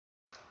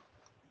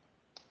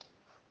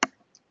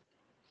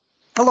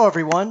Hello,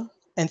 everyone,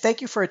 and thank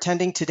you for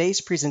attending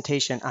today's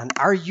presentation on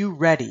Are You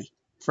Ready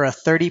for a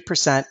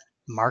 30%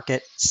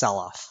 Market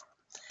Sell-Off?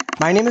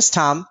 My name is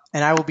Tom,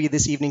 and I will be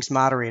this evening's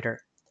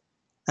moderator.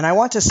 And I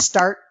want to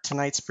start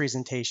tonight's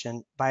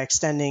presentation by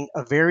extending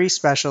a very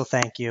special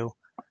thank you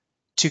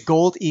to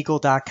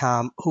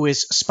goldeagle.com, who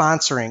is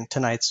sponsoring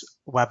tonight's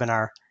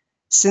webinar.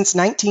 Since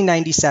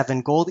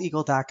 1997,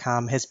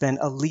 goldeagle.com has been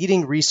a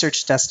leading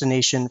research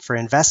destination for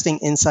investing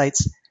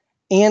insights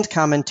and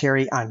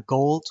commentary on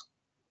gold,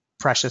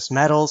 precious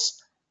metals,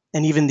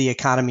 and even the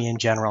economy in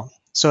general.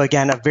 So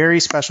again, a very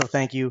special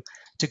thank you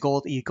to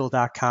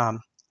goldeagle.com.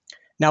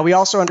 Now, we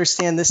also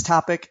understand this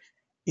topic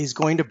is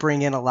going to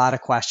bring in a lot of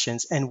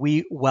questions, and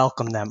we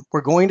welcome them. We're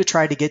going to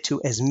try to get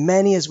to as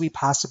many as we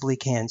possibly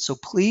can. So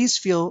please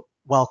feel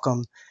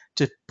welcome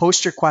to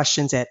post your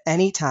questions at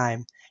any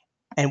time,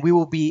 and we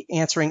will be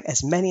answering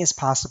as many as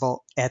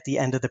possible at the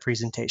end of the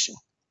presentation.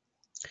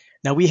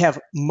 Now, we have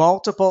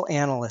multiple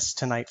analysts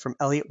tonight from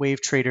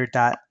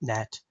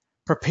ElliottWaveTrader.net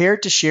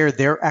prepared to share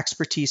their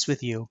expertise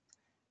with you.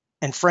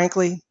 And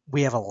frankly,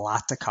 we have a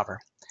lot to cover.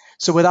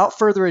 So without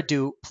further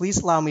ado, please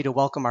allow me to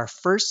welcome our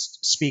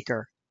first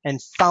speaker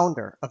and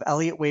founder of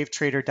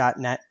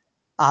ElliottWaveTrader.net,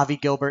 Avi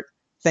Gilbert.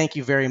 Thank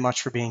you very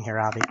much for being here,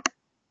 Avi.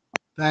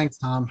 Thanks,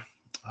 Tom.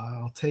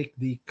 I'll take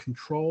the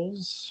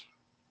controls.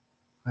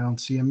 I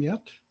don't see them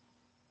yet.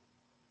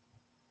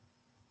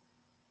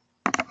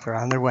 They're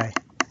on their way.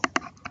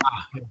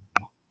 Here we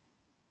go.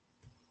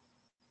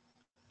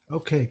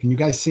 Okay, can you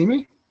guys see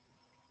me?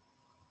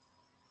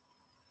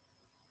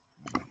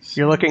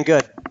 You're looking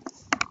good.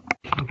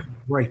 Okay,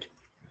 great.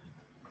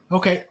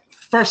 Okay,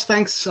 first,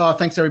 thanks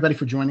everybody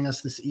for joining us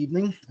this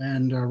evening.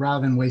 And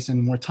rather than waste any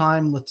more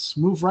time, let's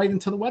move right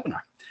into the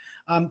webinar.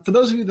 For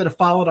those of you that have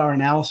followed our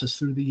analysis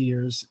through the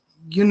years,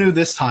 you knew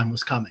this time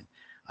was coming.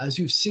 As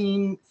you've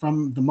seen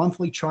from the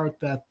monthly chart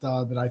that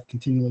I've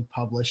continually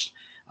published,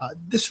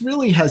 this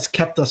really has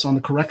kept us on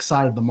the correct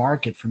side of the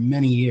market for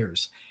many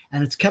years.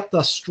 And it's kept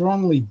us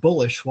strongly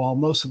bullish while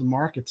most of the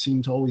market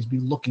seemed to always be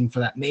looking for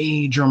that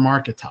major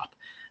market top.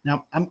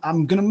 Now, I'm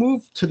going to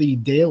move to the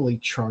daily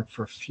chart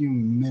for a few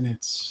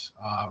minutes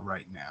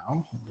right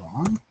now. Hold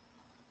on.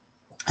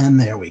 And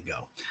there we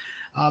go.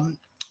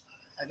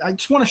 I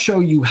just want to show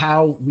you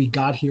how we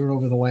got here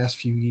over the last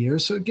few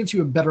years, so it gives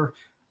you a better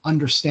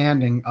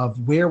understanding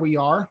of where we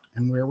are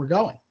and where we're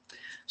going.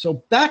 So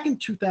back in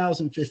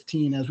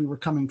 2015, as we were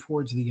coming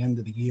towards the end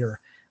of the year,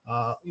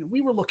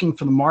 we were looking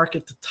for the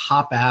market to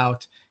top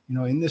out,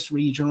 in this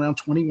region around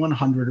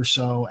 2100 or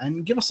so,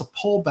 and give us a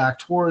pullback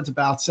towards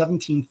about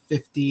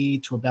 1750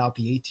 to about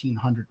the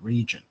 1800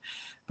 region.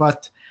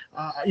 But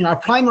our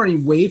primary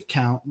wave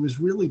count was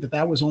really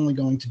that was only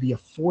going to be a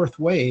fourth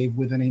wave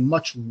within a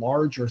much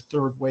larger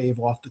third wave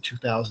off the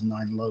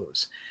 2009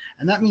 lows.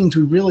 And that means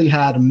we really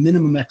had a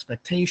minimum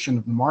expectation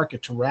of the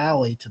market to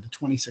rally to the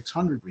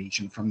 2600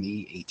 region from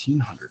the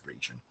 1800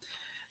 region.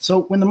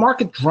 So when the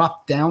market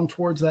dropped down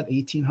towards that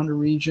 1800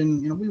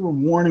 region, we were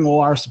warning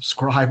all our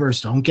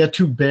subscribers, don't get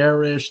too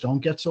bearish,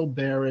 don't get so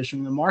bearish.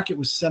 And the market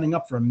was setting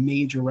up for a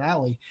major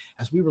rally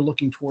as we were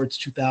looking towards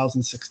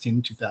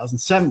 2016,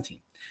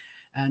 2017.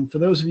 And for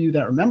those of you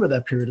that remember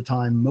that period of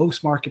time,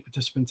 most market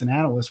participants and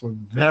analysts were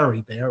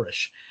very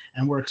bearish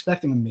and were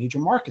expecting a major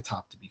market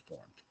top to be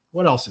formed.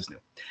 What else is new?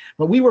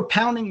 But we were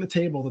pounding the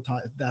table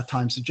at that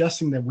time,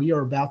 suggesting that we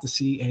are about to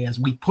see,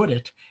 as we put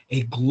it,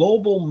 a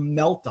global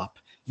melt-up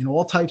in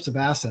all types of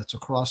assets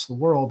across the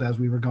world as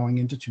we were going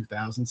into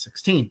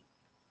 2016.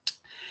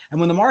 And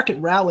when the market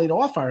rallied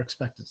off our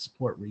expected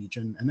support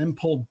region and then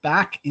pulled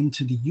back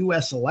into the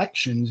US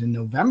elections in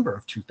November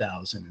of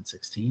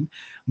 2016,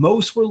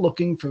 most were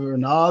looking for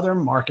another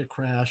market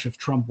crash if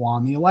Trump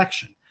won the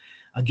election.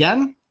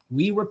 Again,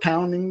 we were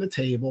pounding the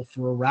table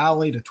for a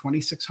rally to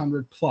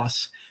 2600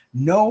 plus,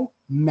 no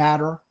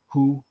matter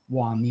who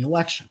won the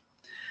election.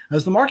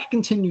 As the market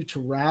continued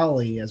to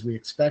rally as we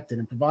expected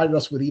and provided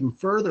us with even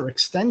further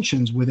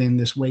extensions within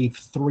this wave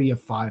 3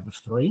 of 5 of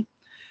 3,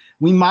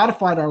 we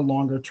modified our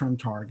longer-term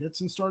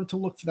targets and started to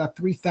look for that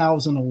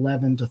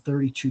 3011 to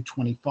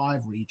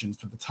 3225 region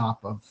for the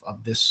top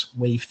of this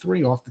wave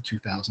 3 off the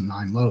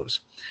 2009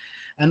 lows.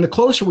 And the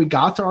closer we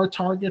got to our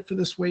target for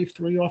this wave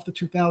 3 off the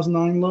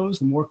 2009 lows,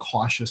 the more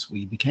cautious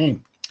we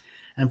became.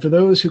 And for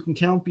those who can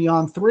count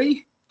beyond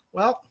 3,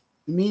 well,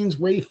 it means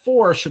wave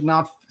 4 should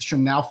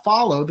now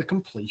follow the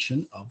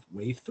completion of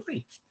wave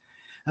 3.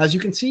 As you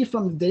can see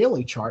from the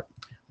daily chart,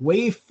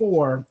 wave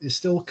 4 is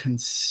still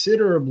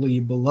considerably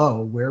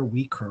below where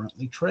we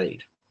currently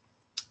trade.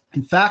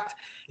 In fact,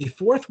 a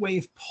fourth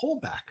wave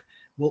pullback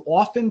will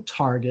often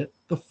target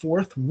the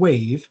fourth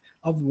wave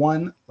of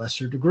one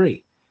lesser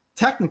degree.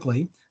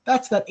 Technically,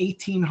 that's that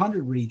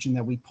 1800 region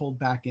that we pulled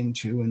back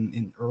into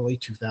in early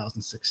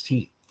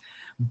 2016.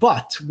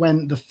 But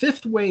when the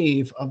fifth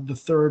wave of the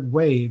third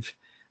wave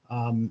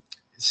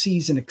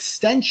sees an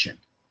extension,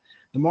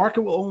 the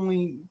market will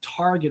only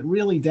target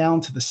really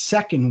down to the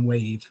second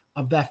wave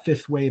of that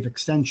fifth wave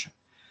extension.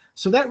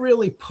 So that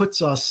really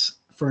puts us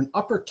for an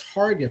upper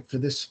target for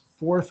this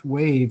fourth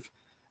wave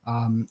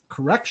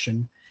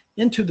correction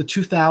into the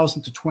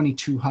 2000 to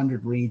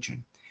 2200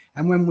 region.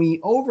 And when we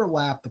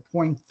overlap the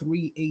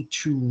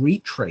 0.382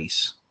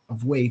 retrace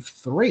of wave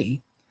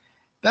 3,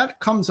 that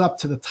comes up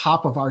to the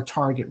top of our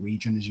target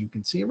region, as you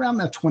can see, around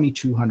that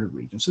 2200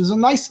 region. So there's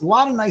a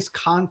lot of nice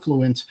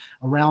confluence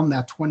around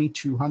that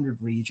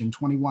 2200 region,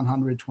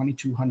 2100,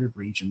 2200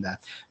 region.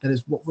 That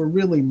is what we're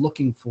really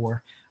looking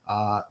for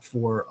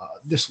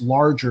this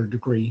larger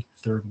degree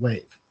third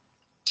wave.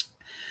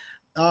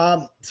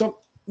 So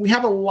we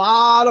have a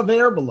lot of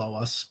air below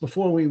us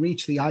before we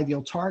reach the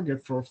ideal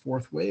target for a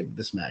fourth wave of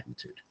this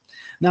magnitude.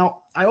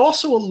 Now, I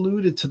also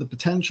alluded to the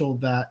potential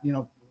that,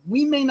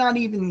 we may not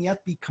even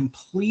yet be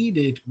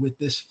completed with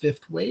this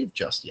fifth wave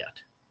just yet.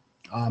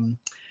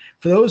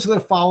 For those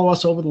that follow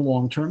us over the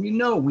long term,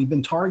 we've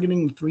been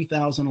targeting the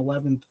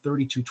 3011 to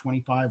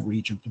 3225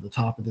 region for the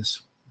top of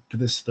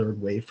this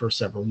third wave for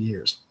several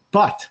years.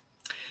 But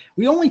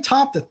we only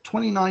topped at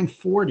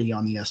 2940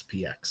 on the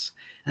SPX,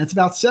 and it's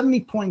about 70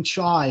 points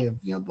shy of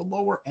the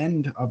lower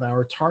end of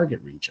our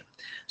target region.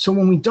 So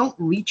when we don't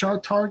reach our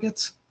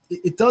targets,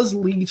 it does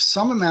leave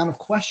some amount of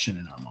question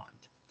in our mind.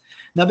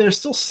 Now, there's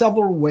still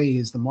several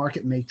ways the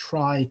market may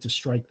try to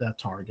strike that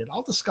target.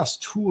 I'll discuss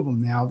two of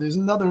them now. There's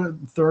another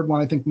third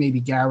one I think maybe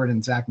Garrett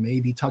and Zach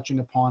may be touching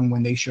upon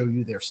when they show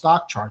you their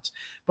stock charts,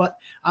 but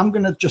I'm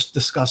going to just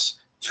discuss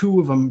two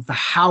of them for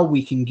how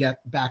we can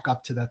get back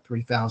up to that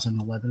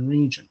 3011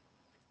 region.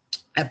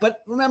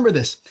 But remember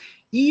this,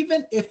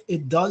 even if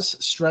it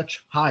does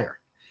stretch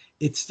higher,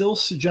 it still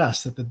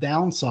suggests that the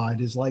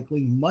downside is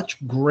likely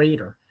much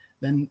greater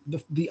than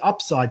the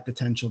upside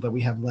potential that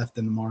we have left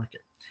in the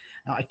market.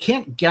 Now, I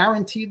can't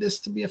guarantee this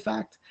to be a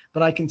fact,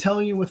 but I can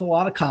tell you with a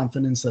lot of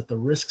confidence that the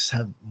risks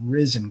have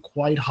risen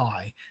quite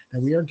high, that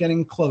we are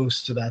getting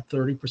close to that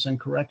 30%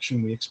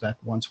 correction we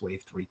expect once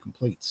wave 3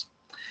 completes.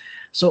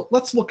 So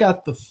let's look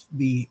at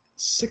the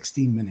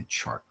 60-minute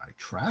chart I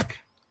track.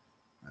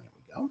 There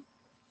we go.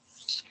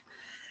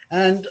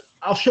 And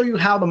I'll show you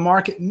how the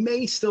market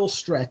may still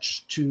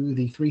stretch to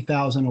the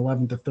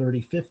 3011 to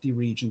 3050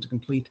 region to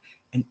complete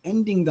an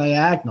ending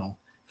diagonal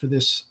for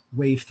this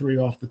wave 3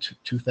 off the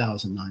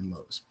 2009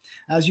 lows.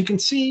 As you can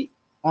see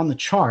on the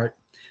chart,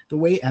 the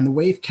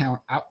wave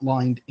count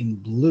outlined in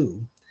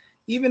blue,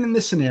 even in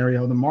this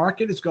scenario, the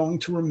market is going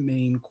to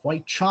remain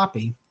quite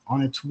choppy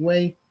on its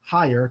way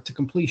higher to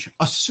completion,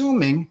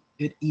 assuming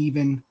it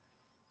even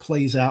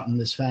plays out in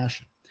this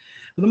fashion.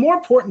 But the more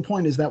important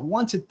point is that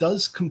once it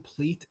does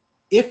complete,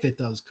 if it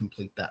does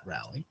complete that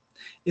rally,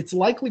 it's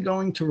likely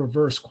going to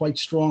reverse quite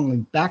strongly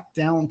back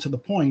down to the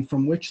point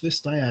from which this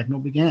diagonal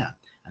began.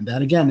 And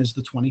that, again, is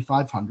the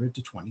 2500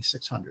 to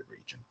 2600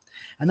 region.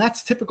 And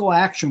that's typical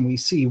action we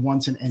see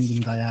once an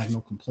ending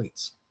diagonal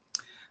completes.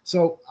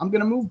 So I'm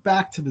going to move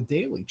back to the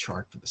daily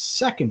chart for the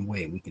second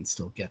way we can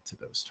still get to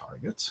those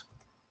targets.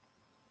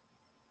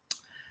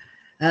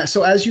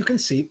 So as you can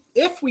see,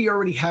 if we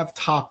already have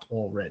topped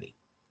already,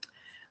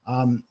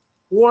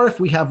 or if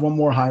we have one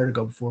more higher to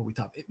go before we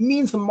top, it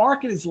means the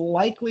market is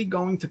likely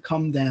going to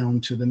come down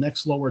to the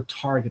next lower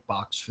target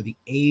box for the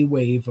A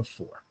wave of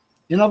 4.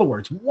 In other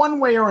words, one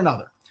way or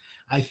another,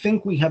 I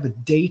think we have a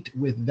date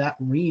with that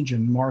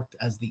region marked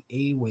as the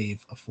A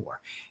wave of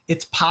 4.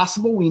 It's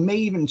possible we may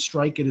even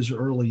strike it as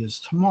early as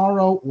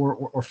tomorrow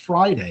or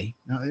Friday.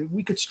 Now,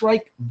 we could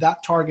strike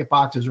that target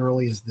box as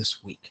early as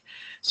this week.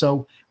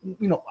 So,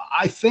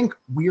 I think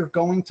we are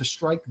going to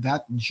strike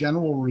that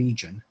general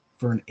region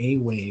for an A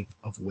wave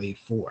of wave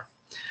 4.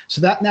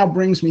 So that now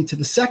brings me to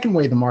the second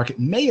way the market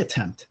may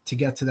attempt to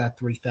get to that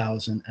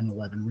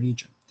 3011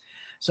 region.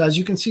 So as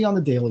you can see on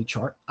the daily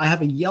chart, I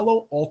have a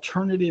yellow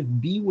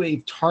alternative B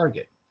wave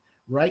target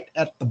right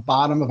at the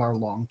bottom of our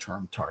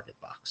long-term target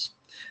box.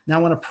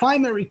 Now, when a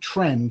primary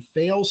trend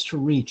fails to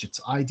reach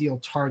its ideal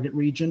target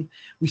region,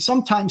 we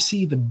sometimes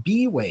see the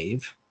B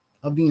wave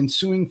of the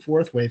ensuing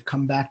fourth wave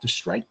come back to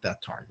strike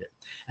that target.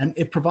 And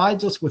it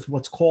provides us with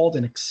what's called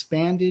an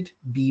expanded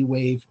B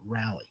wave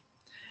rally.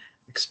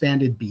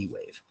 Expanded B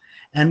wave.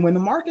 And when the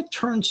market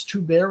turns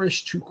too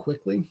bearish too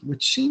quickly,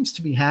 which seems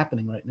to be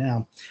happening right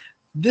now,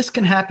 this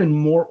can happen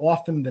more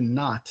often than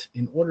not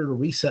in order to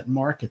reset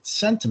market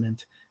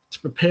sentiment to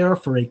prepare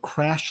for a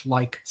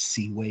crash-like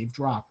C wave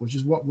drop, which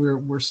is what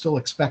we're still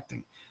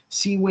expecting.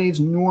 C waves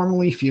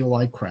normally feel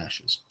like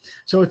crashes.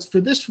 So it's for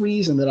this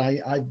reason that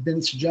I've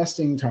been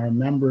suggesting to our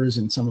members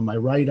in some of my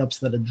write-ups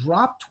that a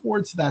drop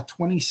towards that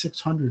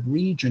 2600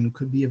 region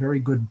could be a very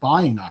good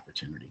buying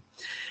opportunity,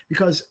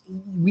 because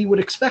we would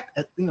expect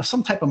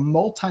some type of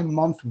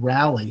multi-month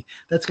rally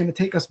that's going to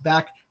take us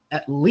back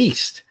at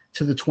least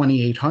to the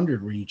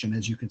 2800 region,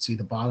 as you can see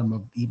the bottom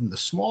of even the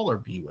smaller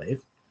B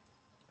wave,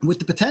 with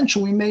the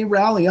potential we may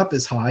rally up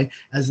as high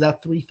as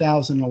that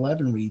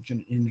 3011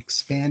 region in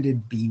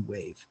expanded B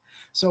wave.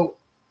 So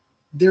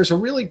there's a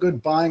really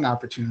good buying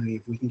opportunity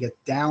if we can get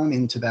down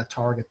into that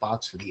target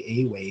box for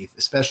the A wave,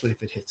 especially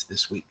if it hits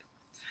this week.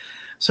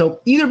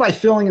 So either by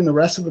filling in the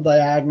rest of the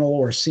diagonal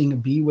or seeing a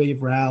B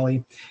wave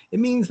rally,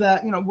 it means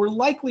that we're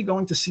likely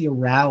going to see a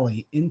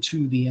rally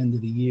into the end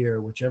of the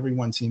year, which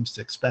everyone seems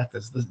to expect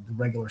as the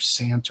regular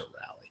Santa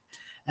rally.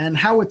 And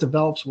how it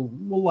develops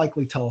will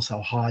likely tell us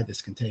how high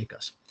this can take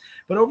us.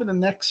 But over the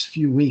next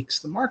few weeks,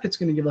 the market's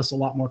going to give us a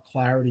lot more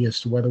clarity as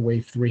to whether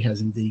wave 3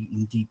 has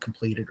indeed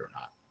completed or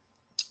not.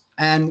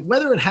 And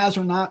whether it has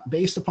or not,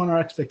 based upon our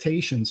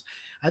expectations,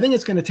 I think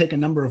it's going to take a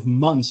number of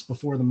months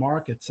before the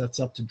market sets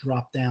up to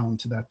drop down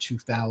to that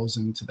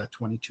 2,000 to that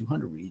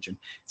 2,200 region.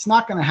 It's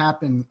not going to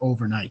happen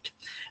overnight.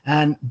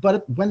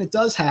 But when it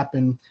does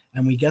happen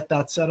and we get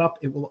that set up,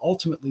 it will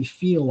ultimately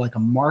feel like a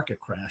market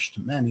crash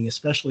to many,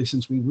 especially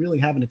since we really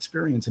haven't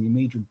experienced any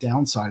major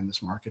downside in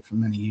this market for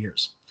many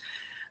years.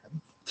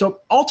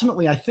 So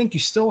ultimately, I think you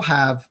still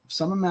have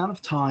some amount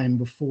of time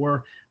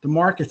before the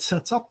market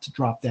sets up to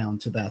drop down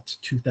to that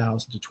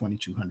 2,000 to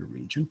 2,200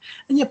 region.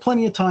 And you have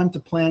plenty of time to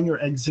plan your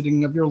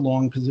exiting of your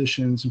long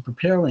positions and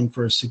preparing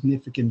for a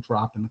significant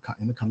drop in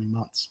the coming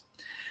months.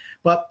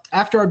 But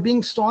after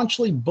being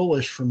staunchly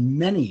bullish for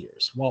many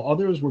years, while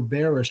others were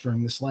bearish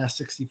during this last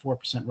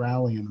 64%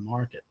 rally in the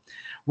market,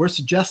 we're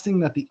suggesting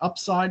that the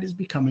upside is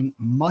becoming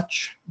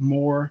much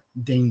more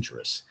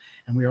dangerous,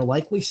 and we are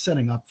likely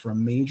setting up for a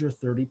major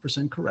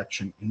 30%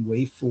 correction in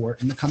wave 4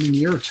 in the coming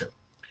year or two.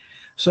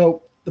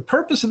 So the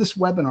purpose of this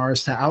webinar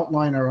is to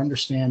outline our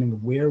understanding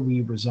of where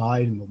we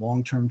reside in the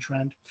long-term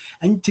trend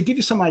and to give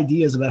you some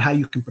ideas about how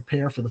you can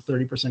prepare for the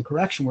 30%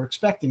 correction we're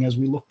expecting as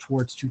we look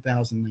towards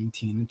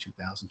 2019 and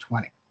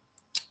 2020.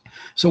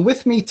 So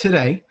with me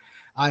today,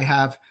 I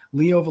have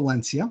Leo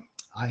Valencia,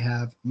 I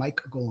have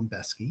Mike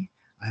Golombeski,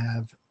 I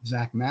have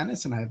Zach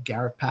Manis, and I have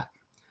Garrett Patton.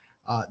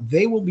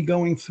 They will be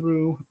going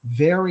through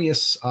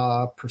various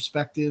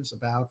perspectives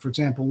about, for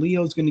example,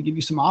 Leo's going to give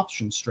you some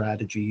option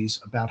strategies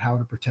about how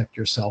to protect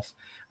yourself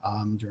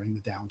during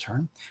the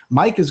downturn.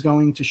 Mike is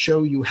going to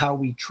show you how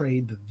we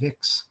trade the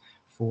VIX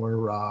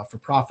for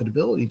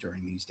profitability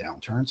during these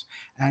downturns.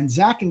 And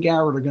Zach and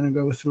Garrett are going to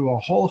go through a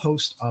whole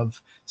host of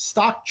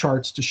stock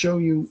charts to show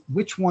you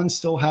which ones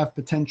still have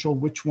potential,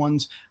 which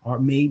ones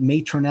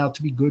may turn out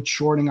to be good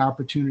shorting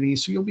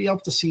opportunities. So you'll be able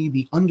to see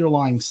the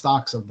underlying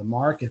stocks of the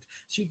market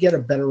so you get a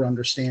better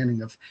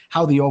understanding of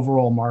how the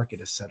overall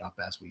market is set up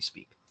as we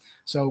speak.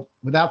 So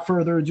without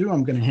further ado,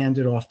 I'm going to hand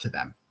it off to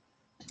them.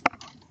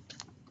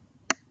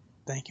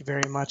 Thank you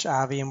very much,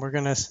 Avi. And we're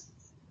going to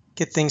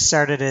get things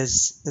started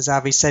as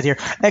Avi said here.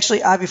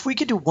 Actually, Avi, if we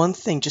could do one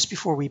thing just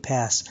before we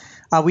pass.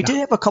 We did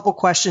have a couple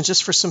questions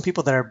just for some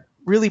people that are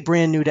really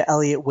brand new to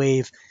Elliott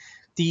Wave.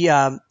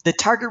 The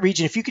target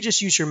region, if you could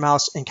just use your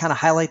mouse and kind of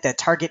highlight that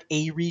target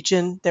A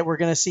region that we're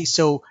going to see.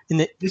 So in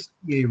the this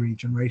A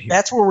region right here.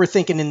 That's where we're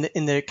thinking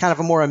in the kind of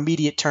a more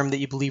immediate term that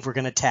you believe we're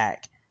going to tag.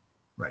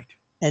 Right.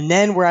 And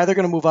then we're either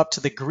going to move up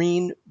to the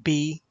green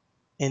B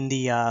in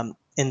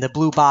the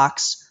blue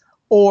box,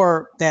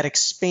 or that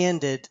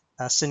expanded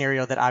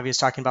scenario that Avi is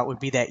talking about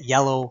would be that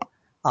yellow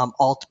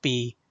Alt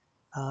B,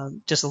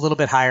 just a little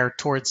bit higher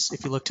towards,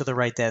 if you look to the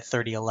right, that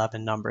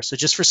 3011 number. So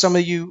just for some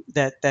of you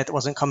that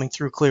wasn't coming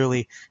through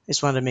clearly, I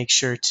just wanted to make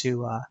sure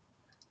to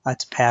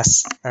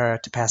pass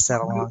that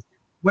along.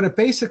 What it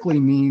basically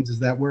means is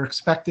that we're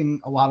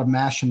expecting a lot of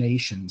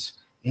machinations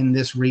in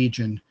this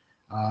region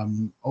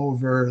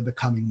over the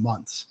coming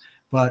months.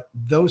 But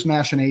those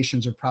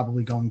machinations are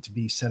probably going to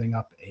be setting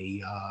up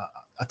a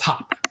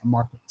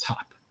market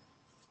top.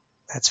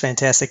 That's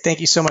fantastic. Thank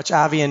you so much,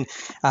 Avi. And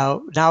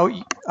now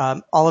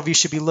all of you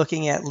should be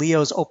looking at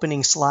Leo's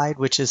opening slide,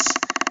 which is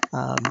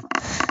you're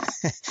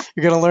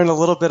going to learn a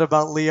little bit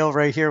about Leo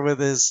right here with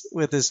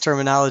his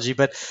terminology.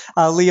 But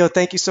Leo,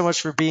 thank you so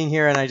much for being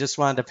here. And I just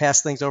wanted to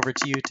pass things over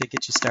to you to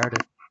get you started.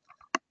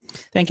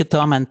 Thank you,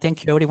 Tom, and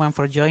thank you everyone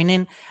for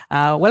joining.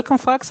 Welcome,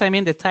 folks. I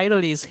mean, the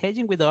title is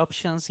Hedging with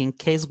Options in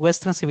Case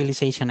Western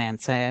Civilization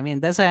Ends. I mean,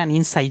 that's an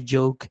inside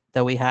joke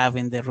that we have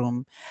in the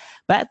room,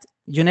 but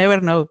you never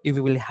know if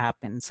it will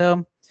happen.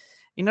 So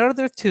in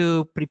order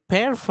to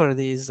prepare for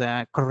this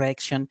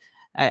correction,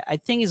 I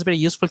think it's very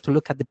useful to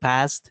look at the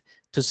past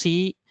to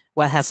see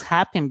what has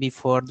happened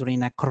before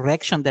during a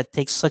correction that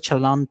takes such a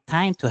long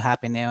time to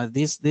happen. You know,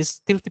 this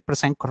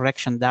 30%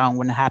 correction down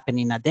won't happen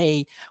in a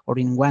day or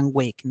in 1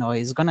 week. No,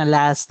 it's going to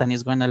last, and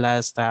it's going to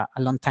last a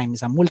long time.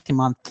 It's a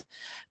multi-month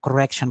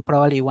correction,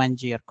 probably 1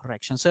 year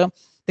correction. So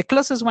the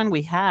closest one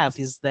we have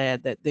is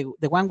the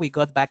one we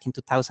got back in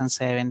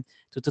 2007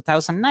 to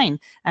 2009,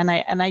 and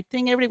I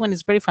think everyone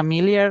is very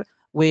familiar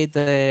with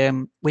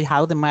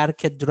how the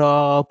market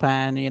dropped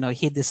and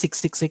hit the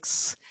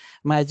 666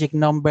 magic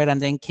number and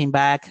then came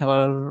back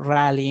or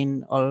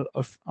rallying or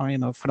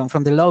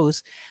from the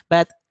lows.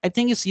 But I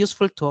think it's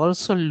useful to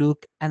also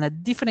look at a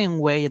different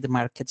way at the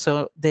market.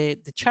 So the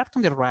chart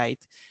on the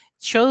right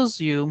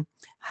shows you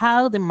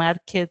how the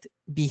market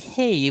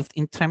behaved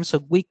in terms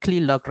of weekly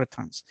log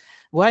returns.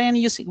 What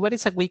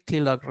is a weekly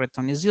log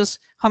return? It's just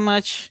how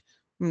much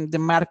the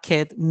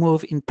market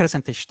moved in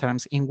percentage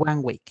terms in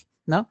 1 week.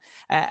 No,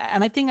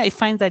 and I think I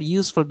find that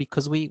useful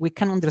because we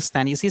can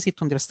understand. It's easy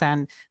to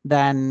understand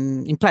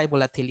than implied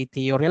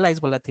volatility or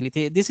realized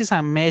volatility. This is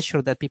a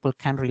measure that people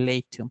can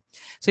relate to.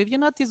 So if you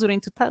notice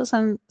during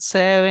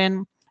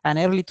 2007 and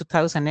early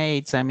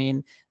 2008, I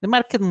mean, the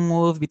market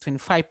moved between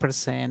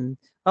 5%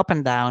 up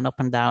and down, up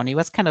and down. It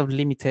was kind of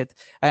limited.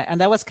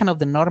 And that was kind of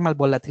the normal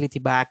volatility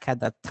back at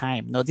that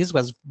time. No, this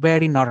was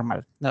very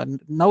normal. No,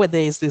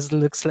 nowadays, this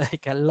looks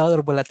like a lot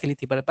of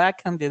volatility, but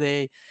back in the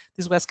day,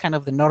 this was kind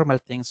of the normal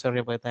thing. Sorry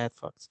about that,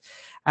 folks.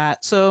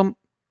 So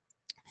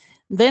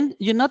then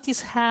you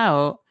notice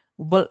how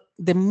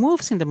the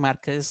moves in the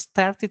market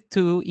started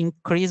to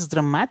increase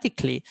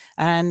dramatically.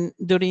 And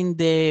during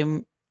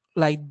the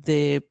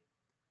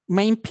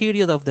main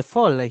period of the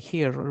fall, like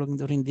here,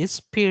 during this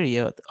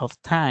period of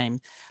time,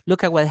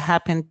 look at what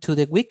happened to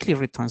the weekly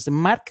returns. The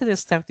market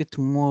started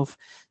to move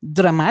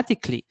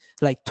dramatically,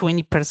 like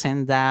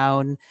 20%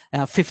 down,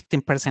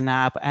 15%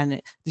 up,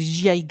 and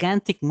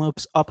gigantic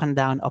moves up and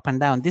down, up and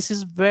down. This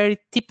is very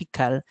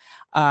typical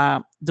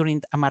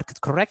during a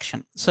market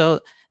correction. So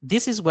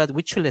this is what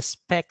we should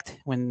expect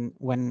when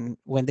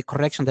the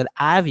correction that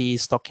Avi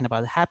is talking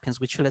about happens.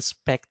 We should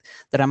expect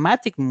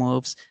dramatic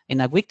moves in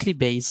a weekly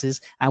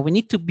basis, and we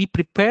need to be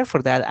prepared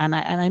for that. And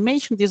I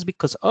mentioned this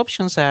because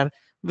options are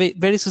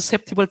very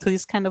susceptible to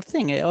this kind of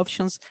thing.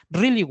 Options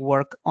really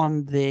work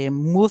on the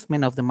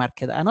movement of the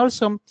market. And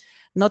also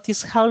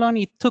notice how long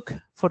it took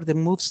for the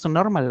moves to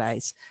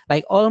normalize.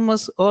 Like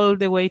almost all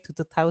the way to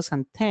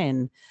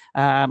 2010,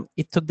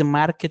 it took the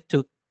market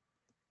to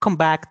come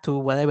back to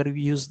whatever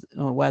we used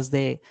was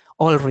the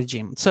old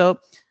regime. So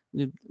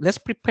let's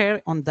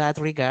prepare on that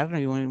regard.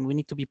 We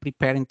need to be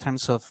prepared in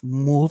terms of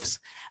moves.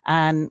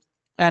 And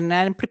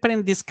I'm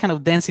preparing this kind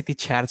of density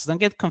charts. Don't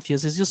get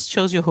confused. It just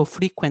shows you how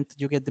frequent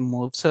you get the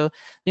move. So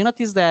you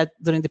notice that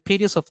during the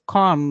periods of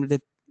calm,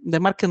 the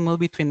market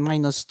moved between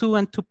 -2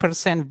 and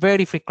 2%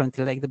 very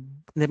frequently. Like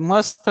the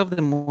most of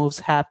the moves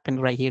happen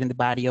right here in the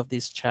body of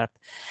this chart.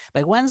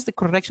 But once the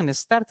correction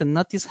started,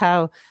 notice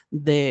how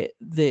the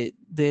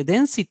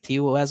density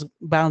was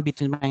bound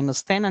between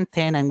 -10 and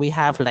 10, and we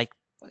have like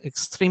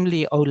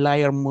extremely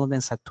outlier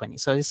movements at 20.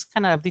 So it's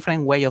kind of a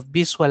different way of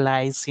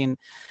visualizing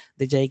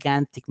the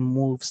gigantic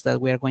moves that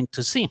we are going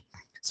to see.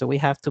 So we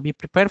have to be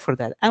prepared for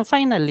that. And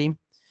finally,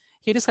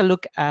 here is a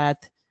look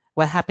at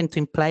what happened to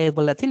implied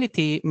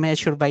volatility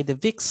measured by the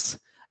VIX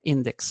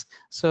index.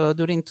 So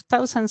during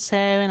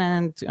 2007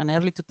 and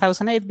early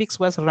 2008, VIX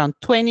was around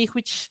 20,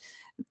 which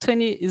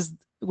 20 is,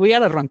 we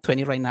are around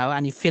 20 right now,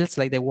 and it feels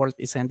like the world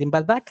is ending.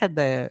 But back at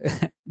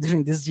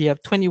during this year,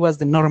 20 was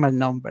the normal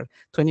number.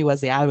 20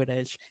 was the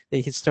average,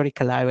 the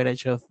historical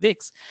average of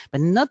VIX.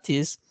 But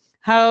notice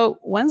how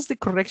once the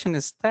correction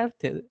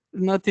started,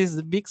 notice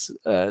the VIX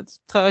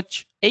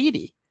touched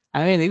 80.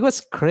 I mean, it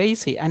was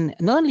crazy. And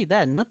not only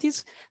that,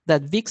 notice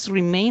that VIX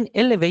remained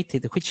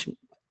elevated, which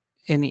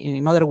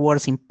in other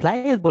words,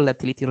 implied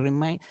volatility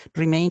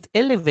remained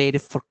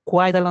elevated for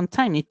quite a long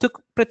time. It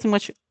took pretty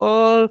much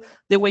all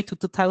the way to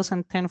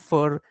 2010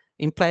 for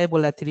implied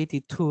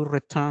volatility to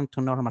return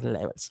to normal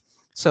levels.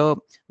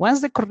 So once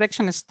the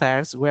correction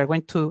starts, we're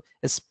going to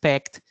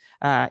expect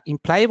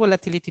implied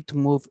volatility to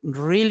move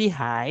really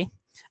high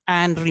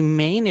and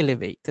remain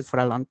elevated for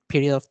a long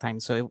period of time.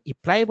 So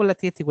implied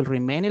volatility will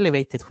remain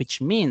elevated,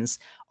 which means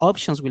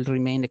options will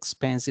remain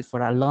expensive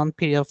for a long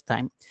period of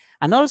time.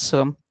 And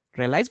also,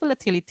 realized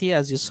volatility,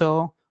 as you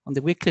saw on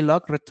the weekly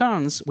log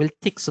returns, will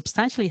tick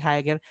substantially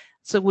higher.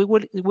 So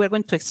we're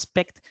going to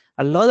expect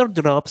a lot of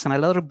drops and a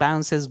lot of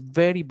bounces,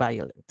 very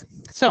violent.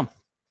 So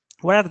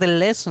what are the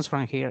lessons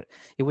from here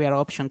if we are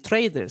option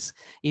traders?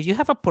 If you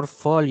have a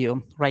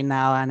portfolio right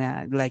now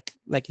and like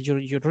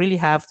you really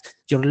have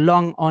your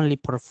long only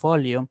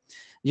portfolio,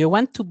 you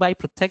want to buy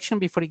protection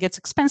before it gets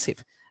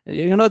expensive.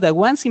 You know that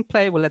once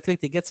implied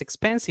volatility gets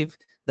expensive,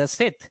 that's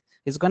it.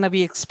 It's gonna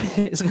be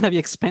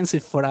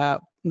expensive for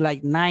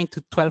like 9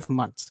 to 12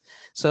 months.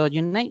 So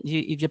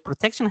if your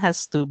protection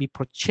has to be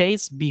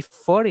purchased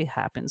before it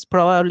happens,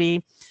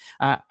 probably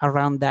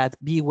around that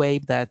B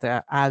wave that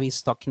Avi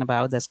is talking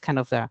about, that's kind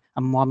of a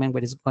moment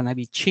where it's gonna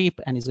be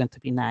cheap and it's going to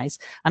be nice.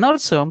 And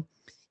also,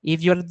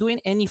 if you're doing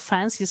any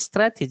fancy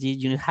strategy,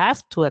 you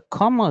have to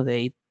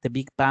accommodate the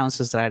big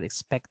bounces that are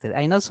expected.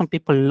 I know some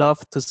people love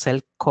to sell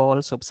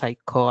calls,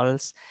 upside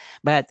calls,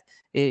 but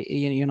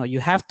you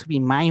have to be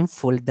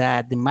mindful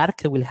that the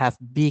market will have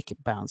big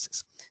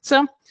bounces.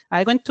 So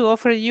I'm going to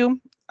offer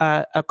you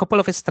a couple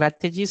of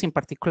strategies in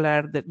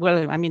particular that,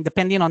 well, I mean,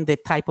 depending on the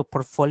type of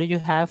portfolio you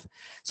have.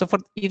 So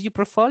if your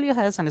portfolio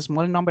has a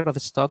small number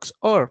of stocks,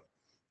 or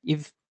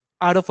if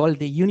out of all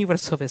the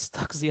universe of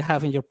stocks you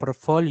have in your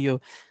portfolio,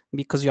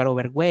 because you are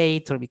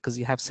overweight or because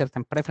you have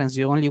certain preference,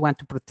 you only want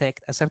to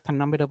protect a certain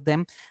number of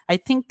them, I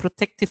think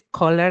protective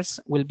collars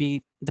will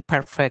be the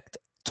perfect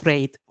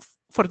trade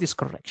for this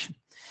correction.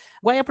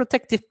 Why a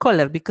protective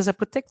collar? Because a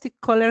protective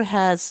collar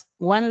has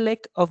one leg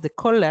of the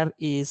collar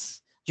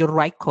is your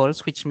right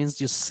calls, which means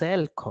you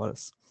sell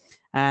calls.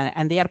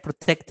 And they are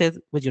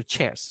protected with your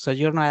shares. So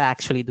you're not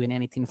actually doing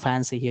anything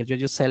fancy here. You're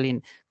just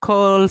selling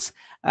calls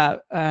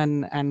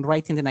and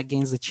writing them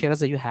against the shares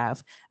that you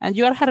have. And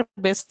you are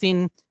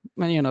harvesting,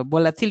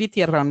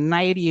 volatility around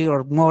 90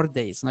 or more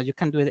days. Now you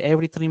can do it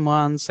every 3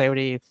 months,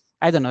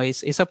 I don't know,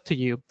 it's up to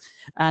you.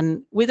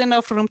 And with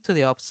enough room to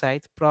the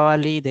upside,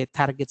 probably the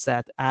targets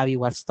that Avi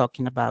was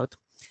talking about.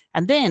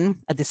 And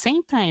then at the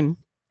same time,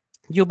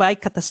 you buy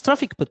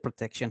catastrophic put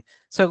protection.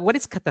 So what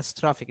is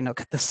catastrophic?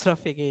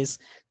 Catastrophic is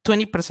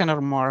 20%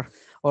 or more,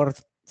 or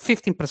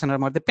 15% or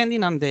more,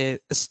 depending on the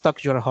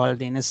stock you're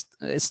holding.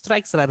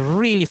 Strikes that are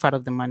really far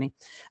off the money,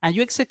 and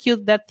you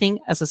execute that thing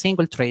as a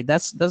single trade.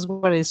 That's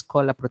what is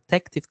called a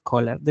protective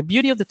collar. The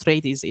beauty of the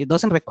trade is it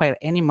doesn't require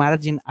any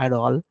margin at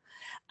all,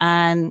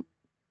 and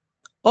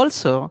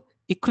also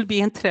it could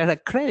be entered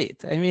at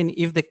credit. I mean,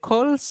 if the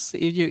calls,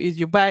 if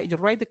you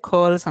write the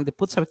calls and the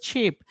puts are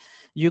cheap,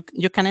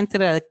 you can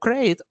enter a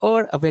credit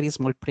or a very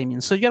small premium.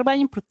 So you're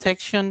buying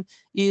protection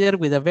either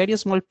with a very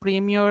small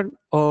premium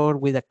or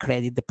with a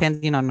credit,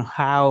 depending on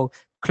how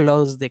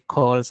close the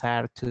calls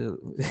are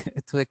to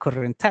the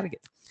current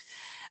target.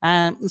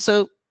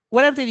 So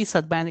what are the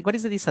disadvantages? What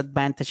is the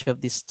disadvantage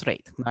of this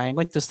trade? I'm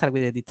going to start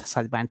with the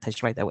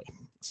disadvantage right away.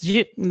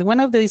 One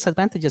of the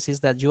disadvantages is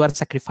that you are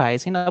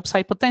sacrificing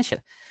upside potential.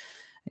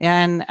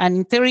 And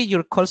in theory,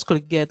 your calls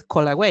could get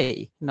called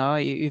away.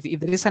 If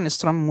there is a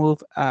strong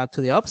move to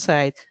the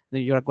upside,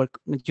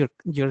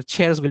 your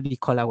shares will be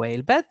called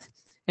away. But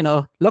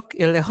look,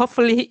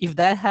 hopefully, if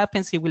that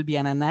happens, it will be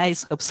on a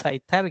nice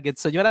upside target.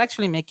 So you're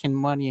actually making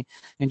money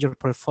in your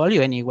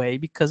portfolio anyway,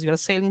 because you're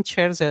selling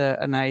shares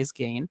at a nice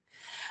gain.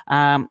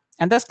 And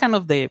that's kind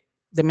of the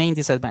main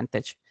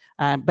disadvantage.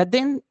 But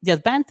then the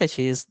advantage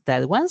is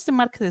that once the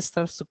market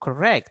starts to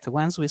correct,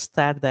 once we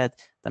start the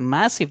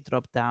massive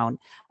drop down,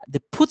 the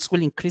puts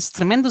will increase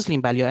tremendously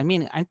in value. I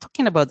mean, I'm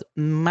talking about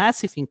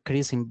massive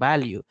increase in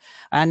value,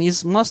 and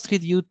it's mostly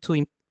due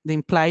to the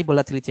implied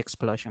volatility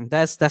explosion.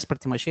 That's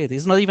pretty much it.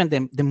 It's not even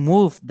the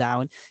move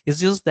down. It's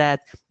just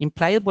that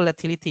implied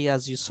volatility,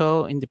 as you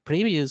saw in the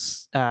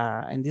previous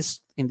in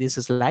this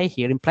slide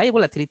here, implied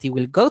volatility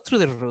will go through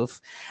the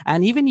roof,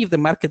 and even if the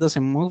market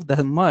doesn't move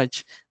that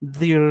much,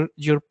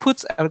 your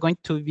puts are going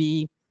to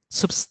be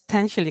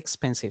substantially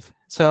expensive.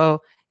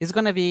 So it's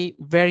going to be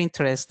very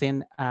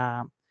interesting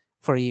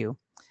for you.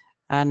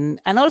 And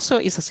also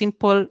it's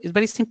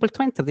very simple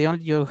to enter.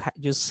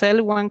 You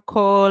sell one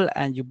call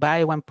and you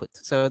buy one put.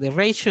 So the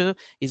ratio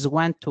is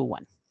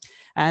 1-to-1.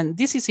 And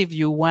this is if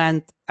you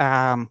want,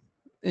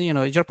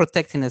 you're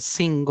protecting a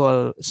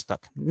single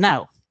stock.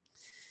 Now,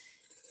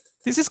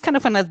 this is kind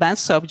of an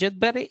advanced subject,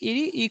 but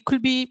it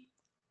could be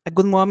a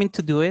good moment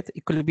to do it.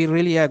 It could be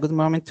really a good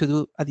moment to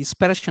do a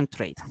dispersion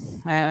trade.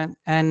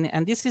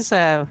 And this is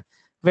a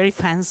very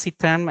fancy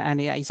term, and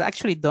it's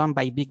actually done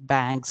by big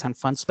banks and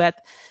funds, but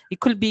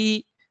it could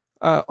be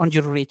on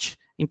your reach,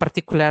 in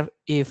particular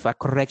if a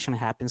correction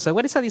happens. So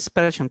what is a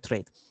dispersion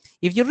trade?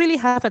 If you really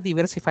have a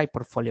diversified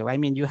portfolio, I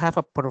mean, you have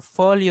a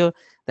portfolio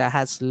that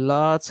has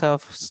lots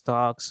of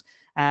stocks,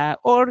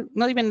 or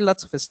not even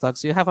lots of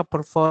stocks, you have a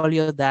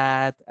portfolio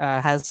that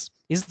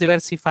is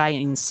diversified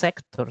in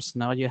sectors.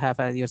 Now you have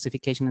a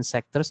diversification in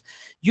sectors.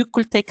 You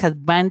could take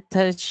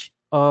advantage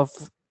of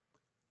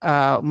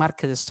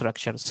market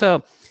structure.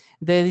 So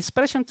the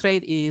dispersion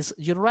trade is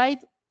you write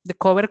the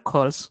cover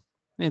calls,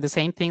 the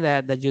same thing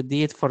that you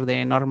did for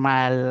the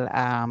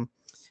normal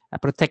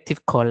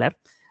protective collar.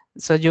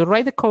 So you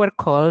write the cover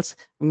calls,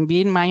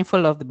 being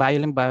mindful of the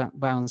violent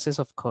bounces,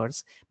 of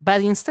course.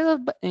 But instead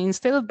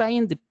of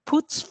buying the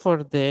puts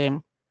for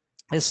the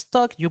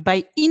stock, you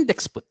buy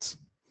index puts.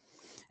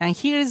 And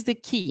here is the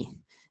key.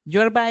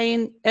 You're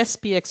buying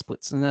SPX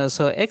puts, so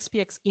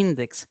SPX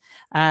index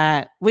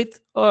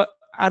with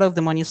out of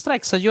the money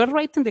strikes. So you're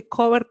writing the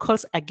cover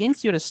calls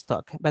against your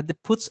stock, but the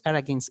puts are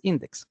against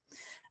index.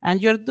 And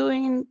you're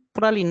doing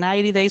probably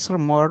 90 days or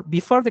more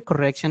before the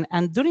correction.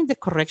 And during the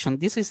correction,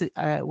 this is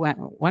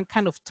one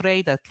kind of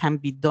trade that can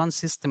be done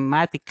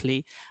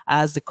systematically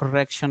as the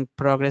correction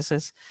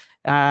progresses,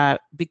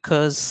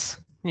 because,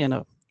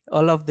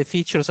 all of the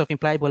features of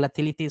implied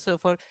volatility. So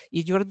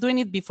if you're doing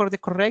it before the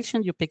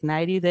correction, you pick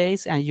 90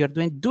 days, and you're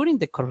doing during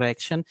the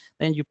correction,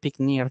 then you pick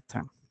near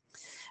term.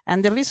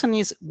 And the reason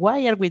is,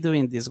 why are we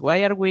doing this?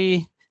 Why are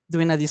we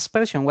doing a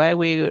dispersion? Why are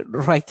we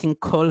writing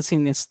calls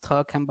in the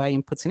stock and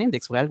buying puts in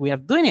index? Well, we are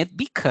doing it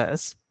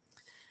because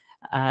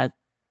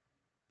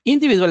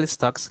individual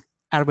stocks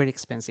are very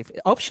expensive.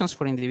 Options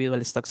for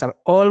individual stocks are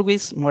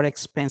always more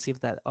expensive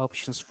than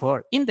options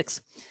for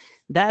index.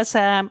 That's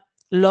a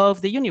law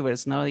of the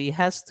universe. No, it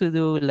has to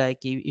do,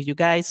 like, if you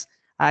guys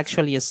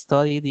actually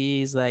study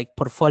this, like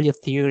portfolio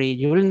theory,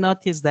 you will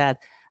notice that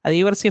a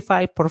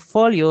diversified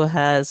portfolio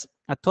has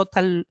a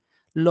total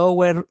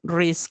lower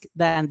risk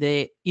than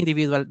the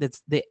individual,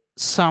 that's the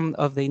sum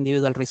of the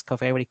individual risk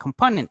of every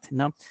component.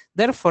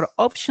 Therefore,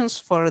 options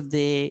for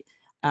the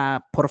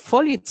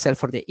portfolio itself,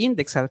 for the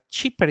index, are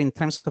cheaper in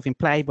terms of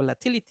implied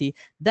volatility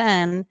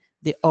than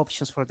the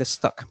options for the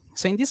stock.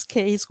 So in this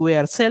case, we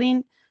are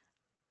selling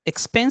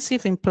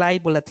expensive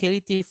implied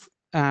volatility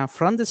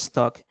from the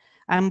stock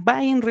and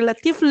buying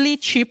relatively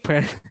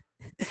cheaper.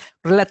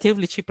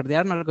 Relatively cheaper. They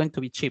are not going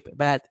to be cheap,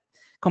 but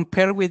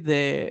compared with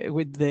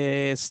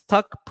the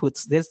stock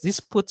puts, these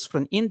puts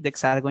from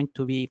index are going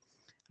to be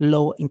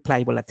low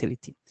implied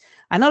volatility.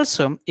 And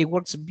also, it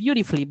works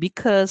beautifully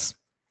because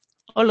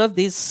all of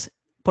this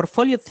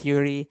portfolio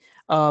theory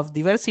of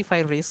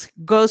diversified risk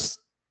goes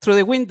through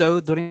the window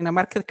during a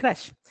market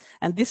crash.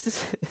 And this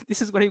is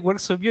this is where it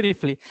works so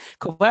beautifully.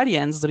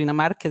 Covariance during a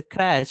market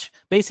crash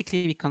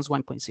basically becomes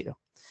 1.0.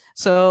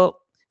 So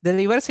the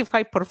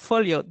diversified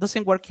portfolio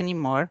doesn't work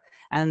anymore,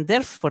 and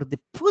therefore the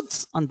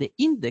puts on the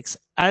index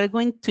are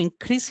going to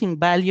increase in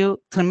value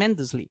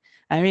tremendously.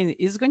 I mean,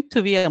 it's going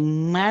to be a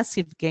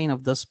massive gain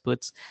of those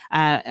puts,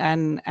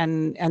 and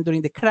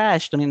during the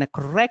crash, during a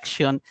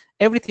correction,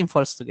 everything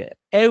falls together.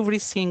 Every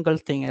single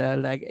thing,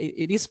 like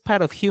it is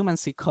part of human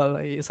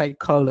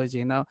psychology.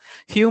 You know,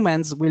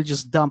 humans will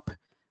just dump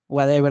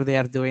whatever they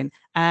are doing,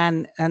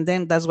 and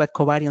then that's what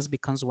covariance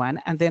becomes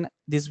one, and then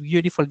this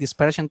beautiful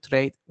dispersion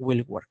trade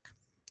will work.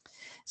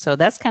 So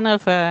that's kind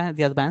of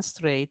the advanced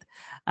trade,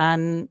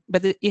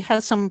 but it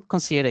has some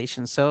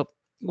considerations. So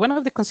one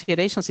of the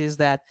considerations is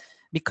that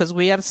because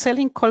we are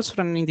selling calls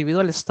from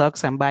individual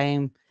stocks and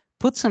buying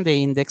puts on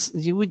the index,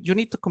 you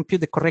need to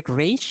compute the correct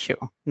ratio.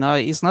 No,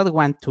 it's not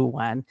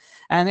 1-to-1,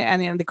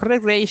 and the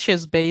correct ratio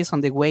is based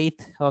on the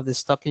weight of the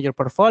stock in your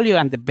portfolio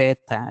and the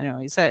beta. You know,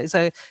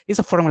 it's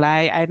a formula.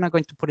 I'm not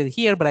going to put it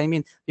here, but I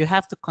mean, you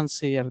have to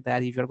consider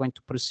that if you're going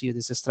to pursue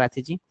this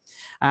strategy.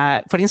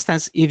 For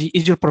instance,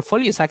 if your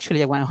portfolio is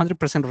actually a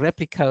 100%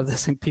 replica of the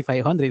S&P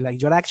 500,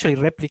 like you're actually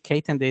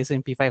replicating the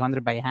S&P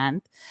 500 by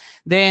hand,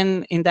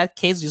 then in that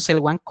case, you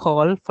sell one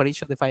call for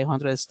each of the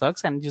 500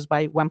 stocks and just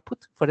buy one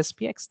put for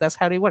SPX. That's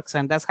how it works,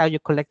 and that's how you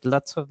collect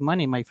lots of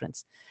money, my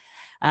friends.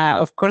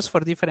 Of course, for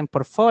different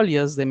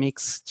portfolios, the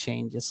mix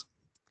changes.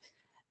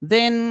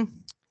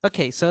 Then,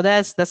 okay, so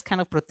that's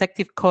kind of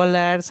protective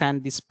collars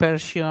and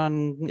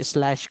dispersion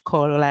 /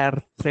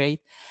 collar trade.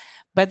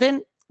 But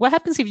then what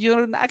happens if you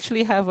don't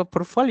actually have a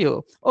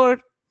portfolio, or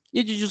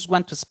you just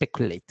want to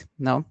speculate?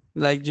 No,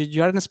 like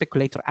you are a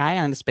speculator. I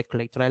am a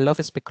speculator. I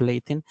love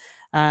speculating.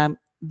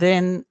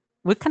 Then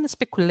we can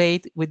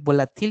speculate with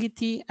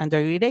volatility and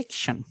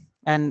direction.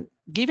 And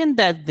given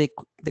that the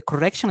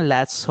correction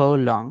lasts so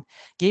long,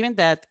 given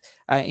that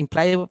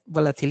implied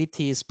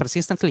volatility is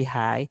persistently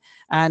high,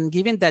 and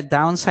given that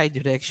downside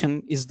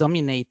direction is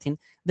dominating,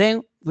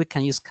 then we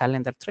can use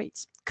calendar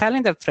trades.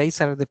 Calendar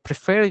trades are the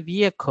preferred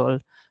vehicle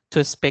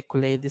to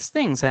speculate these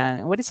things.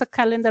 And what is a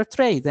calendar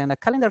trade? And a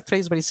calendar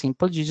trade is very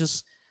simple. You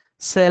just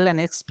sell an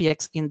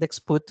SPX index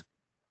put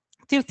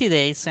 30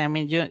 days. I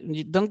mean,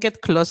 you don't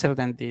get closer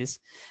than this.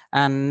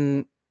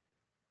 And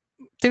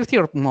 30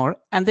 or more,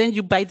 and then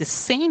you buy the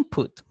same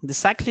put,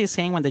 exactly the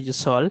same one that you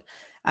sold,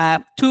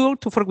 2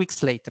 to 4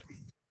 weeks later.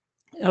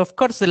 Of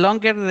course, the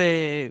longer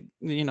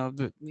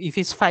if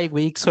it's 5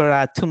 weeks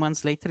or 2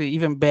 months later,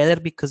 even better,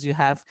 because you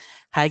have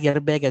higher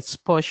beta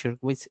exposure.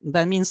 Which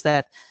that means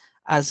that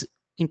as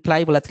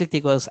implied volatility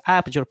goes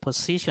up, your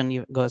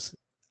position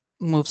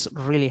moves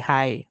really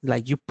high,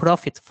 like you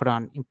profit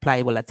from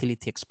implied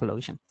volatility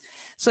explosion.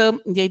 So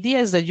the idea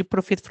is that you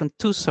profit from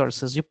two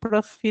sources. You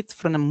profit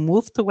from a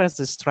move towards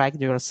the strike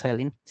you are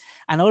selling,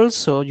 and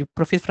also you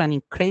profit from an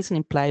increase in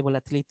implied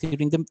volatility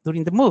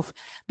during the move,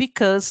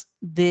 because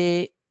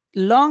the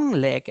long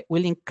leg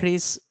will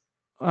increase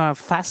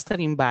faster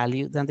in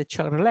value than the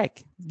short leg,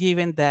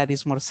 given that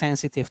it's more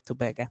sensitive to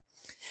beta.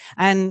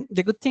 And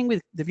the good thing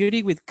with the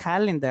beauty with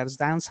calendars,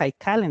 downside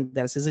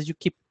calendars, is that you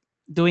keep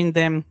doing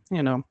them,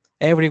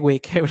 every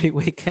week.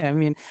 I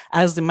mean,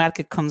 as the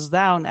market comes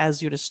down,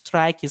 as your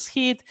strike is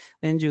hit,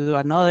 then you do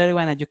another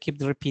one and you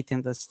keep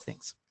repeating those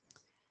things.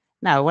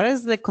 Now, what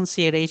is the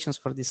considerations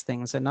for these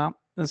things?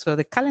 So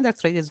the calendar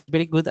trade is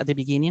very good at the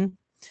beginning,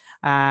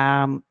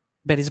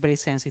 but it's very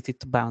sensitive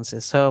to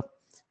bounces. So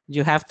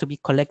you have to be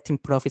collecting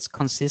profits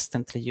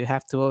consistently. You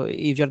have to,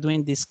 if you're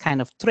doing this kind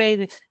of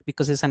trade,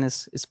 because it's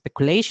a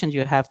speculation,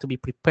 you have to be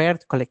prepared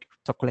to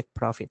collect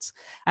profits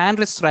and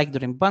restrike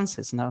during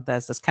bounces. Now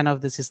that's kind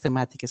of the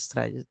systematic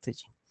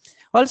strategy.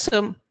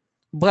 Also,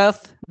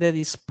 both the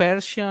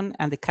dispersion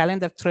and the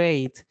calendar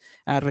trade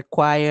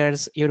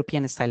requires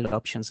European style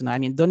options. I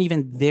mean, don't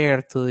even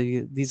dare to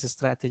do these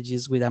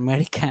strategies with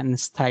American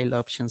style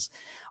options.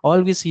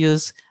 Always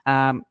use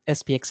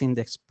SPX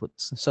index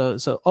puts.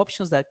 So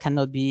options that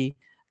cannot be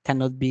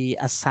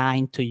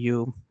assigned to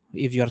you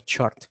if you're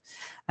short.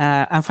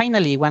 And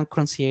finally, one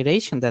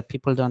consideration that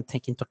people don't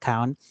take into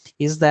account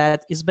is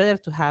that it's better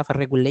to have a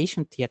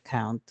regulation T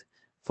account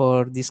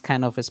for this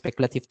kind of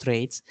speculative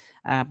trades,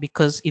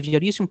 because if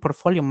you're using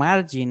portfolio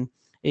margin,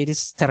 it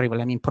is terrible.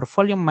 I mean,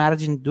 portfolio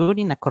margin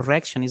during a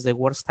correction is the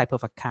worst type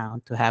of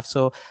account to have.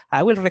 So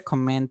I will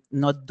recommend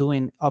not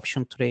doing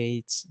option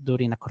trades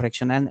during a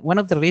correction. And one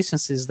of the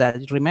reasons is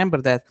that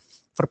remember that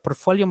for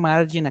portfolio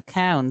margin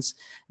accounts,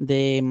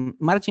 the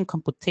margin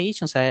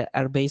computations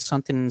are based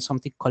on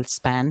something called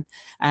span.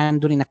 And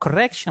during a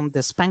correction,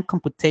 the span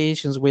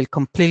computations will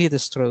completely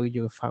destroy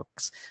you,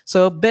 folks.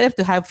 So better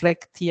to have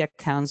Reg T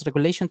accounts,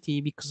 regulation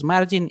T, because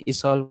margin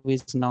is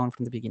always known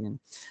from the beginning.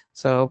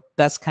 So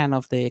that's kind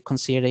of the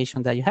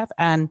consideration that you have.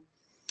 And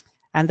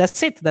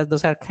that's it.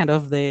 Those are kind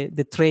of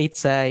the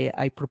traits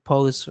I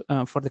propose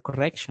for the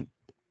correction.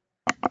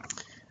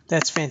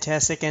 That's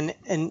fantastic. And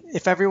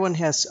if anyone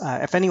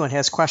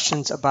has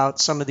questions about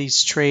some of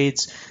these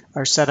trades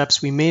or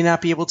setups, we may not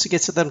be able to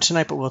get to them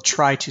tonight, but we'll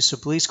try to. So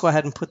please go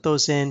ahead and put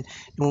those in. And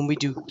when we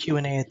do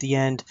Q&A at the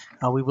end,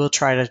 we will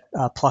try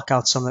to pluck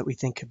out some that we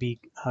think could be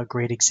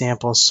great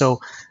examples. So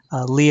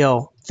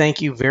Leo,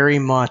 thank you very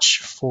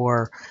much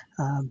for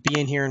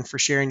being here and for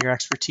sharing your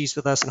expertise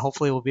with us. And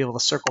hopefully we'll be able to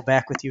circle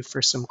back with you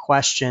for some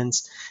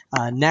questions.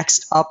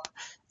 Next up,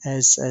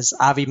 as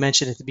Avi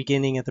mentioned at the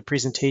beginning of the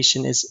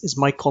presentation, is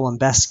Mike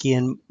Kolombeski,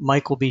 and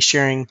Mike will be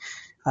sharing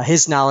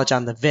his knowledge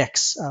on the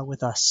VIX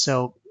with us.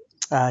 So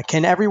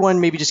can everyone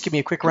maybe just give me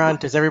a quick round?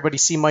 Does everybody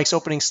see Mike's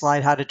opening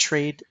slide, how to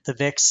trade the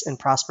VIX and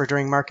prosper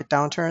during market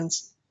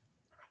downturns?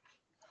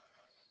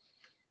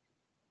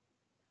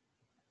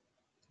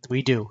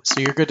 We do. So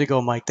you're good to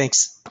go, Mike.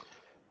 Thanks.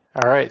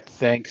 All right.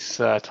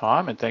 Thanks,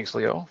 Tom, and thanks,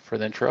 Leo, for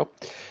the intro.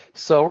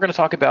 So we're going to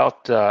talk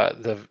about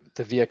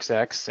the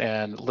VXX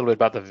and a little bit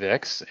about the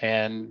VIX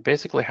and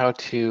basically how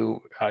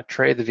to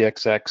trade the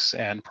VXX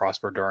and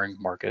prosper during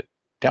market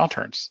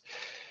downturns.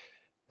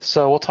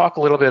 So we'll talk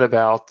a little bit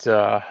about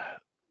the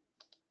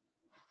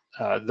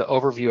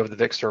overview of the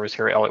VIX service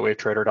here at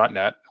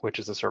ElliottWaveTrader.net, which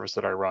is the service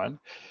that I run.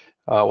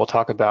 We'll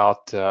talk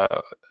about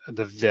the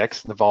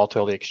VIX, the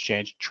volatility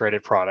exchange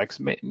traded products,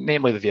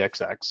 namely the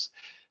VXX.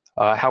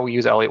 How we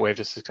use Elliott Wave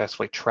to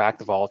successfully track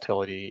the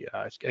volatility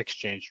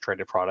exchange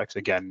traded products,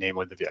 again,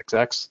 namely the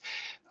VXX.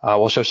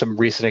 We'll show some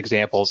recent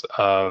examples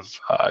of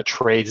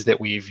trades that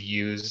we've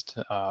used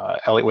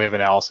Elliott Wave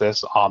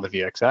analysis on the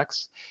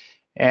VXX.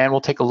 And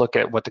we'll take a look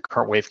at what the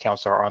current wave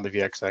counts are on the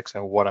VXX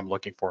and what I'm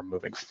looking for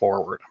moving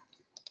forward.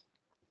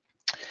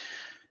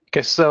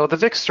 Okay, so the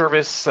VIX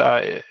service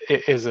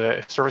is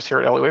a service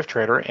here at Elliott Wave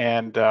Trader,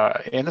 and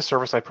in the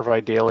service I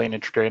provide daily and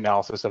intraday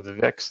analysis of the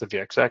VIX, the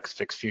VXX,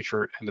 VIX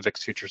Future, and the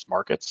VIX Futures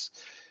markets.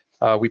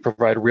 We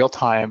provide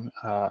real-time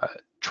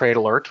trade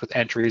alerts with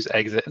entries,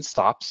 exit, and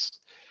stops.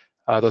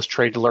 Those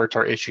trade alerts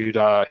are issued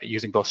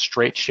using both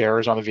straight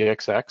shares on the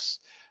VXX,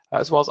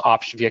 as well as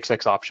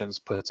VXX options,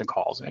 puts, and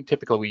calls. And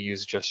typically we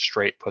use just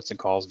straight puts and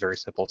calls, very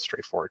simple,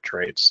 straightforward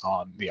trades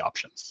on the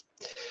options.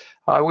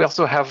 We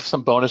also have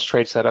some bonus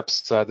trade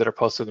setups that are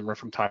posted in the room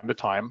from time to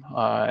time,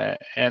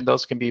 and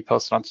those can be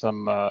posted on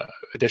some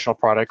additional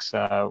products.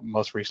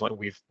 Most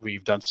recently,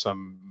 we've done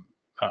some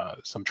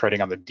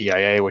trading on the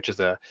DIA, which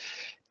is a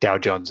Dow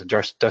Jones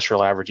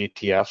Industrial Average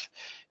ETF,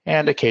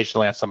 and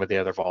occasionally on some of the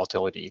other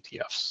volatility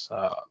ETFs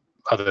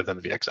other than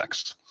the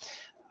VXX.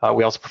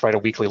 We also provide a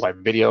weekly live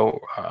video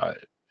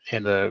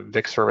in the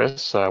VIX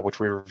service, which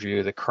we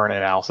review the current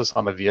analysis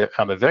on the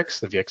VIX,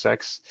 the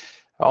VXX.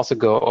 I also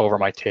go over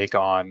my take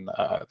on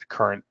the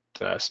current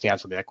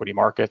stance on the equity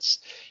markets,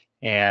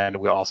 and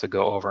we'll also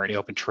go over any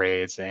open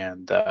trades,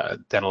 and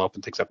then I'll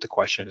open things up to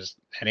questions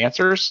and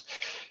answers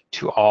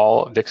to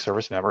all VIX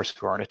service members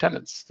who are in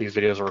attendance. These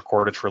videos are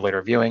recorded for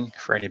later viewing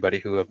for anybody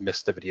who have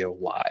missed the video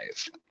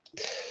live.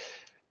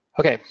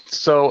 Okay,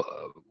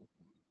 so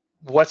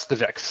what's the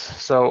VIX?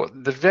 So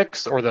the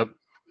VIX, or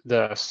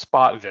the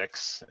spot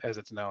VIX, as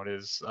it's known,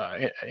 is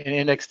an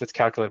index that's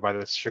calculated by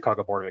the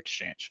Chicago Board of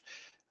Exchange.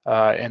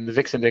 And the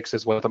VIX index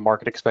is what the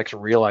market expects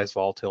realized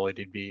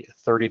volatility to be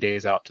 30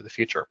 days out to the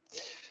future.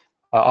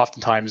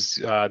 Oftentimes,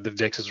 the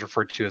VIX is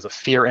referred to as a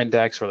fear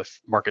index or the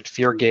market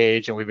fear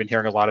gauge, and we've been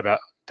hearing a lot about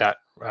that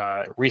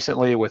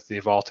recently with the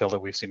volatility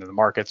we've seen in the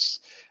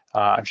markets.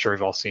 I'm sure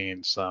you've all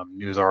seen some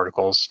news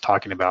articles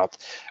talking about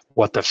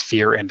what the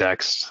fear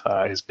index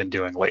has been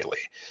doing lately.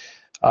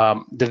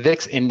 The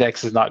VIX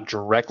index is not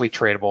directly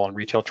tradable, and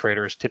retail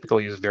traders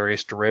typically use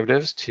various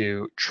derivatives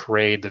to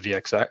trade the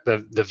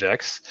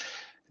VIX.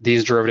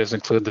 These derivatives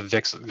include the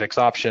VIX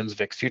options,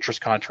 VIX futures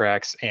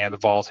contracts, and the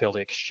volatility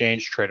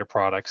exchange traded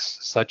products,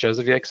 such as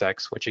the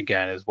VXX, which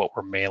again is what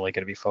we're mainly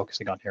going to be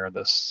focusing on here in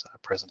this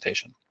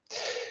presentation.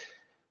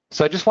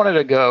 So I just wanted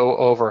to go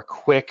over a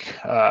quick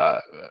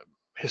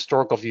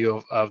historical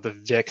view of the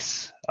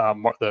VIX,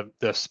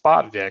 the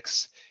spot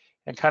VIX,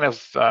 and kind of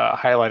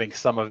highlighting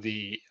some of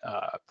the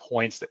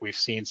points that we've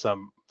seen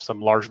some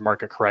large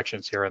market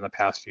corrections here in the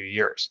past few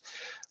years.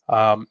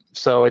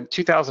 So in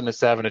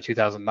 2007 to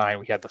 2009,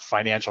 we had the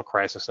financial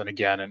crisis. And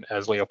again, and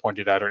as Leo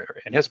pointed out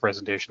in his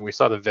presentation, we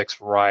saw the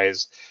VIX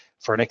rise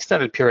for an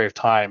extended period of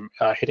time,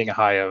 hitting a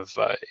high of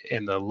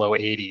in the low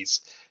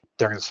 80s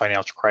during this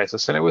financial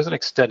crisis. And it was an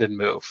extended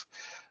move.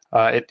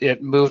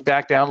 It moved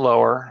back down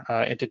lower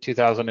into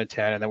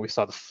 2010, and then we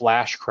saw the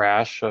flash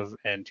crash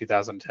in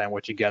 2010,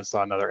 which again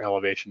saw another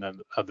elevation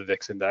of the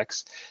VIX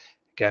index.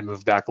 Again,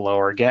 moved back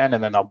lower again,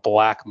 and then a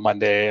Black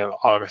Monday of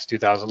August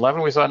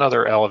 2011, we saw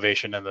another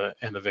elevation in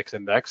the VIX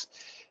index.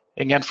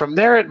 Again, from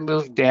there, it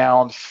moved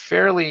down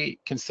fairly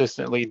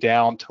consistently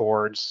down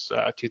towards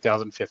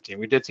 2015.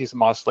 We did see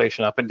some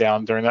oscillation up and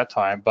down during that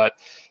time, but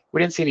we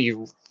didn't see any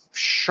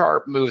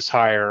sharp moves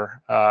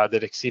higher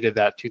that exceeded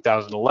that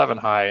 2011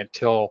 high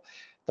until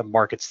the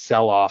market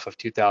sell-off of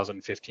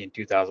 2015,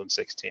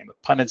 2016. The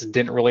pundits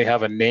didn't really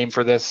have a name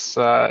for this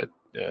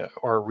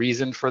or a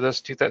reason for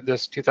this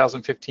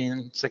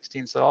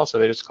 2015-16 sell-off, so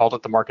they just called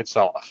it the market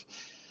sell-off.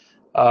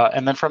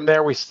 And then from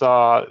there, we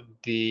saw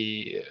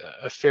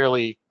a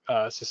fairly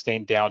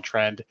sustained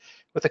downtrend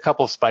with a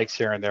couple of spikes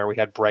here and there. We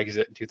had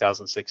Brexit in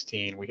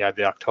 2016. We had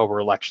the October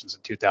elections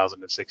in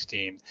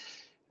 2016,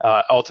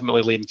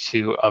 ultimately leading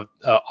to an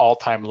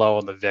all-time low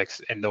in the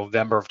VIX in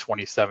November of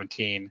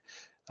 2017,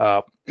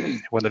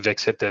 when the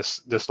VIX hit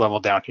this level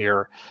down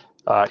here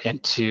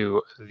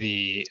into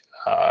the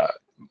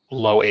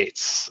low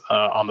eights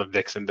on the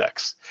VIX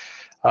index.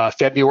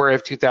 February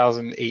of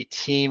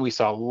 2018, we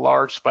saw a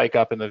large spike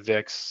up in the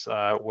VIX,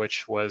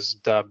 which was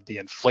dubbed the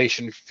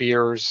inflation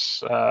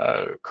fears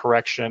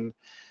correction.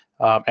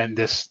 And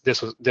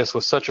this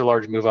was such a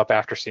large move up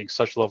after seeing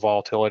such low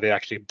volatility. It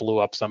actually blew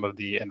up some of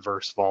the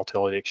inverse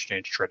volatility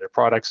exchange traded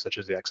products, such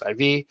as the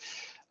XIV.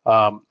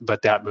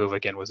 But that move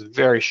again was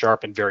very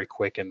sharp and very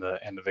quick in the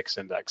VIX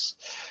index.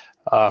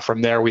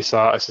 From there, we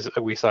saw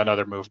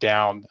another move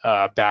down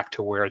back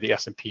to where the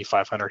S&P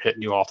 500 hit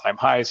new all-time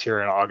highs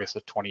here in August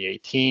of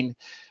 2018.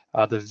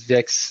 The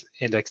VIX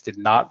index did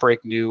not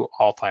break new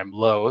all-time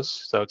lows,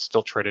 so it's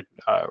still traded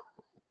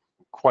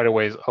quite a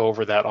ways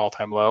over that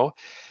all-time low.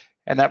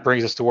 And that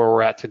brings us to where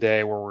we're at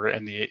today, where we're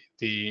in the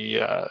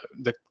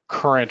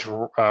current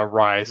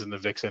rise in the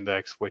VIX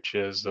index, which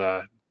has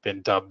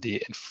been dubbed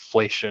the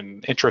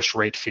inflation interest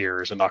rate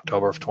fears in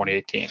October of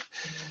 2018.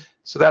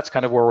 So that's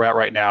kind of where we're at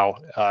right now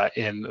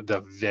in the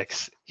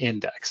VIX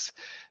index.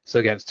 So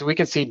again, we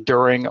can see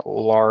during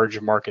large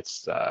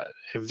markets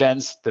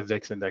events, the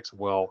VIX index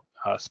will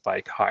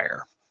spike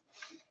higher.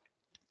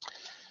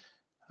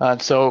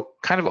 So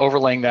kind of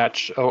overlaying that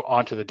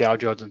onto the Dow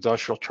Jones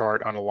Industrial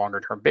Chart on a longer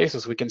term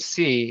basis, we can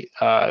see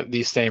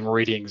these same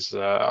readings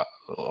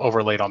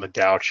overlaid on the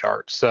Dow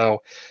chart.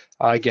 So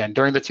again,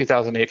 during the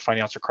 2008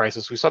 financial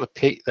crisis, we saw the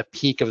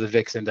peak of the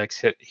VIX index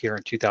hit here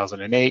in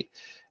 2008.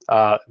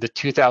 The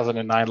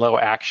 2009 low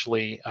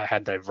actually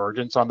had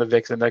divergence on the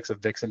VIX index. The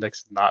VIX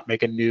index did not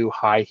make a new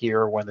high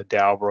here when the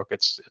Dow broke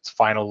its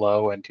final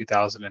low in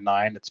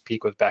 2009. Its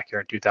peak was back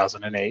here in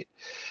 2008.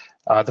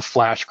 The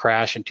flash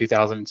crash in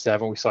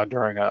 2007, we saw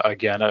during,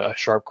 again, a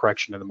sharp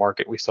correction in the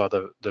market, we saw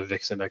the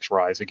VIX index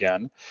rise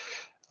again.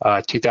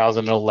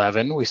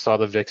 2011, we saw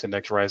the VIX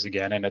index rise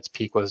again, and its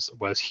peak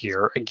was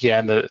here.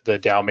 Again, the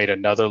Dow made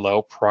another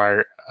low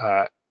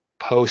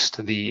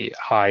post the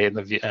high in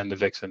the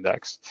VIX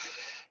index.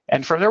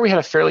 And from there, we had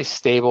a fairly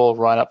stable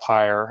run up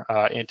higher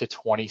into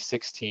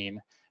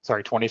 2015, at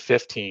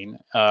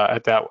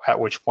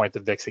which point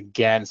the VIX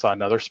again saw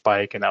another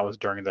spike, and that was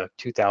during the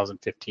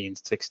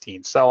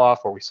 2015-16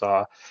 sell-off, where we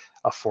saw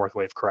a fourth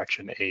wave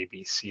correction,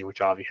 ABC,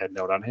 which Avi had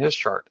noted on his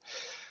chart.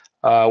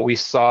 We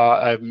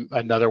saw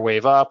another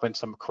wave up and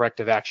some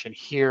corrective action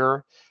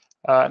here,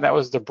 and that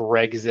was the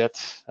Brexit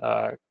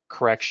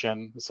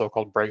correction, the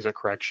so-called Brexit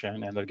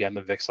correction, and again,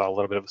 the VIX saw a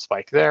little bit of a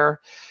spike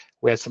there.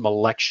 We had some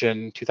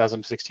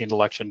 2016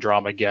 election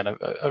drama, again,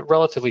 a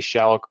relatively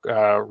shallow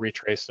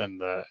retrace in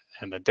the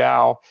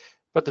Dow,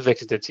 but the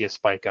VIX did see a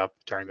spike up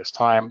during this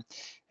time.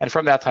 And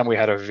from that time, we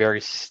had a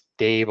very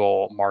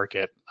stable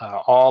market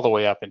all the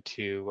way up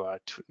into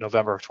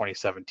November of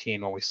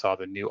 2017, when we saw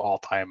the new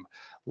all-time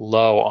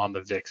low on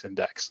the VIX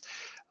index.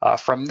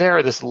 From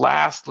there, this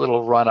last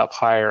little run up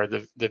higher,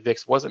 the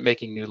VIX wasn't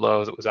making new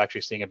lows. It was actually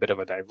seeing a bit of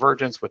a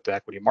divergence with the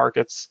equity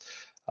markets.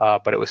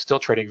 But it was still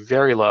trading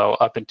very low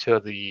up until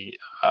the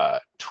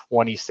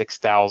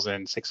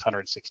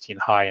 26,616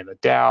 high in the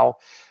Dow.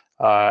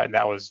 And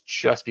that was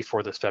just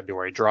before this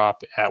February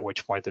drop, at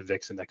which point the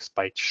VIX index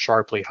spiked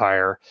sharply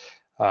higher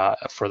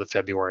for the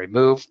February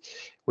move.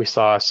 We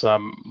saw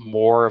some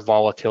more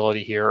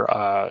volatility here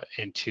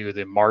into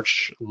the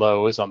March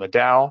lows on the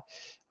Dow.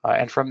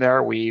 And from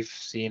there, we've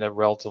seen a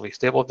relatively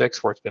stable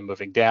VIX where it's been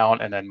moving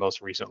down. And then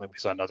most recently, we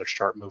saw another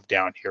sharp move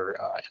down here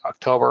in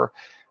October.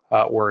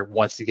 Where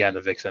once again,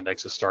 the VIX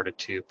index has started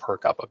to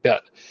perk up a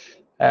bit,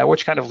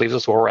 which kind of leaves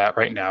us where we're at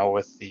right now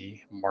with the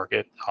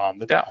market on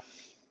the Dow.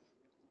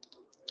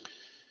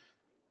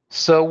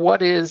 So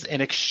what is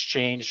an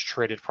exchange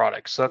traded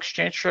product? So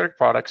exchange traded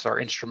products are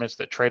instruments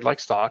that trade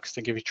like stocks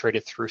and can be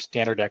traded through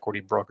standard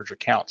equity brokerage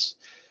accounts.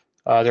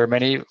 There are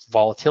many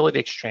volatility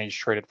exchange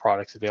traded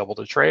products available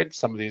to trade.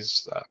 Some of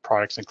these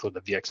products include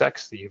the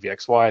VXX, the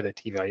UVXY, the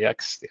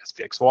TVIX, the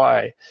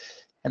SPXY,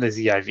 and the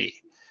ZIV.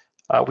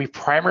 We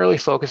primarily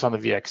focus on the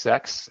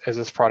VXX, as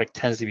this product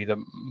tends to be the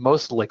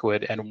most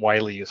liquid and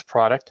widely used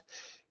product.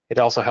 It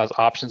also has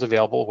options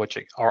available, which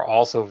are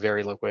also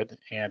very liquid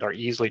and are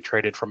easily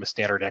traded from a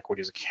standard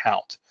equities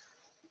account.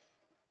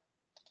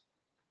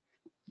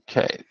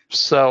 Okay,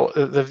 so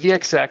the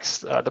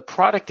VXX, the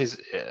product is,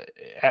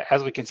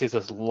 as we can see,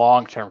 this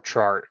long-term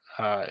chart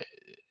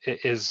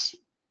is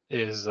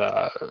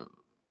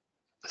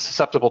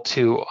susceptible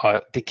to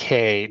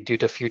decay due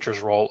to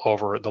futures roll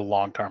over the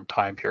long-term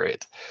time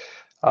period.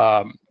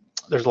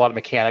 There's a lot of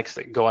mechanics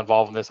that go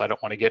involved in this. I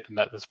don't want to get in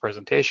this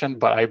presentation,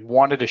 but I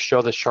wanted to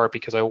show this chart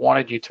because I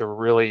wanted you to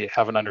really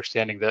have an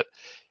understanding that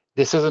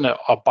this isn't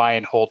a buy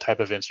and hold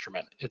type of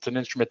instrument. It's an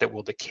instrument that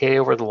will decay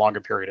over the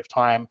longer period of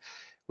time.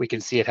 We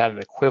can see it had an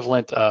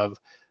equivalent of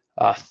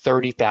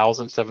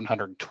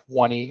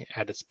 30,720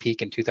 at its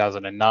peak in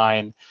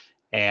 2009.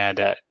 and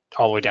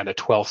all the way down to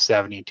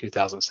 1270 in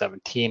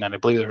 2017. And I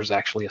believe there was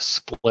actually a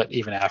split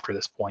even after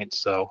this point.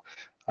 So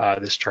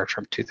this chart's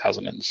from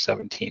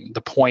 2017.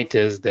 The point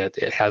is that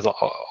it has,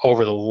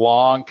 over the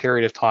long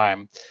period of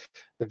time,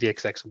 the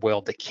VXX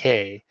will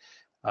decay.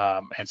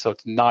 And so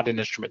it's not an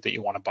instrument that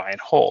you want to buy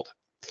and hold.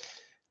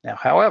 Now,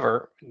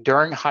 however,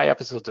 during high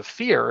episodes of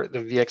fear, the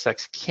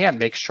VXX can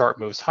make sharp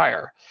moves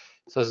higher.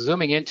 So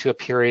zooming into a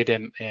period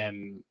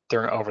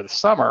over the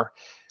summer,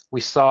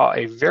 we saw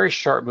a very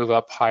sharp move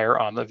up higher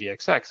on the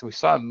VXX. We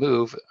saw a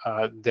move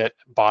that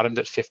bottomed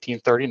at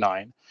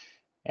 1539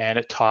 and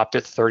it topped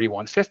at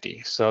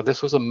 3150. So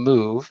this was a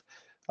move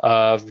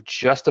of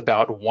just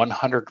about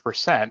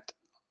 100%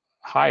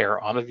 higher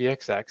on the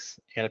VXX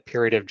in a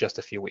period of just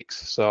a few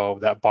weeks. So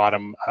that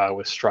bottom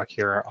was struck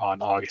here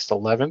on August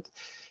 11th,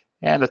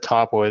 and the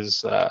top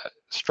was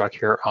struck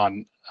here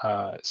on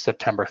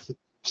September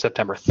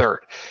 3rd.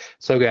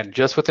 So again,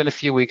 just within a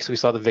few weeks, we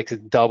saw the VIX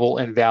double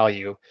in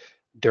value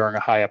during a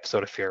high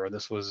episode of fear. And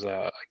this was,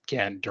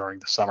 again, during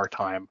the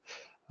summertime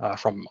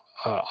from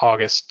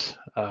August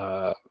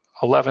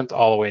 11th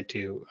all the way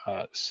to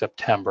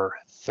September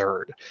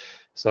 3rd.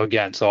 So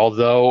again,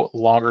 although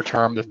longer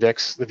term the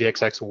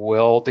VXX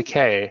will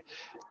decay,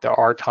 there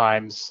are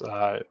times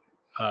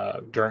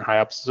during high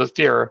episodes of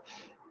fear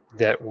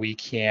that we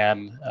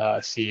can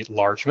see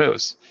large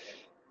moves.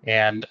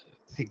 And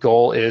the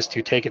goal is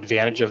to take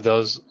advantage of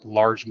those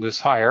large moves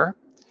higher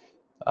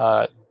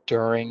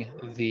during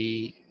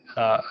these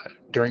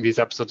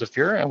episodes of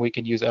fear, and we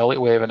can use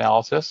Elliott wave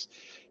analysis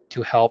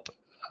to help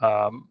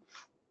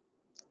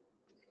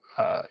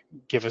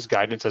give us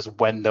guidance as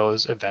when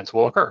those events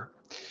will occur.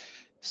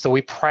 So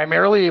we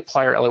primarily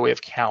apply our Elliott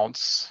wave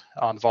counts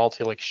on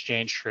volatile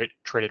exchange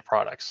traded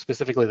products,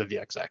 specifically the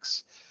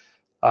VXX.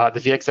 The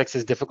VXX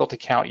is difficult to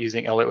count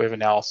using Elliott wave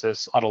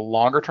analysis on a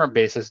longer term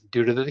basis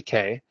due to the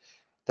decay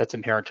that's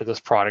inherent to this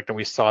product, and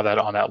we saw that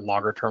on that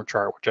longer term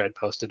chart, which I had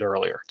posted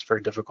earlier. It's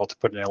very difficult to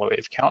put an Elliott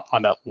wave count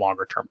on that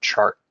longer term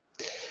chart.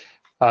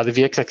 The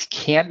VXX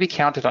can be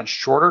counted on a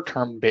shorter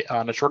term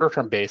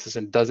basis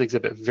and does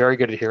exhibit very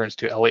good adherence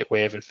to Elliott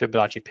wave and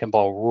Fibonacci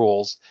pinball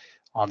rules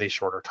on these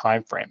shorter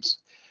time frames.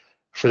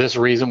 For this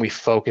reason, we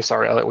focus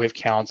our Elliott wave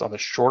counts on the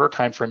shorter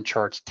time frame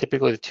charts,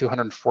 typically the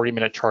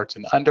 240-minute charts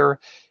and under,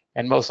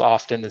 and most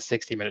often the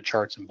 60-minute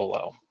charts and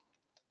below.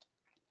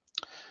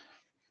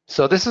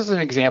 So this is an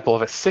example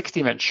of a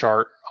 60-minute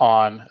chart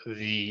on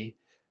the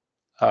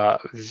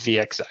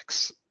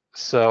VXX.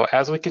 So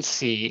as we can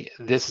see,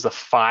 this is a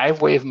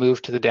 5-wave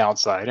move to the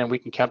downside, and we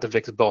can count the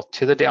VIX both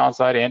to the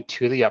downside and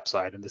to the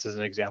upside, and this is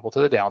an example to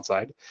the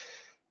downside.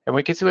 And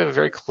we can see we have a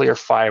very clear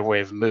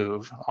 5-wave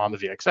move on the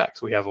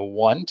VXX. We have a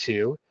 1,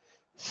 2,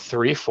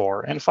 3,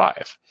 4, and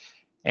 5.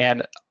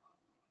 And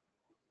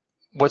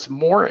what's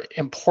more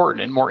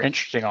important and more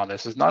interesting on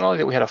this is not only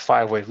that we had a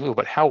 5-wave move,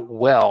 but how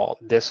well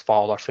this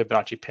followed our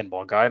Fibonacci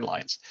pinball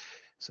guidelines.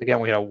 So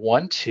again, we had a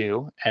 1,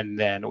 2, and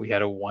then we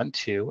had a 1,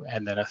 2,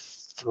 and then a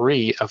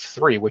 3 of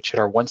 3, which hit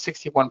our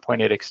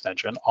 161.8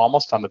 extension,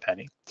 almost on the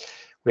penny.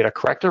 We had a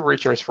corrective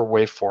retrace for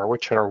wave 4,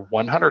 which hit our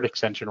 100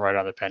 extension right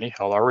on the penny,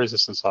 held our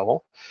resistance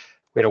level.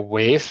 We had a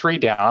wave 3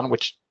 down,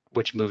 which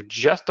moved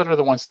just under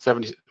the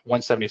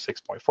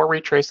 176.4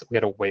 retrace. We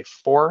had a wave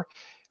 4,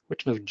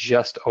 which moved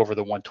just over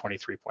the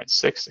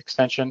 123.6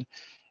 extension.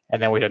 And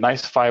then we had a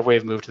nice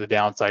 5-wave move to the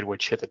downside,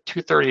 which hit the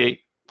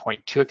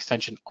 238.2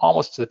 extension,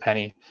 almost to the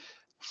penny,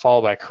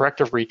 followed by a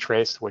corrective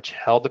retrace, which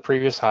held the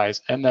previous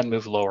highs and then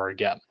moved lower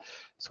again.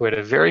 So we had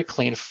a very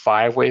clean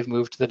 5-wave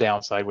move to the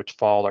downside, which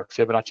followed our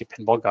Fibonacci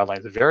pinball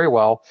guidelines very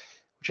well,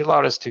 which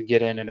allowed us to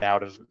get in and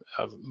out of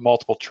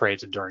multiple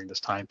trades during this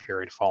time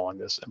period following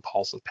this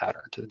impulsive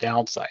pattern to the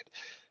downside.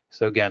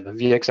 So again, the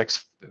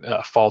VXX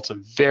followed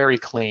some very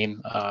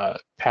clean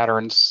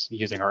patterns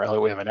using our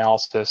Elliott wave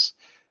analysis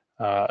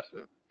and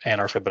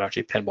our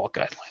Fibonacci pinball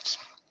guidelines.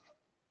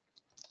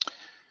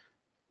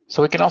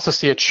 So we can also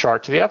see a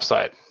chart to the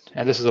upside.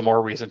 And this is a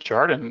more recent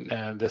chart,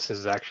 and this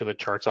is actually the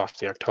charts off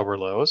the October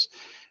lows.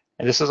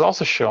 And this is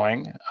also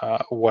showing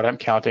what I'm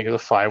counting as a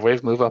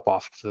 5-wave move up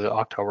off the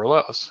October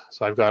lows.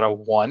 So I've got a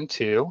 1,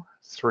 2,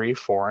 3,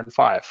 4, and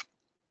 5.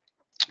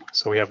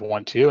 So we have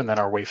 1, 2, and then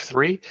our wave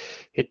 3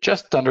 hit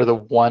just under the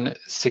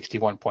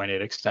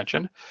 161.8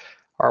 extension.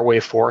 Our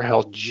wave 4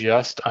 held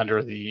just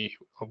under the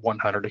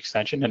 100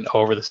 extension and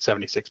over the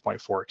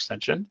 76.4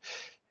 extension.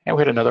 And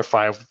we had another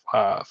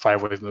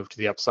 5-wave move to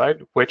the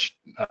upside, which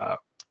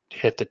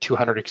hit the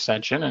 200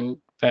 extension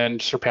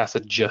and surpassed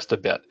it just a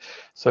bit.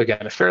 So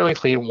again, a fairly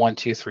clean 1,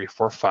 2, 3,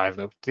 4, 5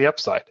 move to the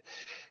upside.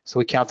 So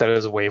we count that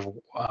as wave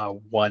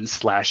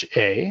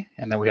 1/A,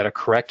 and then we had a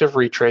corrective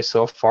retrace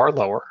so far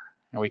lower,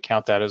 and we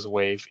count that as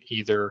wave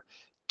either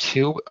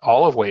 2,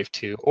 all of wave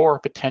 2, or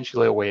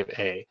potentially a wave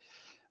A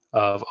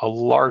of a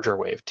larger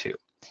wave 2.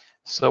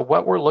 So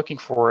what we're looking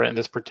for in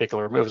this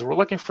particular move is we're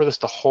looking for this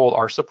to hold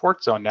our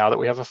support zone. Now that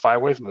we have a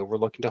 5-wave move, we're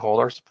looking to hold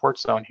our support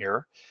zone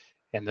here,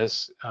 and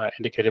this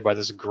indicated by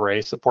this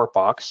gray support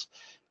box.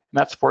 And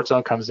that support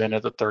zone comes in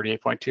at the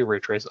 38.2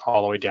 retrace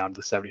all the way down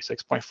to the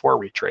 76.4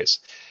 retrace.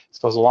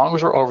 So as long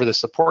as we're over the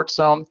support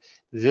zone,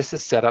 This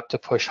is set up to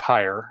push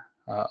higher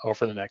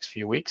over the next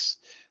few weeks.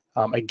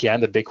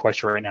 Again, the big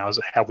question right now is,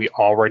 have we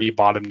already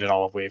bottomed in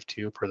all of wave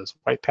 2 per this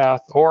white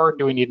path, or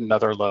do we need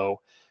another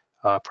low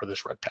per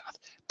this red path?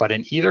 But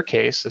in either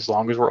case, as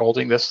long as we're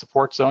holding this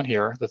support zone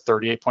here, the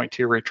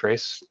 38.2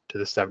 retrace to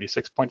the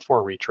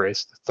 76.4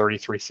 retrace, the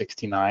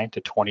 33.69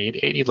 to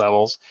 28.80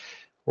 levels,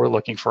 we're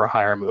looking for a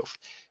higher move.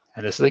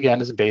 And this, again,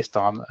 is based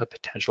on a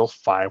potential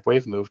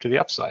 5-wave move to the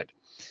upside.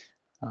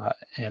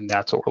 And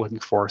that's what we're looking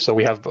for. So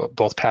we have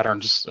both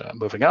patterns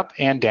moving up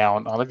and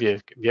down on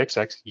the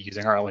VXX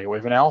using our Elliott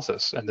wave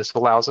analysis. And this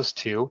allows us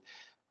to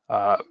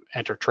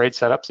enter trade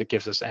setups. It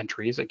gives us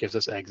entries, it gives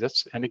us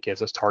exits, and it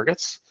gives us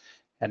targets,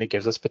 and it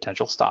gives us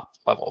potential stop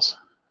levels.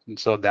 And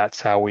so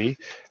that's how we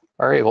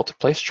are able to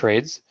place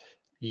trades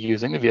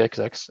using the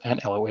VXX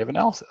and Elliott wave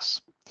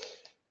analysis.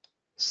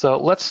 So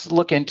let's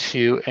look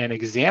into an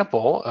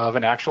example of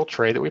an actual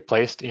trade that we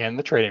placed in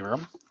the trading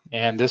room.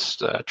 And this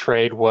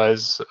trade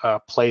was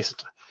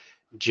placed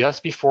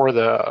just before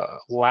the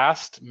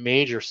last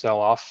major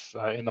sell-off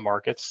in the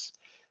markets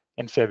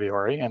in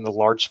February, and the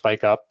large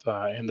spike up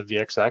in the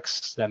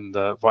VXX and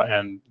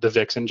the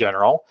VIX in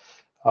general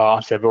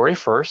on February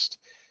 1st.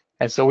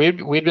 And so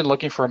we'd been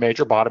looking for a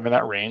major bottom in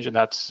that range, and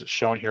that's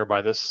shown here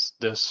by this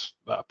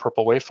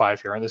purple wave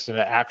 5 here. And this is an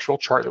actual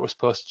chart that was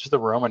posted to the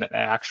room, and an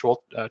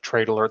actual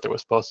trade alert that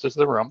was posted to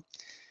the room.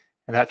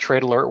 And that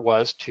trade alert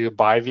was to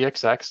buy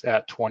VXX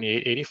at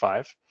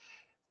 28.85.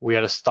 We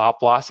had a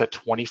stop loss at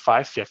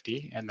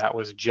 25.50, and that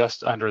was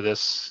just under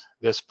this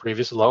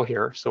previous low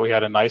here. So we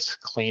had a nice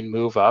clean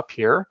move up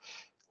here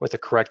with a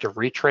corrective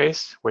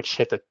retrace, which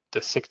hit the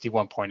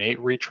 61.8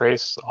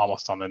 retrace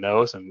almost on the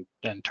nose and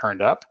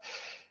turned up.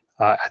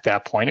 At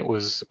that point,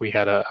 we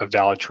had a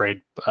valid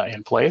trade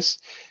in place.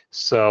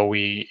 So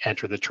we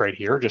entered the trade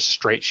here, just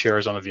straight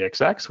shares on the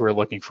VXX. We were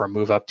looking for a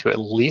move up to at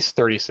least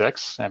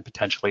 36 and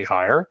potentially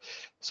higher.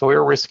 So we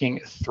were risking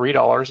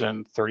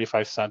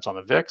 $3.35 on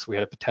the VIX. We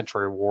had a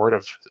potential reward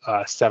of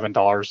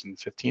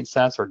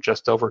 $7.15, or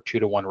just over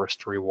 2-to-1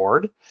 risk to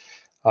reward.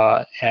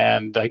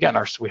 And again,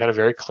 we had a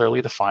very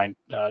clearly defined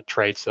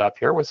trade set up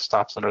here with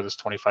stops under this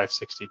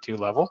 25.62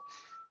 level.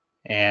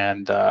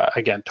 And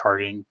again,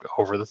 targeting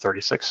over the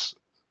 36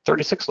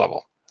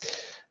 level.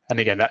 And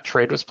again, that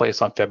trade was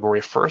placed on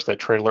February 1st. That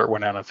trade alert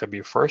went out on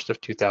February 1st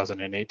of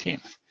 2018.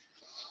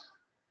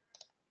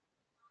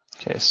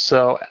 Okay,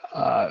 so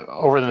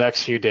over the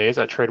next few days,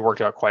 that trade worked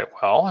out quite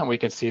well. And we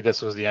can see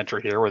this was the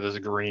entry here where this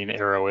green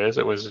arrow is.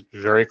 It was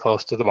very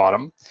close to the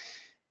bottom.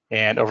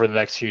 And over the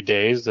next few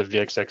days, the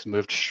VXX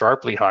moved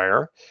sharply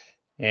higher.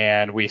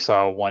 And we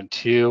saw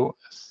 1-2,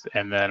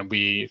 and then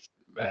we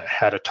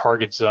had a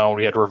target zone.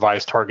 We had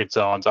revised target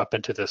zones up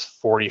into this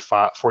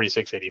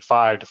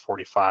 46.85 to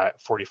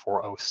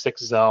 44.06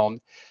 zone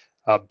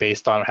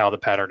based on how the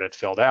pattern had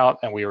filled out,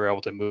 and we were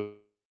able to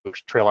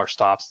trail our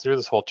stops through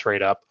this whole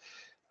trade up.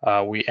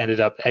 We ended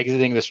up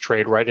exiting this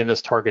trade right in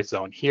this target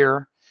zone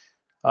here,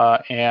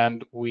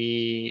 and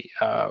we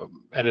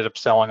ended up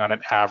selling on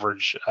an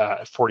average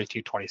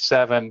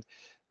 42.27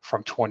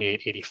 from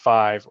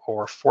 28.85,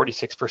 or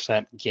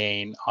 46%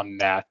 gain on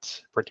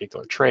that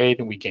particular trade,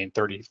 and we gained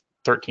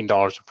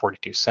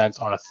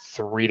 $13.42 on a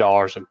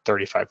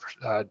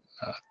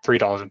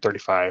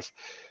 $3.35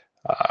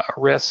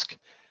 risk.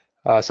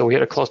 So we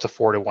had a close to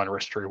 4-to-1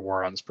 risk to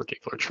reward on this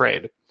particular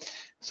trade.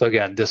 So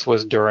again, this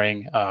was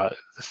during the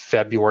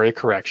February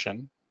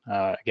correction.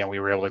 Again, we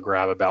were able to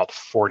grab about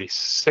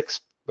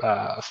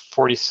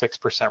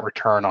 46%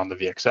 return on the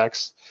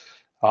VXX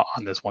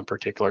on this one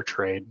particular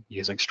trade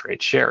using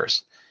straight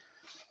shares.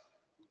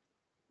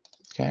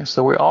 Okay,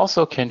 so we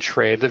also can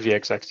trade the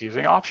VXX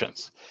using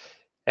options.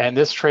 And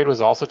this trade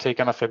was also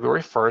taken on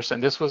February 1st,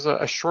 and this was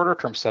a shorter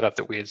term setup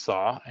that we had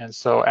saw. And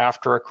so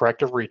after a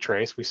corrective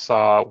retrace, we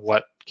saw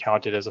what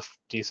counted as a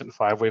decent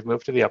 5-wave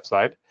move to the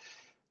upside.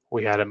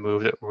 We had a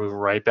move that moved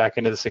right back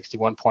into the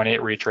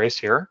 61.8 retrace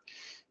here.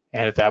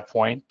 And at that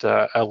point,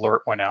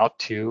 alert went out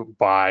to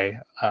buy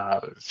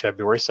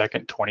February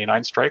 2nd,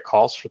 29 strike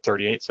calls for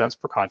 38 cents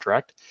per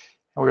contract.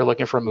 And we were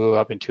looking for a move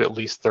up into at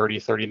least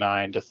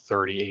 30.39 to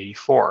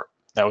 30.84.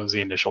 That was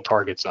the initial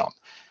target zone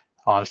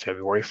on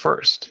February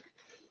 1st.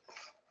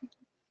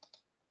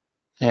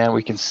 And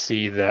we can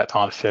see that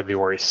on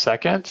February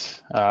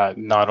 2nd,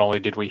 not only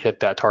did we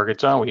hit that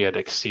target zone, we had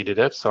exceeded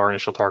it. So our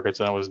initial target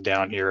zone was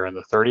down here in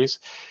the 30s.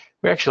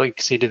 We actually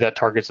exceeded that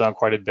target zone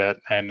quite a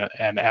bit. And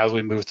as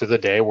we moved through the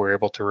day, we were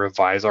able to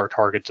revise our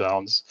target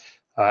zones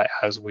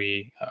as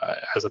the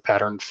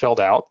pattern filled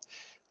out.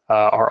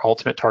 Our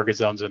ultimate target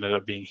zones ended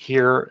up being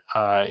here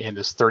in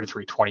this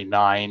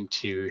 33.29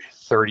 to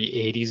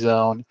 30.80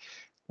 zone.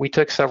 We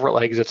took several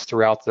exits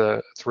throughout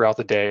the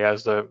day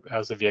as the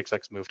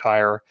VXX moved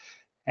higher.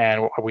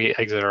 And we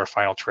exited our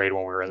final trade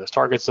when we were in this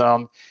target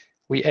zone.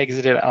 We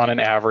exited on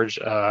an average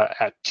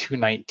at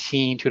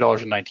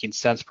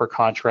 $2.19 per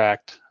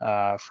contract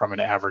from an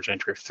average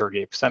entry of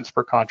 38 cents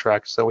per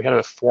contract. So we had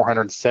a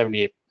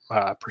 478%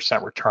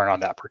 return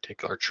on that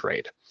particular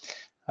trade.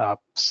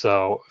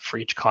 So for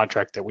each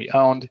contract that we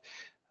owned,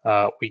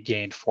 we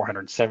gained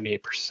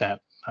 478%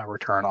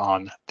 return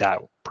on that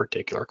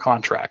particular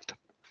contract.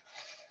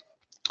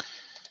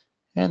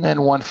 And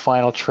then one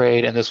final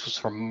trade, and this was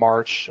from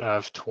March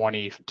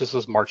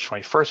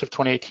 21st of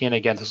 2018.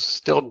 Again, this is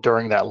still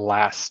during that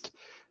last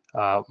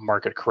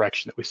market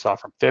correction that we saw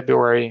from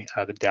February.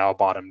 The Dow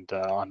bottomed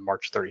on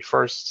March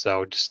 31st.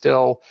 So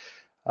still,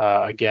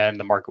 again,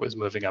 the market was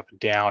moving up and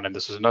down, and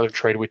this was another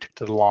trade we took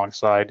to the long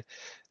side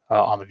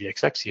on the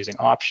VXX using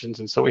options.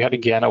 And so we had,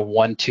 again, a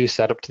 1-2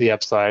 setup to the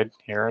upside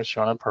here, as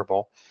shown in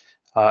purple.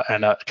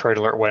 And a trade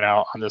alert went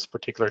out on this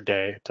particular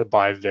day to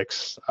buy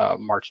VIX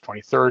March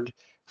 23rd.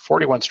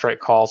 41 strike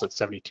calls at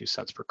 72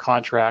 cents per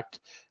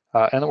contract.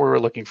 And then we were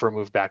looking for a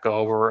move back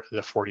over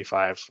the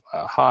 45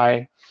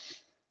 high.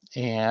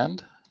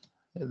 And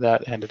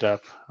that ended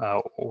up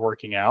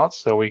working out.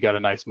 So we got a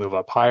nice move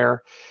up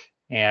higher.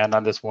 And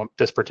on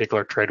this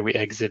particular trade, we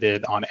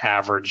exited on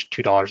average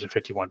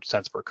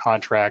 $2.51 per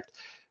contract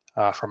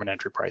from an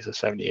entry price of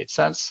 78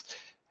 cents.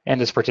 And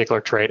this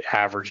particular trade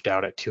averaged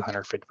out at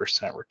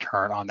 250%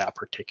 return on that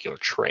particular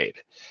trade.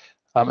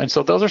 And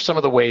so those are some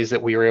of the ways that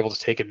we were able to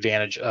take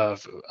advantage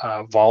of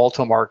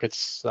volatile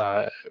markets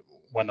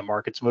when the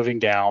market's moving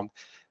down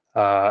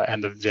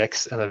and the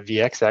VIX and the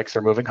VXX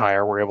are moving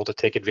higher. We're able to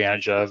take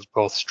advantage of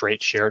both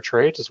straight share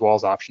trades as well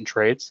as option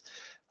trades.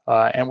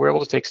 And we're able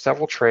to take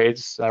several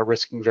trades,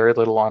 risking very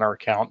little on our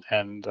account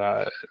and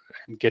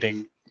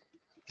getting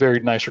very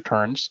nice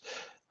returns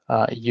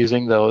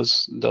using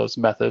those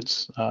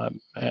methods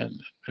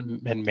and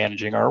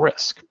managing our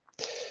risk.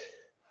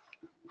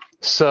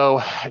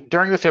 So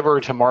during the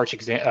February to March of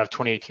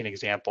 2018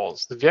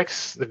 examples, the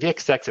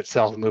VXX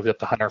itself moved up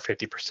to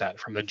 150%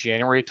 from the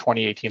January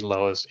 2018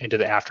 lows into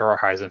the after our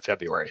highs in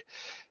February.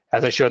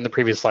 As I showed in the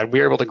previous slide,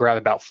 we were able to grab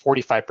about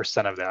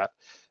 45% of that.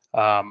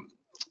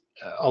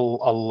 A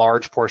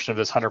large portion of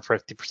this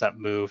 150%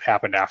 move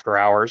happened after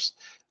hours,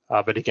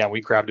 but again,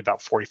 we grabbed about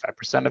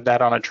 45% of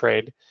that on a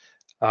trade.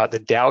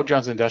 The Dow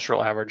Jones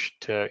Industrial Average,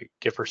 to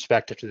give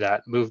perspective to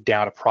that, moved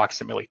down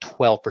approximately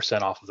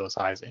 12% off of those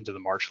highs into the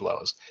March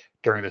lows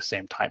during the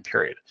same time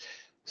period.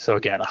 So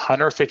again,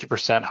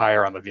 150%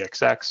 higher on the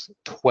VXX,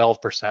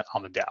 12%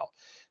 on the Dow.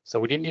 So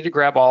we didn't need to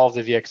grab all of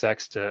the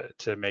VXX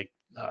to make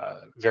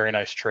very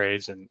nice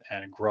trades and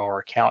grow our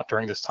account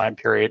during this time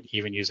period,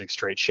 even using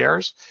straight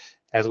shares,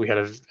 as we had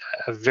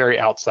a very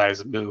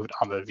outsized move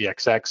on the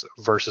VXX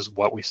versus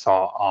what we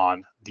saw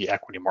on the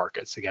equity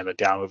markets. Again, the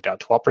Dow moved down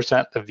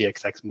 12%, the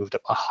VXX moved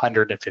up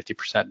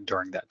 150%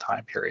 during that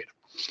time period.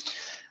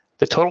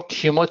 The total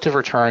cumulative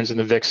returns in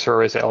the VIX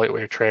service at Elliott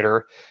Wave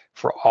Trader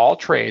for all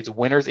trades,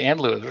 winners and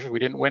losers. We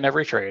didn't win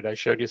every trade. I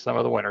showed you some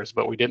of the winners,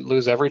 but we didn't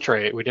lose every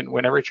trade. We didn't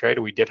win every trade.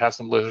 We did have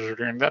some losers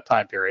during that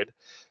time period.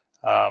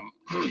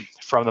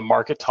 From the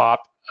market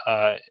top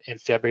in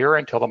February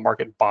until the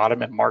market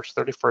bottom in March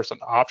 31st on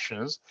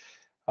options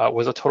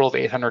was a total of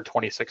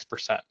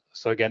 826%.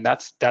 So again,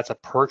 that's a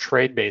per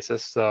trade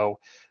basis. So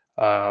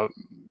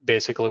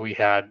basically we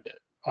had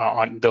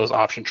on those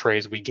option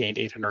trades, we gained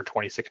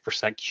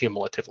 826%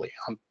 cumulatively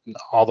on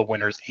all the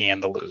winners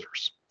and the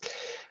losers.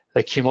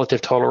 The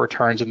cumulative total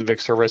returns in the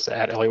VIX service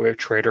at Elliott Wave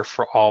Trader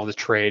for all of the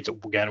trades,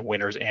 again,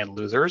 winners and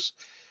losers,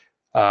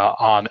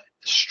 on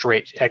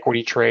straight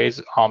equity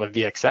trades on the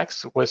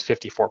VXX was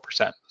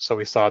 54%. So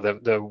we saw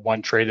the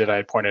one trade that I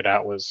had pointed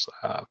out was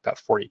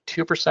about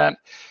 42%,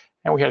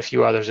 and we had a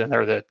few others in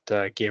there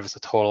that gave us a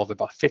total of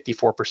about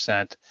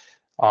 54%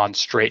 on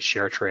straight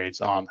share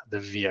trades on the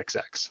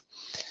VXX.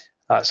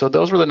 So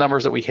those were the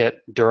numbers that we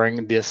hit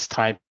during this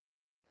time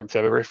from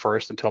February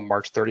 1st until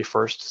March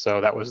 31st.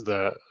 So that was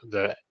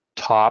the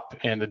top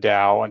in the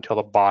Dow until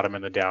the bottom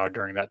in the Dow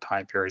during that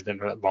time period, then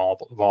that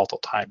volatile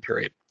time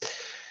period.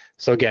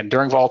 So again,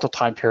 during volatile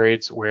time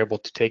periods, we're able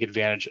to take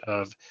advantage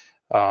of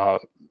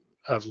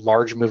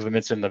large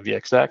movements in the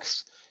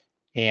VXX,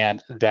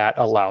 and that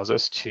allows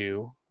us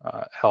to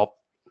help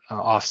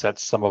offset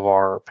some of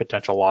our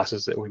potential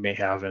losses that we may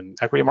have in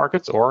equity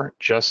markets, or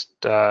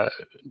just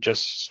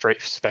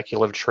straight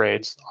speculative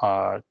trades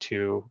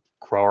to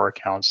grow our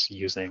accounts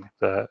using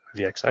the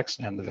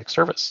VXX and the VIX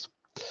service.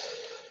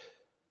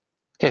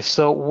 Okay,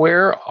 so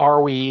where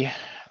are we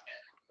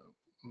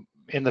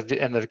in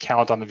the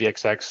account on the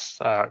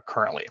VXX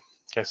currently?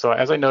 Okay, so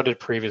as I noted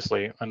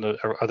previously on the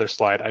other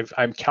slide,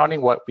 I'm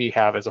counting what we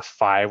have as a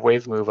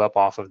 5-wave move up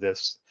off of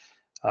this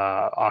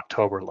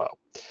October low.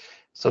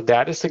 So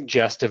that is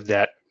suggestive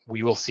that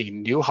we will see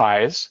new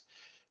highs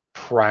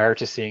prior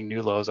to seeing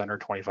new lows under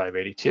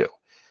 2582.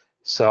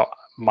 So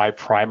my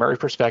primary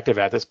perspective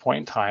at this point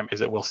in time is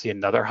that we'll see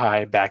another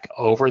high back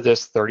over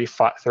this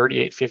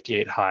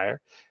 3858 high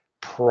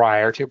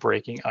prior to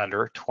breaking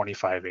under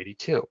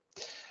 2582.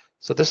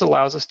 So this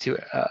allows us to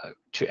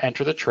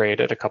enter the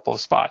trade at a couple of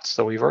spots.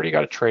 So we've already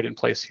got a trade in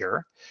place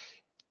here.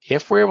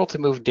 If we're able to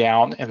move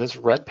down in this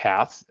red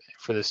path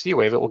for the C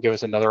wave, it will give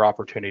us another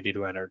opportunity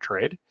to enter a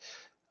trade.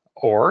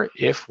 Or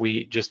if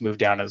we just move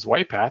down in this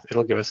white path,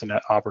 it'll give us an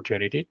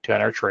opportunity to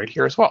enter a trade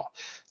here as well.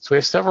 So we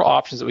have several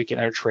options that we can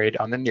enter trade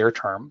on the near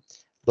term,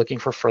 looking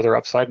for further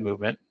upside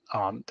movement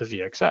on the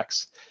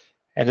VXX.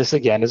 And this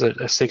again is a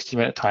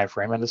 60-minute time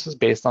frame, and this is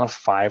based on a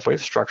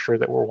 5-wave structure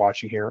that we're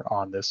watching here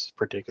on this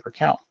particular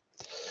count.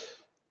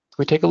 If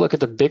we take a look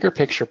at the bigger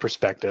picture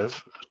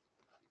perspective,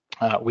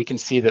 we can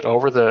see that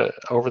over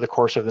the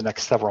course of the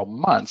next several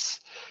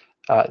months,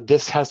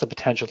 this has the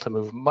potential to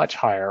move much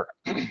higher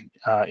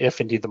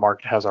if indeed the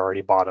market has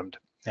already bottomed,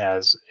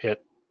 as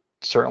it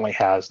certainly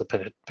has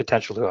the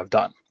potential to have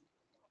done.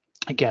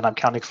 Again, I'm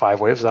counting 5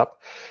 waves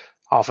up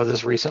off of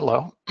this recent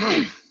low.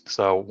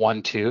 So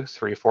 1, 2,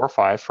 3, 4,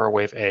 5 for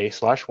wave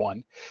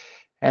A/1.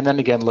 And then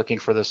again, looking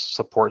for this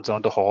support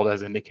zone to hold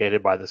as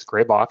indicated by this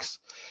gray box,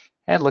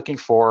 and looking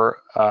for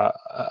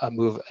a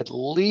move at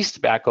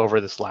least back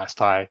over this last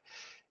high.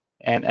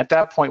 And at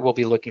that point, we'll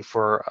be looking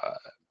for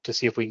to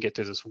see if we can get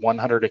to this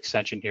 100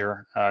 extension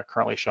here,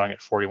 currently showing at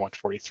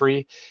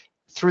 41.43.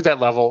 Through that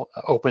level,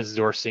 opens the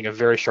door, seeing a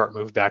very sharp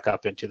move back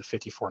up into the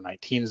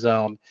 54.19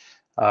 zone.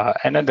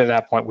 And then at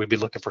that point, we'd be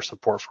looking for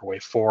support for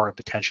wave 4 and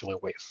potentially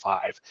wave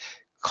 5,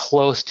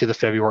 close to the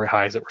February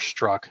highs that were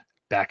struck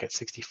back at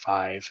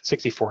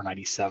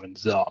 64.97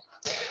 zone.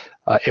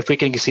 If we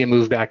can see a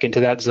move back into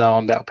that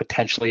zone, that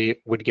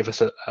potentially would give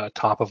us a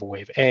top of a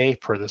wave A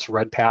per this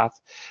red path,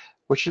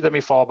 which should then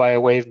be followed by a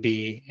wave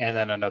B and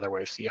then another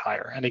wave C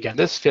higher. And again,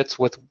 this fits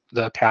with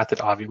the path that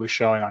Avi was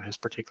showing on his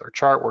particular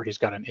chart, where he's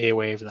got an A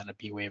wave, and then a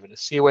B wave, and a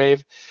C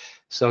wave.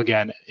 So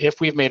again,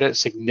 if we've made a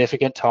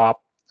significant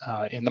top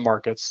in the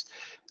markets,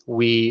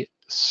 we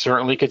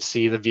certainly could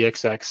see the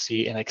VXX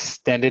see an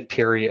extended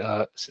period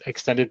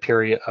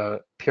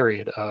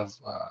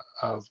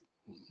of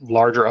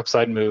larger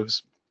upside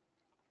moves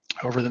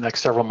over the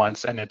next several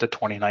months and into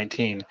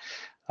 2019.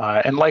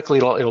 And likely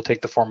it'll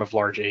take the form of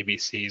large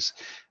ABCs,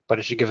 but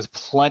it should give us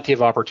plenty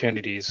of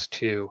opportunities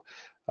to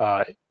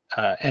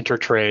enter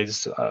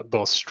trades,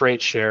 both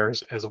straight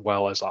shares as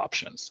well as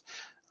options.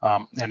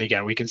 And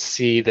again, we can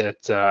see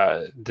that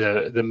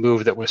the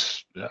move that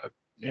was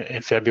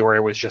in February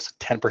was just a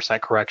 10%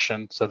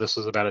 correction. So this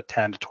was about a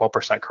 10 to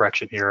 12%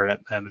 correction here,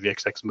 and the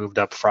VXX moved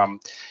up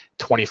from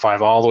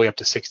 25 all the way up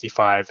to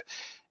 65.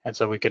 And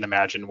so we can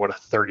imagine what a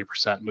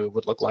 30% move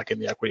would look like in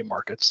the equity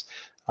markets.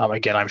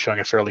 Again, I'm showing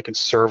a fairly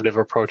conservative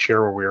approach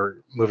here, where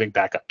we're moving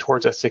back up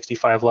towards that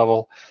 65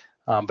 level.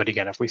 But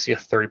again, if we see a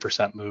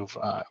 30% move,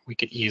 we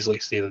could easily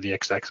see the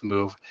VXX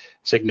move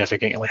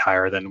significantly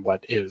higher than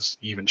what is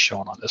even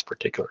shown on this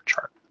particular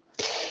chart.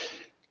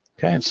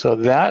 Okay, and so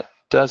that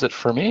does it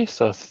for me.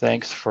 So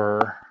thanks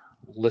for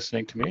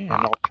listening to me, and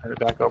I'll turn it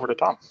back over to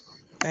Tom.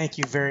 Thank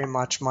you very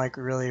much, Mike.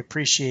 We really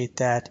appreciate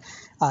that.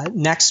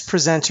 Next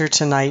presenter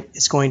tonight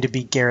is going to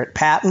be Garrett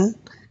Patton.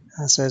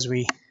 So as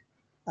we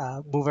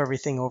move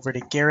everything over to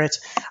Garrett,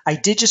 I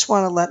did just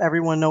want to let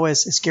everyone know,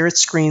 as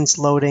Garrett's screen's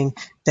loading,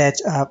 that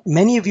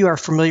many of you are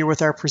familiar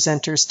with our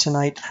presenters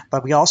tonight,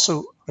 but we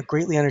also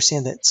greatly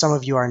understand that some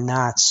of you are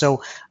not.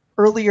 So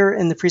earlier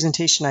in the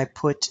presentation, I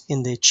put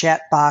in the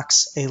chat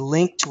box a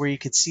link to where you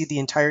could see the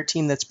entire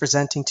team that's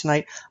presenting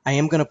tonight. I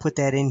am going to put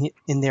that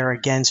in there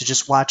again, so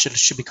just watch it. It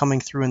should be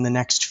coming through in the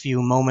next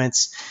few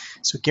moments.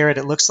 So Garrett,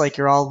 it looks like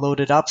you're all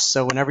loaded up,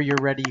 so whenever you're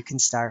ready, you can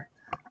start.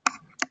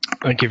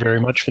 Thank you very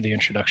much for the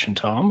introduction,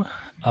 Tom.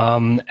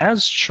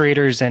 As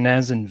traders and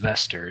as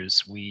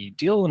investors, we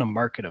deal in a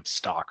market of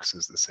stocks,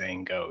 as the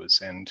saying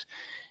goes, and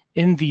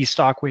in the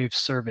Stockwave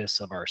service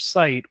of our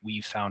site, we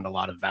found a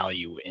lot of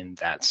value in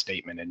that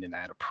statement and in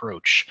that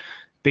approach.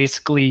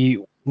 Basically,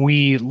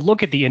 we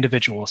look at the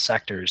individual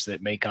sectors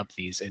that make up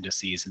these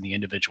indices and the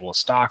individual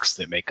stocks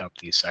that make up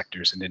these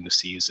sectors and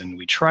indices, and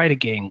we try to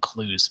gain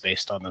clues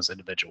based on those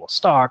individual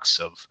stocks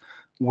of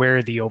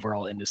where the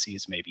overall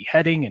indices may be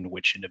heading and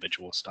which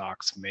individual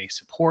stocks may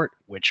support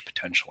which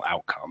potential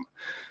outcome.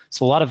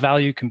 So a lot of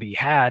value can be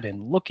had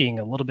in looking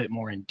a little bit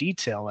more in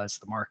detail as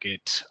the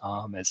market,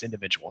 as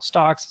individual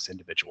stocks, as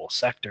individual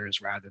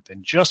sectors, rather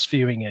than just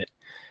viewing it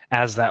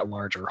as that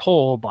larger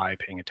whole by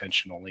paying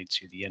attention only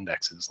to the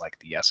indexes like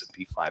the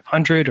S&P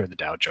 500 or the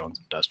Dow Jones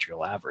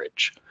Industrial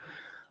Average.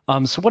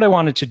 So what I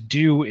wanted to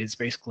do is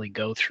basically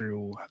go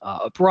through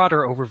a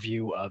broader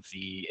overview of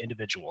the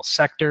individual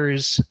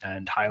sectors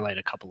and highlight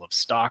a couple of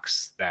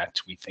stocks that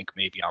we think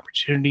may be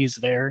opportunities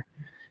there.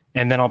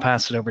 And then I'll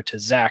pass it over to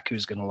Zach,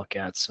 who's going to look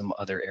at some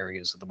other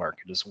areas of the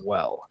market as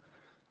well.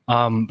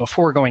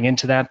 Before going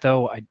into that,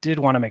 though, I did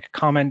want to make a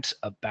comment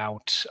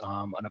about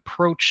an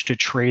approach to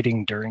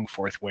trading during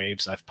fourth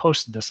waves. I've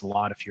posted this a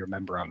lot, if you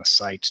remember, on the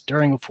site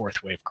during a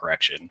fourth wave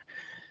correction.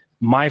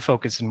 My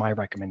focus and my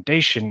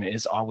recommendation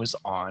is always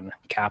on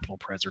capital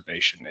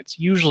preservation. It's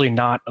usually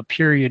not a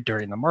period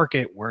during the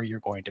market where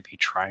you're going to be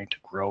trying to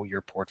grow your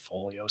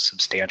portfolio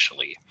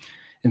substantially.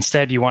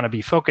 Instead, you want to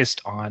be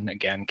focused on,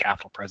 again,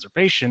 capital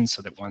preservation,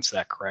 so that once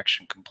that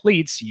correction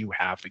completes, you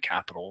have the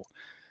capital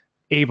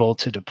able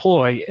to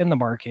deploy in the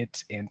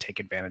market and take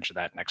advantage of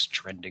that next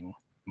trending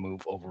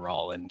move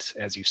overall. And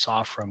as you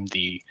saw from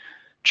the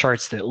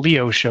charts that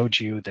Leo showed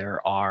you,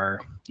 there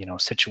are,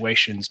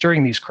 situations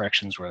during these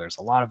corrections where there's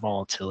a lot of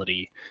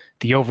volatility.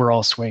 The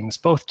overall swings,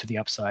 both to the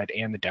upside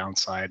and the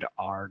downside,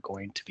 are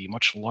going to be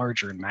much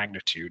larger in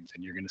magnitude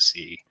than you're going to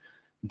see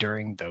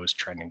during those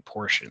trending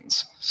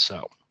portions.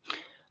 So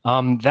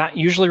That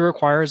usually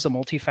requires a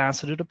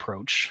multifaceted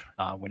approach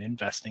when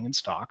investing in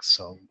stocks.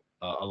 So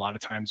a lot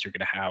of times you're going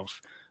to have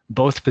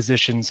both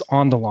positions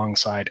on the long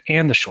side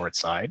and the short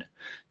side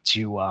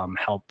to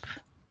help.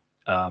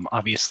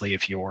 Obviously,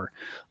 if you're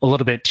a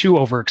little bit too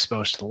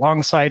overexposed to the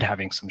long side,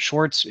 having some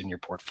shorts in your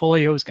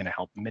portfolio is going to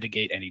help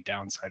mitigate any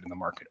downside in the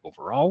market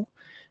overall,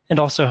 and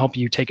also help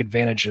you take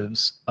advantage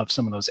of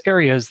some of those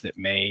areas that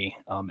may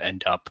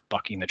end up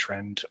bucking the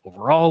trend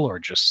overall, or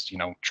just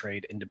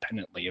trade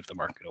independently of the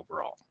market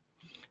overall.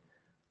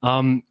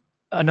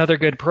 Another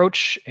good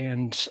approach,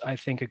 and I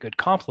think a good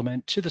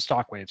complement to the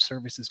Stockwave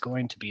service, is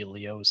going to be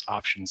Leo's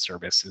option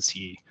service. As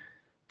he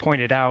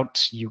pointed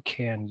out, you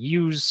can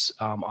use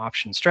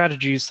option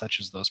strategies such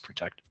as those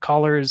protective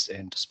collars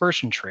and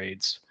dispersion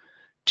trades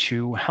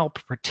to help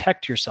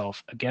protect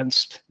yourself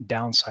against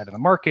downside in the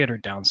market or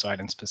downside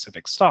in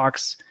specific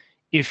stocks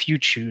if you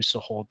choose to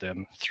hold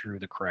them through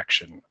the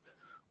correction,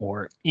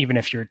 or even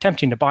if you're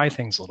attempting to buy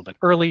things a little bit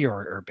early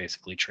or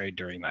basically trade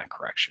during that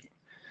correction.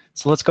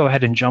 So let's go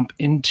ahead and jump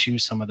into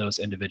some of those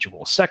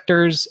individual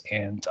sectors,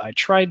 and I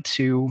tried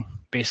to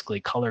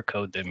basically color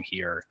code them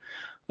here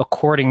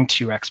according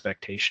to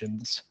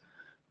expectations.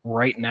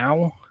 Right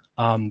now,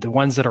 the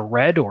ones that are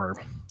red, or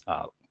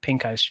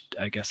pink,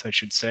 I guess I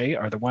should say,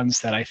 are the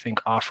ones that I think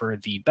offer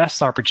the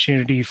best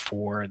opportunity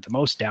for the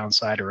most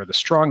downside, or the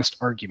strongest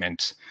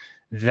argument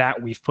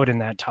that we've put in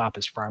that top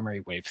as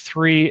primary wave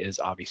 3, as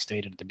Avi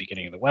stated at the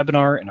beginning of the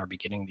webinar, and are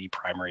beginning the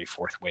primary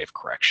fourth wave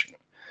correction.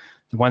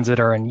 The ones that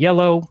are in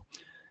yellow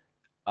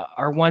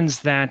are ones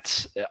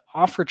that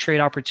offer trade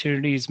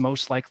opportunities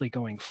most likely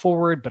going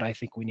forward, but I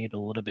think we need a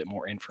little bit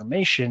more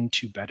information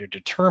to better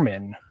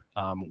determine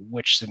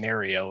which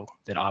scenario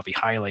that Avi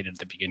highlighted at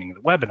the beginning of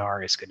the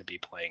webinar is going to be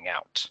playing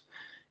out.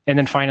 And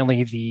then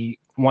finally, the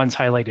ones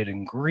highlighted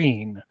in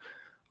green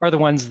are the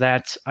ones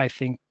that I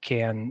think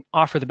can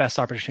offer the best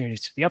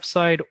opportunities to the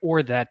upside,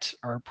 or that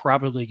are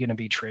probably going to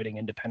be trading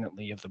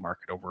independently of the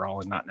market overall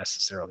and not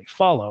necessarily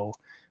follow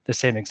the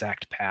same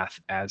exact path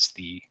as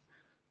the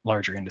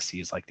larger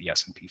indices like the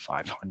S&P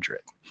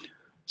 500.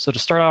 So to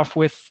start off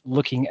with,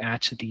 looking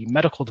at the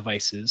medical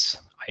devices,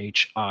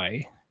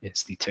 IHI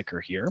is the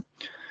ticker here.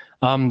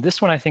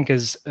 This one I think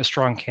is a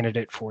strong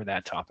candidate for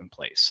that top in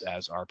place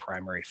as our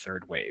primary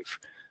third wave.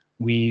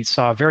 We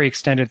saw a very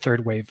extended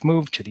third wave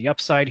move to the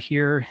upside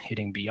here,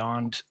 hitting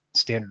beyond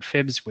standard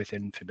fibs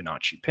within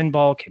Fibonacci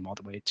pinball, came all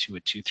the way to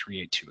a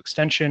 2382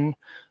 extension,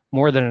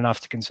 more than enough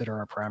to consider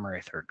our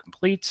primary third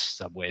complete.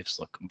 Subwaves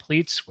look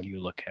complete when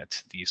you look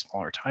at these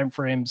smaller time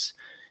frames,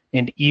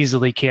 and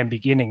easily can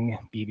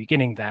be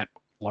beginning that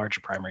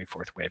larger primary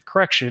fourth wave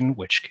correction,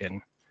 which can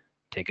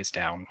take us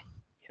down,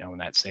 in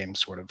that same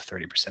sort of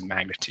 30%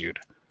 magnitude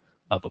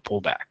of a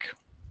pullback.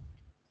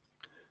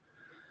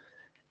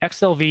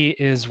 XLV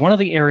is one of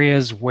the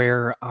areas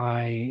where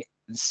I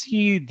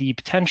see the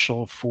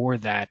potential for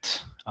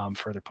that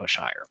further push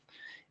higher.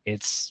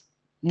 It's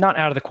not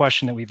out of the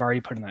question that we've already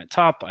put in that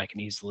top. I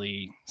can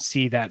easily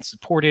see that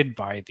supported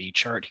by the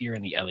chart here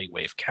in the LE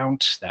wave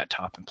count, that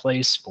top in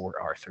place for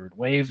our third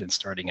wave and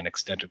starting an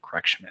extended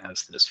correction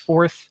as this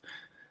fourth.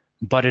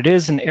 But it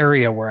is an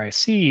area where I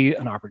see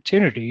an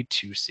opportunity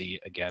to see,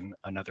 again,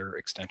 another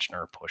extension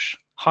or push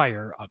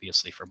higher,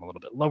 obviously from a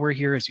little bit lower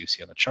here, as you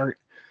see on the chart,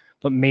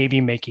 but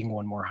maybe making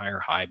one more higher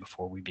high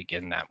before we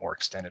begin that more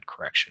extended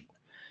correction.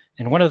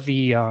 And one of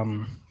the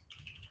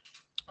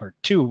or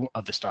two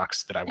of the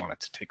stocks that I wanted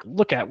to take a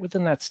look at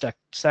within that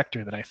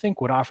sector that I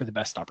think would offer the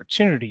best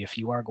opportunity if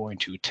you are going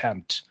to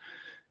attempt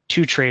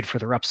to trade for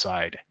the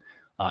upside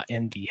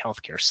in the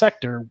healthcare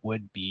sector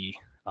would be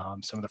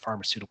some of the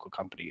pharmaceutical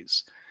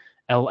companies.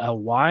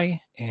 LLY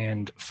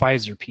and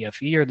Pfizer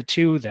PFE are the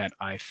two that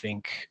I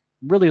think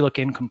really look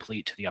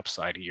incomplete to the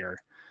upside here.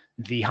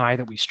 The high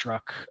that we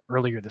struck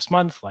earlier this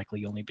month,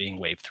 likely only being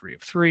wave 3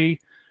 of 3,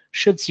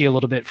 should see a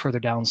little bit further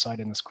downside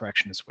in this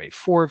correction as wave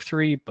 4 of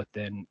 3, but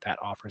then that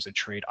offers a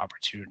trade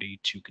opportunity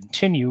to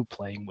continue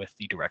playing with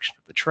the direction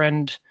of the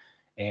trend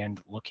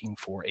and looking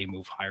for a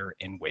move higher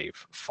in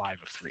wave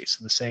 5 of 3.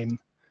 So the same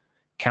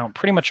count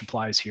pretty much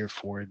applies here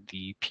for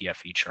the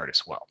PFE chart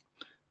as well.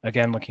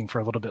 Again, looking for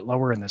a little bit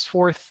lower in this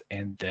fourth,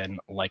 and then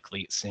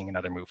likely seeing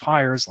another move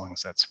higher as long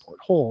as that support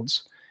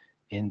holds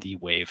in the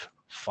wave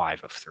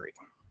 5 of 3.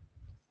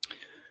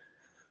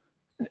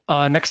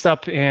 Next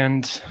up,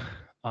 and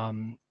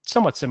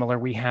somewhat similar,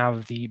 we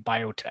have the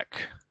biotech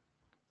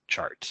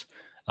chart.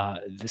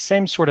 The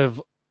same sort of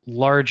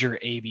larger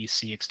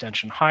ABC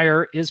extension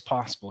higher is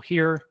possible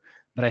here,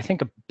 but I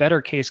think a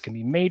better case can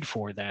be made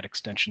for that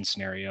extension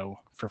scenario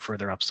for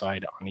further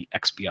upside on the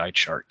XBI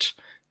chart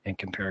in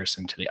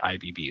comparison to the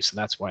IBB. So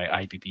that's why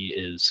IBB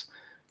is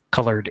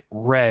colored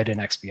red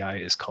and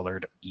XBI is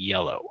colored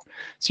yellow.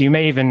 So you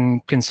may even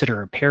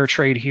consider a pair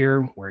trade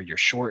here where you're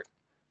short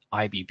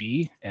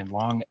IBB and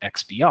long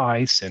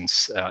XBI,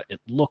 since it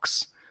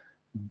looks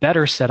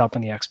better set up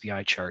in the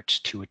XBI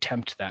chart to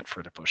attempt that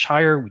further push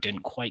higher. We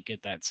didn't quite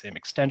get that same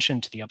extension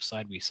to the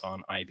upside we saw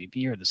in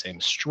IBB, or the same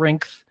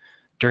strength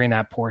during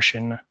that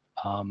portion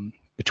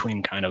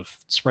between kind of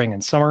spring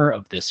and summer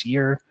of this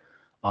year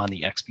on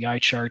the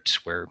XBI chart,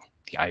 where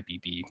the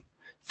IBB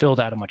filled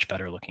out a much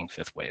better looking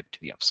fifth wave to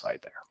the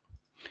upside there.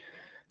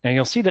 Now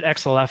you'll see that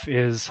XLF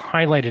is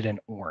highlighted in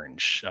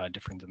orange,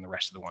 different than the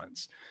rest of the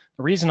ones.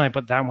 The reason I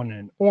put that one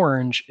in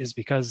orange is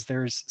because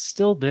there's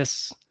still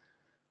this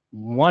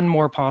one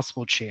more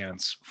possible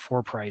chance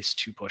for price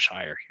to push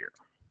higher here.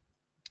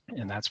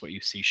 And that's what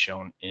you see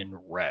shown in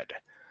red.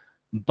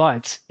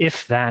 But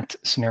if that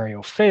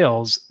scenario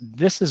fails,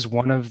 this is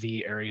one of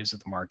the areas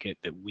of the market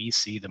that we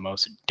see the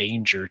most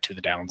danger to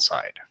the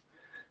downside.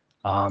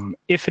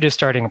 If it is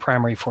starting a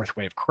primary fourth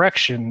wave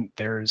correction,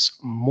 there's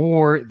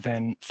more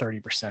than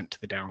 30%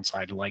 to the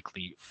downside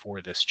likely for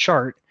this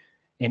chart.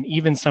 And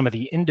even some of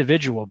the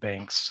individual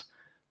banks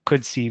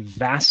could see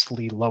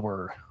vastly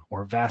lower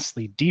or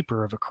vastly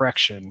deeper of a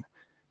correction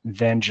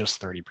than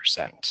just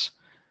 30%.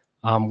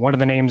 One of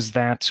the names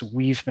that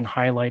we've been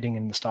highlighting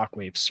in the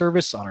Stockwave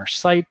service on our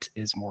site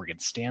is Morgan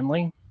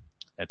Stanley.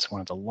 That's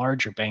one of the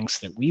larger banks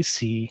that we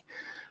see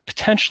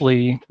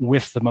potentially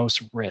with the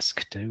most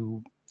risk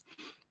to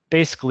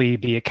basically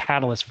be a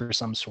catalyst for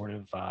some sort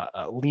of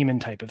a Lehman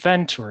type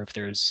event, or if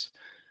there's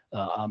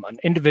an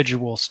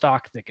individual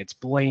stock that gets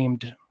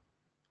blamed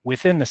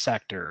within the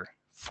sector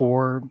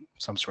for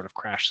some sort of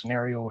crash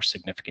scenario or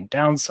significant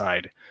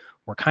downside,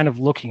 we're kind of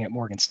looking at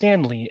Morgan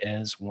Stanley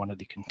as one of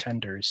the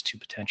contenders to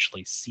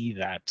potentially see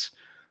that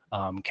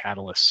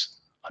catalyst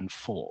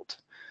unfold.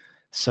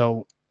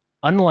 So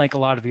unlike a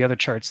lot of the other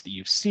charts that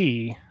you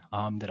see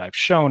that I've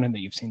shown and that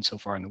you've seen so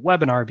far in the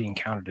webinar being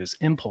counted as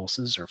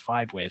impulses or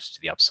five waves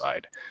to the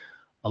upside,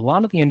 a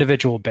lot of the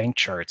individual bank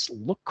charts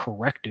look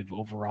corrective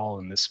overall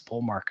in this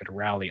bull market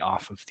rally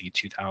off of the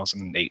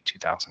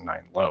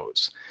 2008-2009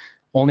 lows.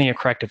 Only a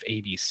corrective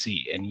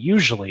ABC. And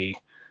usually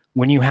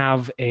when you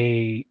have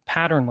a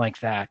pattern like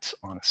that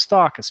on a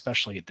stock,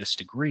 especially at this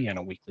degree on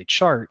a weekly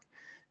chart,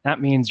 that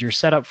means you're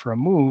set up for a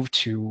move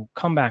to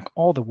come back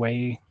all the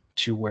way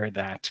to where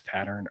that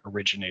pattern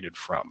originated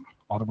from,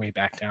 all the way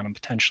back down and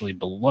potentially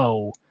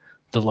below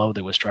the low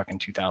that was struck in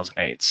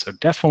 2008. So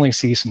definitely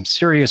see some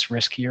serious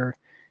risk here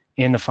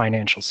in the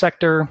financial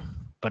sector.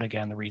 But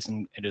again, the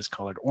reason it is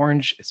colored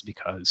orange is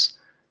because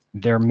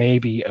there may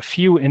be a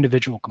few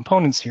individual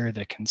components here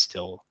that can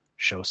still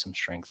show some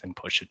strength and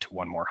push it to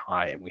one more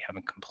high. And we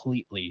haven't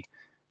completely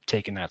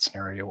taken that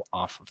scenario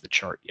off of the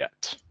chart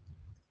yet.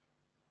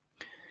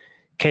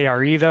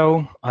 KRE,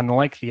 though,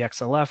 unlike the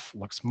XLF,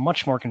 looks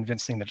much more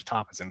convincing that the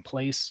top is in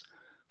place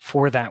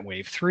for that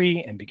wave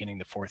 3 and beginning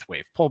the fourth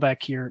wave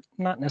pullback here.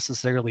 Not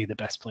necessarily the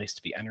best place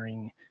to be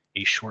entering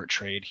a short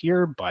trade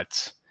here,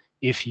 but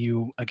if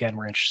you, again,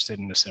 were interested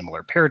in a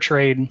similar pair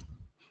trade,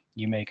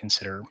 you may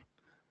consider,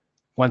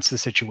 once the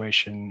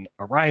situation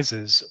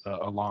arises,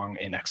 along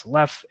in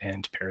XLF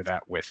and pair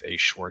that with a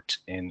short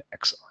in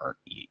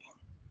XRE.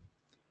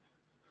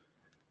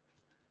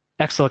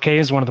 XLK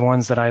is one of the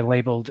ones that I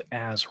labeled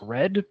as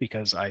red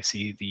because I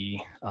see the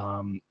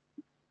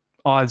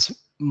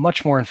odds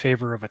much more in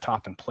favor of a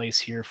top in place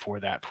here for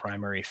that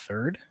primary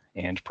third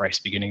and price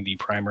beginning the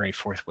primary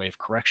fourth wave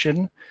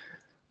correction.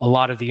 A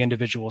lot of the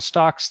individual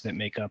stocks that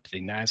make up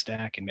the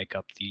NASDAQ and make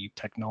up the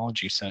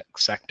technology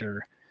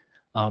sector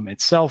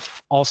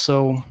itself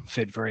also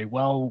fit very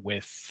well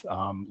with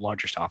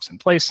larger stops in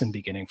place and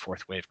beginning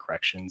fourth wave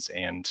corrections.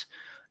 And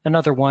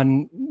another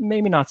one,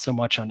 maybe not so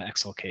much on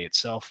XLK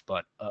itself,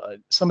 but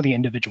some of the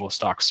individual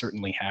stocks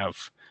certainly have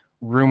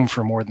room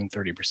for more than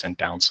 30%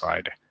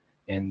 downside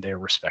in their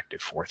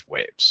respective fourth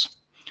waves.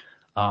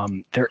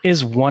 There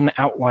is one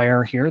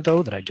outlier here,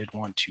 though, that I did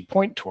want to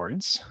point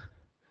towards.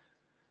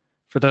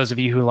 For those of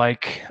you who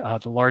like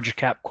the larger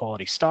cap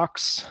quality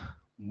stocks,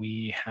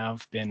 we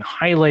have been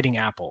highlighting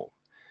Apple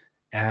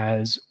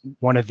as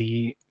one of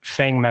the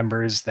FANG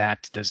members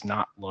that does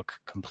not look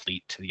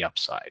complete to the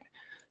upside.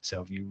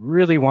 So if you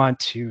really want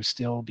to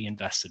still be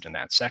invested in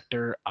that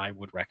sector, I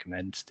would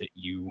recommend that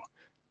you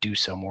do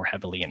so more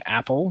heavily in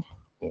Apple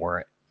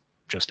or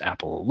just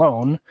Apple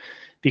alone,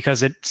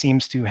 because it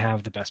seems to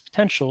have the best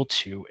potential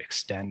to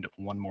extend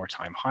one more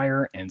time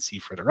higher and see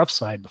further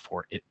upside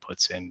before it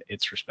puts in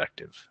its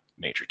respective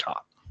major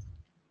top.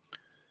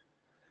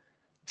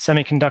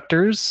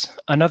 Semiconductors,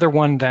 another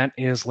one that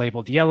is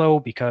labeled yellow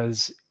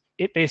because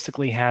it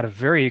basically had a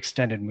very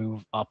extended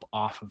move up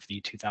off of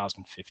the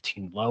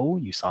 2015 low.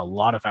 You saw a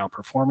lot of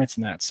outperformance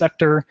in that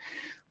sector,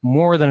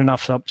 more than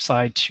enough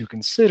upside to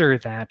consider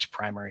that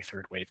primary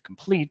third wave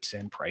complete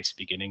and price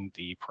beginning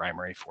the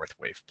primary fourth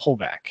wave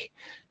pullback.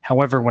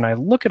 However, when I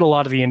look at a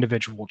lot of the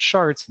individual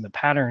charts and the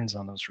patterns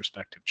on those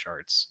respective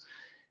charts,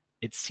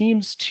 it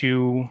seems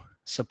to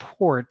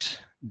support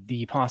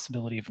the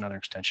possibility of another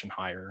extension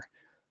higher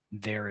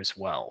there as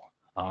well.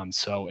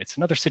 So it's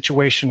another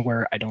situation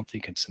where I don't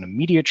think it's an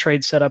immediate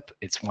trade setup.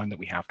 It's one that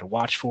we have to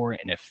watch for.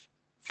 And if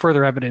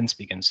further evidence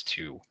begins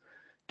to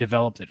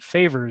develop that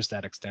favors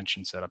that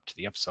extension setup to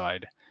the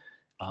upside,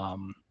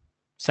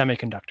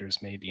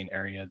 semiconductors may be an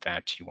area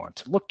that you want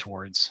to look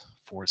towards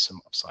for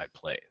some upside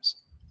plays.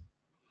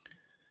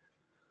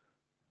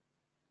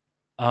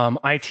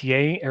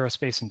 ITA,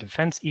 Aerospace and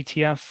Defense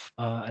ETF,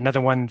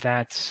 another one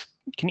that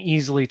can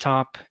easily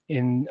top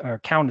in, or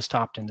count as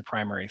topped in the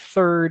primary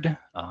third.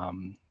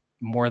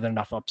 More than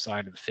enough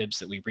upside of the fibs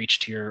that we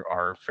reached here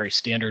are very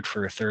standard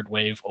for a third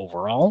wave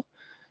overall.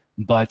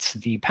 But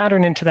the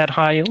pattern into that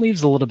high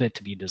leaves a little bit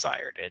to be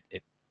desired.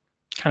 It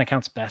kind of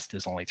counts best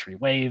as only 3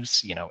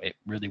 waves. You know, it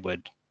really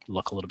would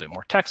look a little bit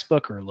more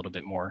textbook or a little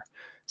bit more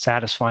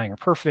satisfying or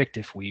perfect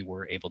if we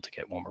were able to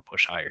get one more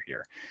push higher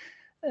here.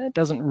 It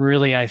doesn't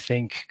really, I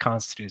think,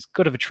 constitute as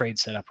good of a trade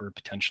setup or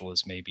potential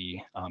as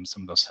maybe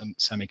some of those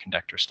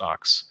semiconductor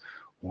stocks,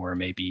 or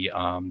maybe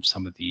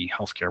some of the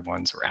healthcare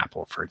ones, or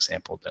Apple, for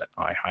example, that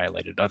I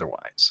highlighted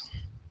otherwise.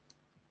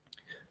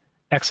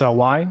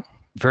 XLY,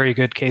 very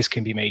good case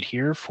can be made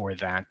here for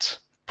that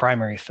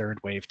primary third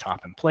wave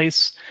top in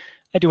place.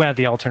 I do have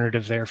the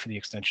alternative there for the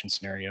extension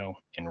scenario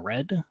in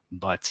red,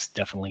 but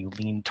definitely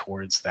lean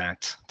towards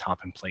that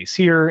top in place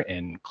here,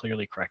 and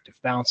clearly corrective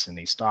bounce in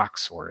these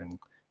stocks or in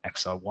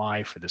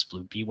XLY for this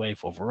blue B wave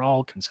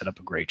overall can set up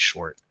a great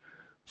short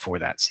for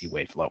that C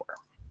wave lower.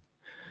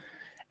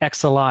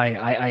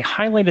 XLI, I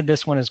highlighted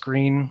this one as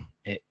green.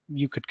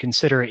 You could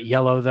consider it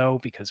yellow though,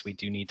 because we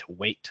do need to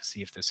wait to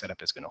see if the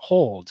setup is going to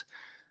hold.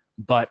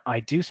 But I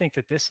do think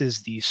that this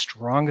is the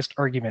strongest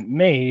argument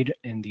made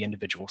in the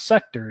individual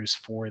sectors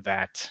for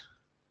that.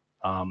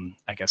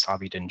 I guess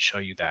Avi didn't show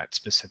you that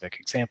specific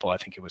example. I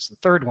think it was the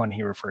third one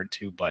he referred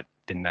to, but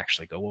didn't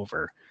actually go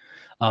over,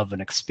 of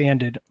an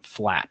expanded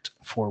flat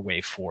for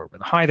wave 4, where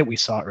the high that we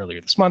saw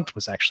earlier this month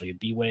was actually a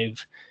B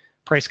wave,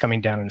 price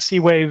coming down in a C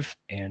wave,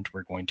 and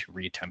we're going to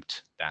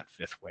reattempt that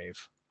 5th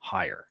wave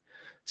higher.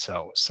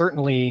 So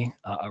certainly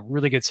a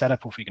really good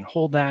setup if we can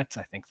hold that.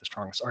 I think the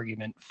strongest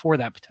argument for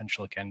that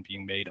potential, again,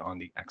 being made on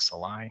the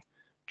XLI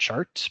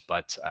chart,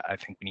 but I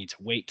think we need to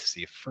wait to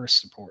see if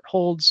first support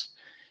holds,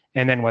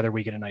 and then whether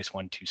we get a nice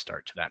 1-2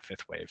 start to that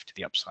 5th wave to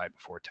the upside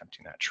before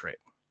attempting that trade.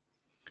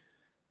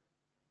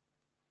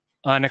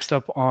 Next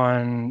up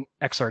on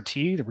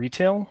XRT, the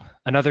retail,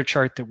 another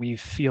chart that we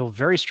feel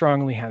very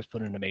strongly has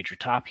put in a major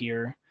top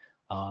here.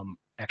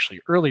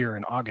 Actually, earlier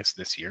in August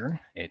this year,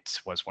 it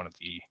was one of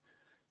the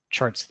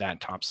charts that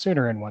topped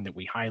sooner, and one that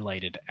we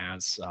highlighted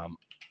as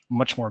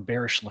much more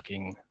bearish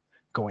looking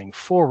going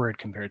forward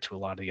compared to a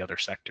lot of the other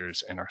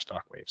sectors in our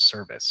Stockwave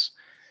service.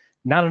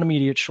 Not an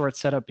immediate short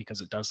setup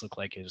because it does look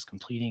like it is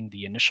completing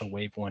the initial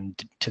wave 1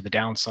 to the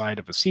downside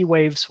of a C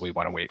wave, so we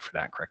want to wait for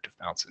that corrective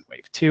bounce in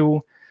wave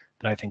 2.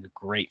 But I think a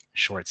great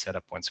short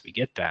setup once we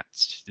get that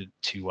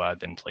to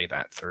then play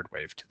that 3rd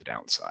wave to the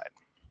downside.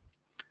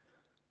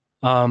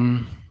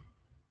 Let's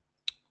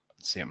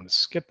see, I'm going to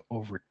skip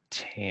over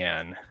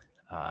tan.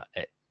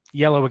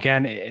 Yellow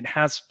again, it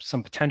has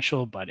some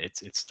potential, but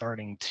it's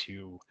starting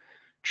to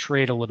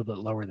trade a little bit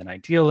lower than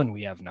ideal, and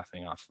we have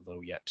nothing off the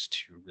low yet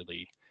to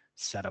really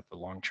set up a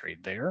long trade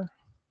there.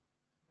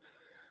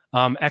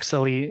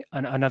 XLE,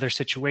 another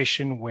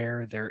situation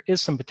where there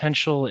is some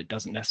potential. It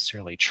doesn't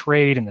necessarily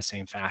trade in the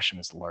same fashion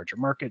as the larger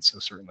market, so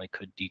certainly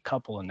could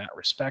decouple in that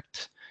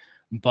respect.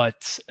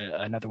 But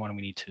another one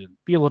we need to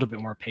be a little bit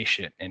more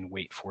patient and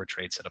wait for a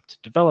trade setup to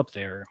develop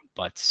there,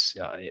 but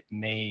it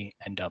may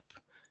end up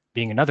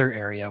being another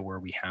area where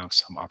we have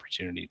some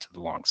opportunity to the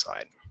long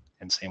side,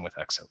 and same with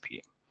XLP.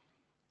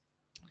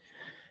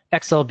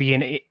 XLB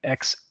and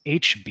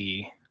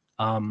XHB,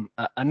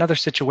 another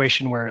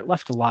situation where it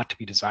left a lot to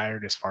be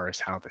desired as far as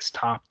how this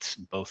topped.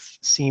 Both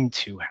seem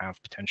to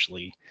have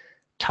potentially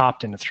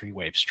topped in a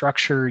 3-wave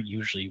structure.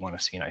 Usually you want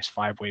to see a nice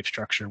 5-wave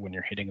structure when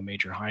you're hitting a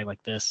major high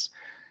like this.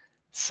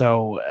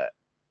 So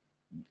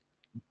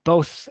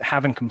both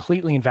haven't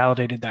completely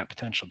invalidated that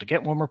potential to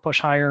get one more push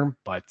higher,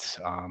 but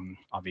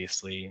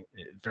obviously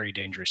very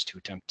dangerous to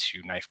attempt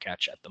to knife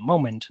catch at the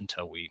moment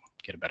until we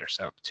get a better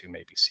setup to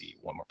maybe see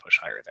one more push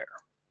higher there.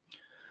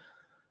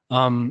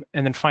 And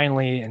then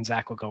finally, and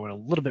Zach will go a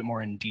little bit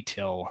more in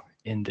detail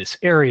in this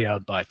area,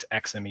 but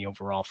XME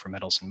overall for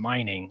metals and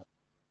mining,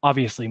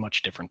 obviously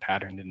much different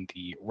pattern than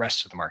the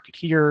rest of the market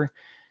here,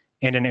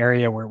 and an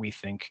area where we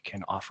think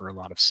can offer a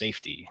lot of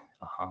safety,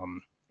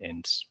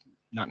 and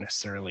not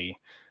necessarily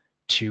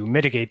to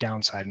mitigate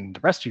downside in the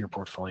rest of your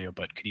portfolio,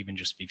 but could even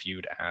just be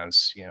viewed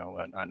as, you know,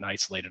 an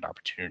isolated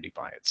opportunity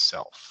by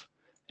itself.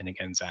 And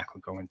again, Zach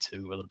will go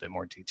into a little bit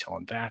more detail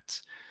on that.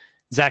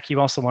 Zach, you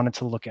also wanted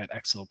to look at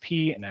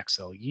XLP and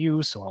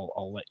XLU, so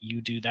I'll let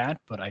you do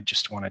that, but I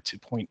just wanted to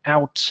point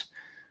out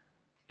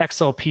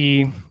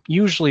XLP,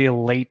 usually a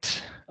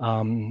late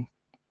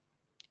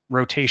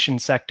rotation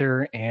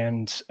sector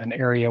and an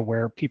area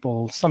where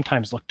people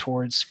sometimes look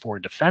towards for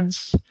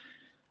defense.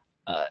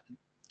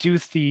 Do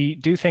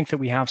think that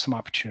we have some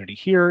opportunity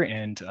here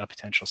and a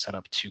potential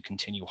setup to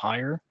continue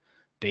higher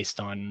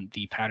based on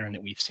the pattern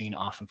that we've seen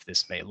off of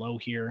this May low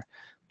here.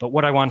 But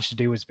what I wanted to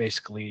do is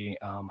basically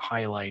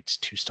highlight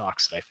 2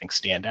 stocks that I think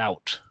stand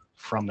out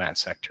from that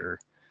sector.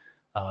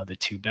 The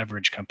 2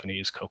 beverage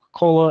companies,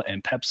 Coca-Cola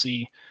and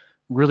Pepsi,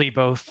 really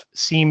both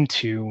seem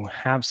to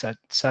have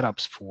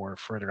setups for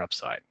further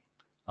upside.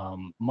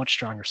 Much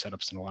stronger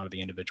setups than a lot of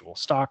the individual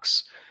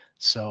stocks.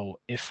 So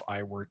if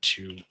I were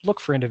to look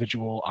for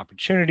individual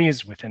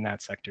opportunities within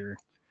that sector,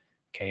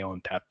 KO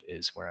and PEP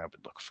is where I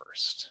would look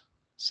first.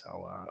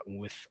 So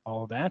with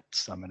all that,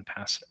 I'm going to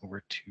pass it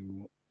over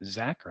to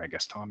Zach, or I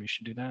guess Tom, you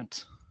should do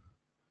that.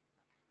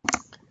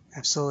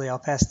 Absolutely. I'll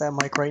pass that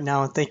mic right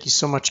now. And thank you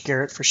so much,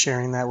 Garrett, for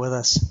sharing that with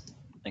us.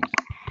 Thanks.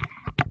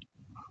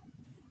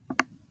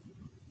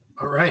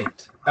 All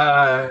right.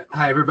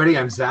 Hi, everybody.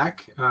 I'm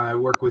Zach. I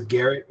work with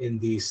Garrett in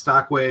the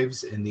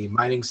Stockwaves and the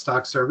mining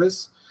stock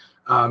service.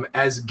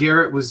 As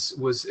Garrett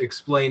was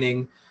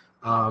explaining,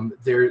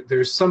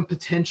 there's some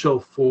potential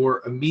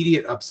for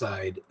immediate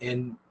upside.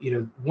 And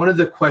one of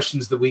the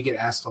questions that we get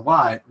asked a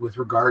lot with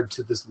regard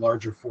to this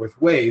larger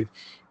fourth wave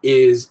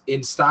is,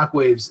 in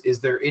Stockwaves,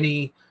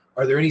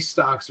 are there any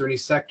stocks or any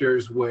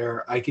sectors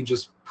where I can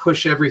just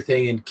push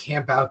everything and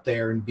camp out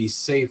there and be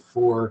safe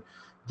for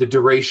the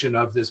duration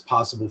of this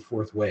possible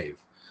fourth wave?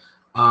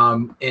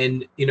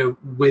 And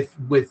with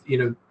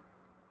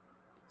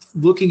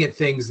looking at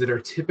things that are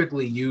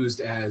typically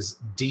used as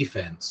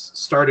defense,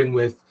 starting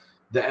with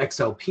the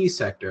XLP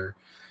sector,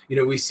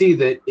 we see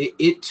that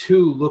it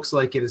too looks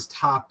like it is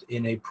topped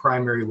in a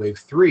primary wave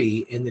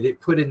 3, and that it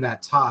put in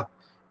that top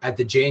at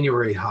the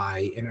January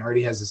high and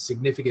already has a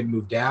significant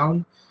move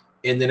down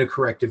and then a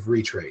corrective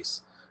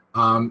retrace.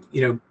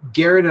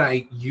 Garrett and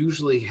I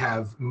usually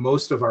have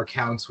most of our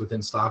counts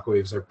within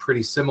Stockwaves are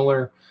pretty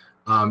similar.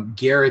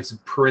 Garrett's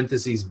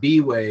parentheses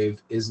B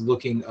wave is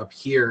looking up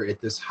here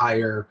at this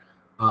higher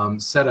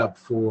setup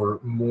for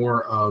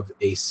more of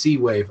a C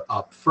wave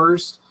up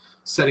first,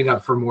 setting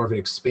up for more of an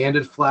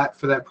expanded flat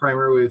for that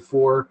primary wave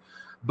 4.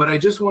 But I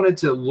just wanted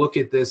to look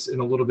at this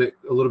in a little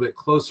bit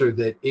closer,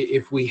 that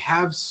if we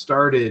have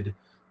started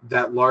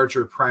that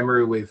larger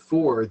primary wave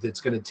 4 that's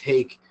going to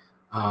take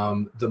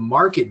the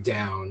market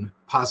down,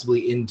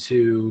 possibly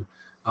into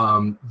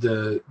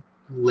the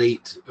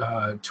late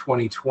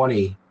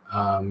 2020,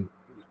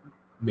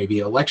 maybe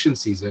election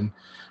season,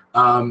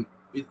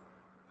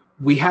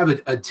 we have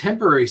a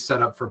temporary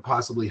setup for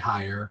possibly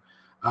higher,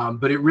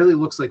 but it really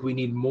looks like we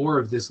need more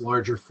of this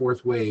larger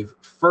fourth wave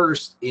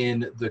first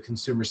in the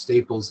consumer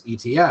staples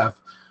ETF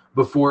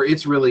before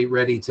it's really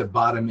ready to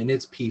bottom in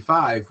its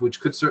P5, which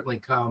could certainly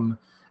come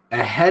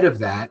ahead of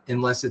that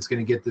unless it's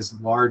going to get this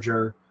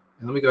larger.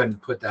 And let me go ahead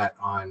and put that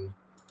on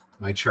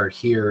my chart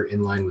here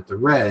in line with the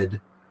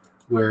red,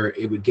 where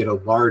it would get a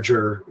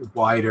larger,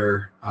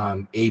 wider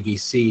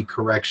ABC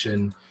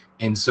correction.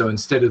 And so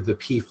instead of the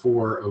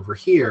P4 over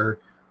here,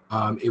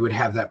 it would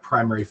have that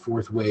primary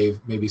fourth wave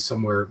maybe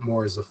somewhere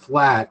more as a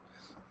flat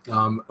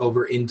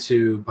over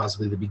into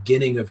possibly the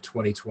beginning of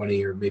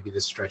 2020, or maybe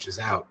this stretches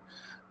out.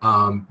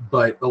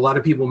 But a lot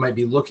of people might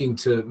be looking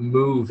to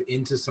move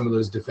into some of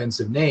those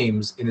defensive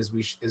names. And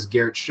as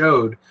Garrett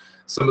showed,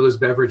 some of those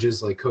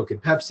beverages like Coke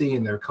and Pepsi,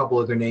 and there are a couple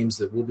other names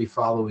that we'll be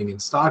following in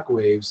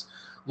Stockwaves,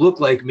 look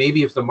like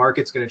maybe if the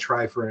market's going to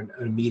try for an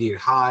immediate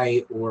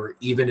high, or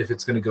even if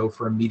it's going to go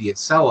for immediate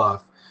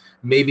sell-off,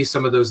 maybe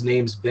some of those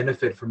names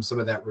benefit from some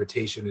of that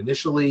rotation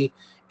initially,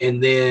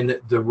 and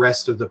then the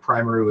rest of the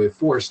primary wave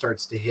 4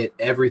 starts to hit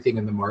everything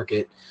in the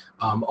market,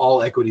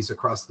 all equities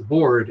across the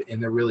board,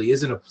 and there really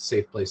isn't a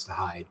safe place to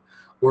hide.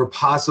 Or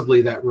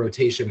possibly that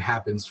rotation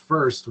happens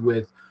first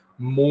with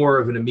more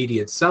of an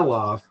immediate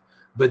sell-off,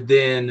 but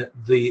then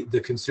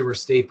the consumer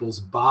staples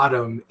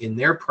bottom in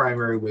their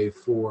primary wave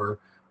 4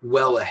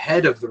 well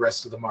ahead of the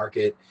rest of the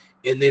market,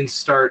 and then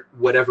start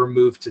whatever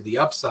move to the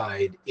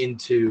upside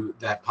into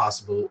that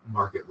possible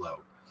market low.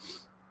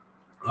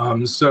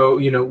 So,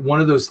 one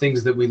of those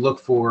things that we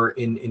look for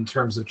in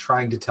terms of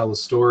trying to tell a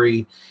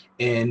story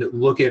and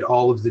look at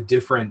all of the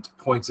different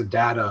points of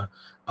data,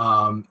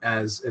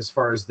 as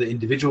far as the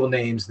individual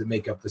names that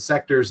make up the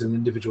sectors and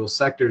individual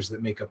sectors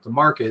that make up the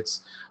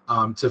markets,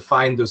 to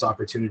find those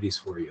opportunities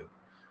for you.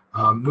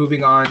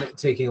 Moving on,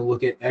 taking a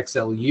look at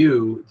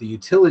XLU, the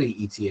utility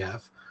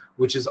ETF,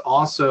 which is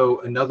also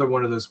another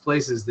one of those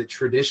places that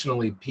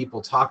traditionally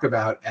people talk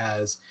about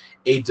as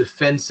a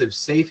defensive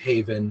safe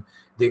haven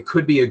that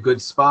could be a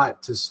good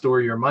spot to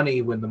store your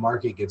money when the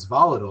market gets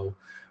volatile.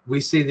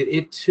 We see that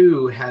it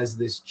too has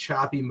this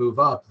choppy move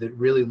up that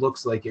really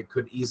looks like it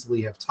could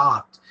easily have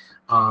topped,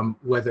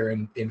 whether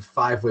in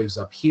 5 waves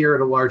up here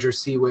at a larger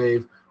C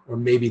wave, or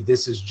maybe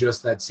this is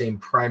just that same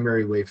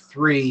primary wave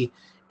 3,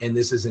 and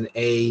this is an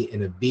A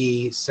and a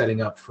B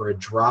setting up for a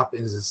drop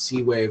as a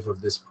C wave of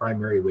this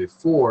primary wave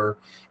 4,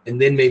 and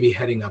then maybe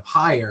heading up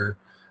higher.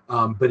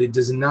 But it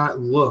does not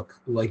look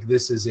like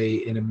this is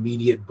an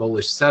immediate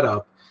bullish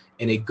setup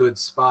and a good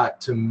spot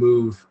to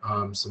move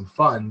some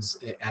funds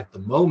at the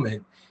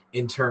moment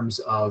in terms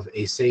of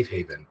a safe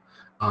haven.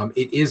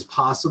 It is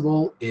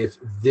possible, if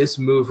this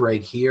move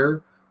right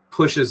here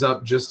pushes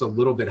up just a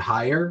little bit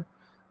higher,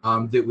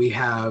 that we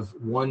have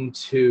 1,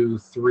 2,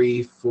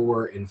 3,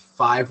 4, and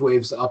 5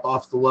 waves up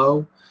off the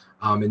low.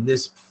 And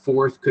this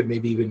fourth could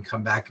maybe even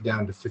come back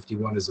down to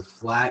 51 as a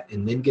flat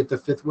and then get the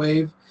 5th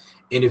wave.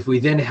 And if we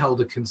then held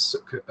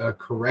a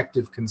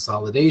corrective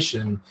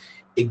consolidation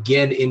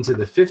again into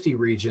the 50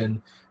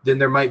 region, then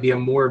there might be a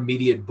more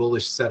immediate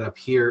bullish setup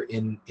here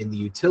in the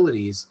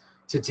utilities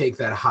to take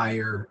that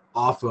higher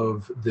off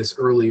of this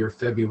earlier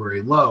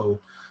February low.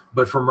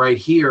 But from right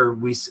here,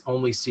 we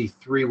only see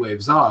 3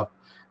 waves up.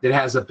 that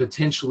has a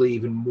potentially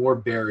even more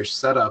bearish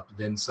setup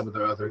than some of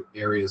the other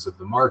areas of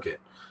the market.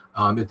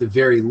 At the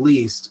very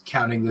least,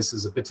 counting this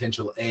as a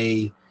potential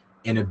A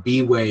and a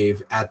B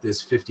wave at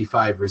this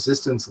 55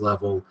 resistance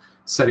level,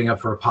 setting up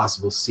for a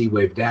possible C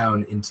wave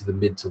down into the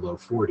mid to low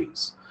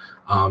 40s.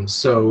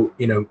 So,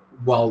 you know,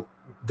 while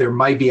there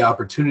might be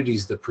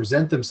opportunities that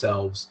present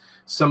themselves,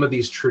 some of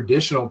these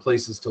traditional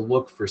places to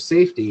look for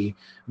safety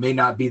may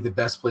not be the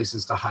best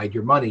places to hide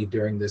your money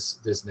during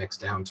this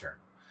next downturn.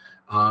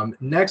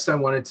 Next, I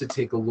wanted to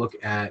take a look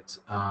at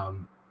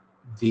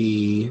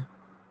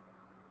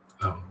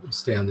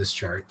stay on this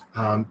chart.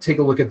 Take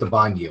a look at the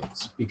bond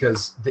yields,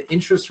 because the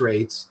interest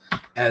rates,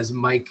 as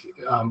Mike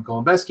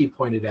Golombeski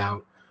pointed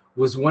out,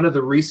 was one of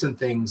the recent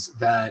things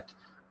that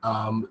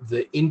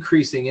the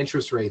increasing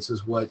interest rates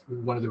is what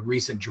one of the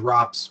recent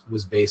drops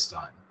was based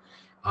on.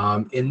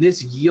 In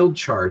this yield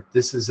chart,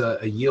 this is a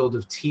yield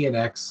of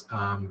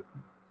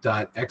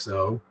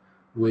TNX.XO,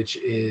 which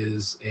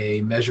is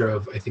a measure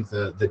of, I think,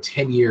 the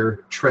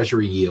 10-year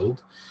Treasury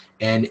yield,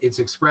 and it's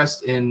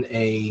expressed in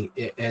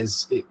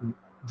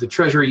the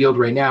Treasury yield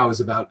right now is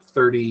about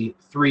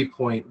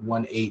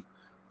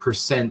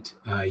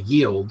 33.18%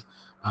 yield,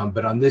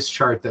 but on this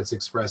chart that's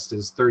expressed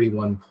as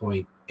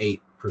 31.8%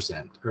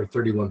 or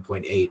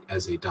 31.8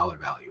 as a dollar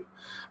value.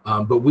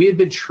 But we had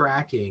been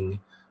tracking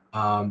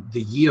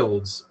the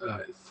yields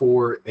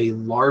for a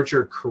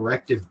larger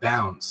corrective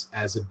bounce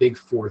as a big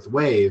fourth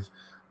wave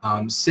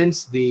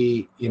since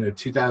the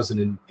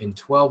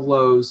 2012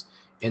 lows,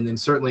 and then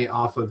certainly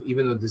off of,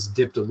 even though this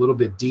dipped a little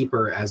bit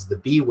deeper as the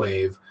B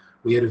wave,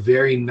 we had a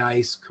very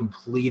nice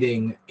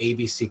completing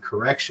ABC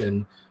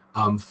correction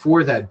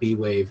for that B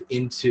wave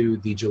into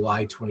the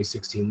July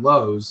 2016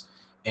 lows,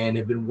 and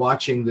have been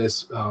watching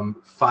this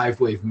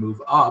 5-wave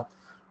move up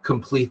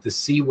complete the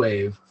C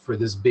wave for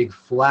this big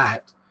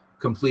flat,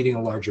 completing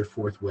a larger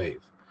fourth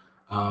wave.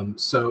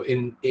 So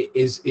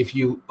if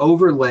you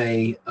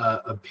overlay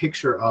a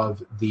picture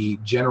of the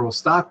general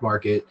stock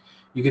market,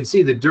 you can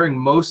see that during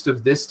most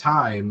of this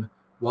time,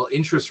 while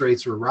interest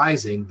rates were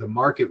rising, the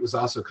market was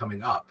also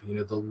coming up. You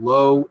know, the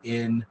low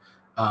in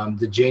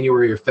the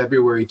January or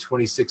February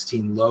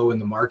 2016 low in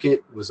the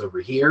market was over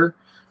here.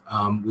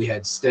 We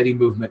had steady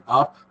movement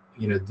up.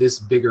 You know, this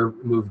bigger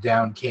move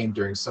down came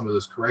during some of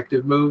those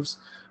corrective moves.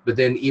 But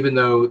then even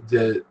though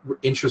the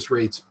interest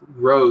rates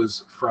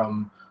rose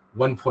from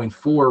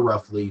 1.4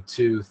 roughly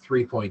to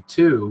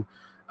 3.2,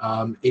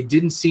 it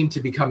didn't seem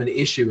to become an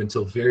issue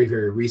until very,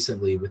 very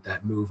recently with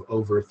that move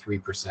over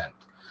 3%.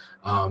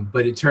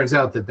 But it turns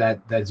out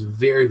that's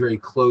very, very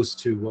close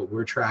to what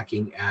we're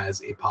tracking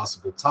as a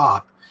possible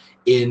top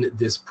in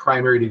this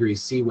primary degree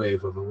C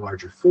wave of a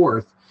larger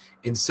fourth,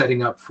 and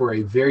setting up for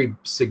a very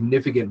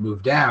significant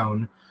move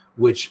down,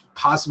 which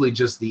possibly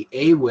just the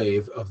A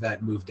wave of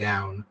that move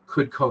down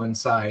could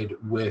coincide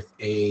with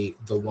the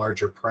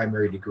larger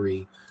primary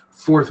degree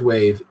fourth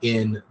wave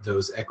in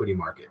those equity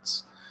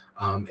markets.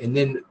 And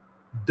then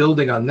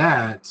building on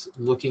that,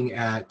 looking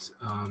at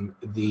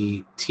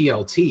the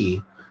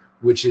TLT,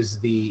 which is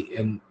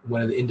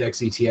one of the index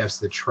ETFs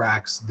that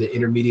tracks the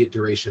intermediate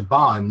duration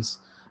bonds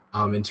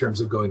in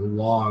terms of going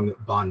long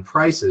bond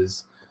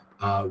prices.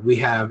 We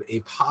have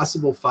a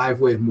possible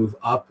 5-wave move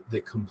up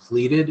that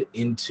completed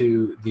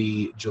into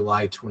the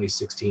July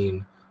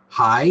 2016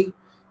 high,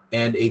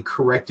 and a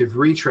corrective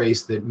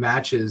retrace that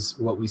matches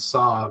what we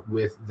saw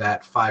with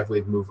that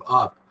 5-wave move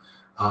up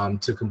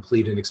to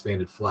complete an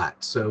expanded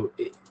flat. So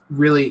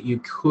really, you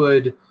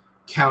could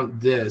count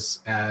this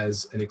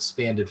as an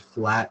expanded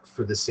flat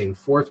for the same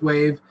fourth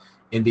wave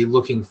and be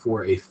looking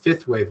for a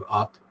 5th wave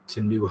up to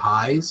new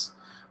highs.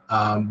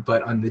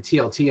 But on the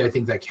TLT, I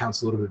think that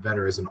counts a little bit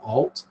better as an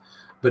alt.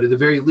 But at the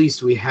very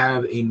least, we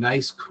have a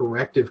nice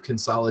corrective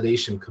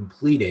consolidation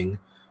completing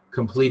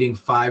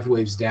 5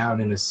 waves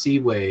down in a C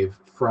wave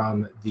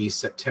from the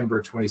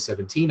September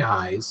 2017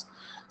 highs,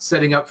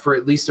 setting up for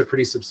at least a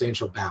pretty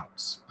substantial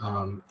bounce.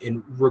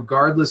 And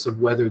regardless of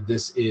whether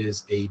this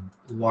is a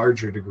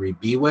larger degree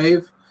B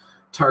wave,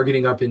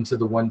 targeting up into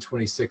the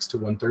 126 to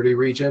 130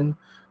 region,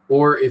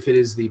 or if it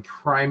is the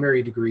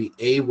primary degree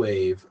A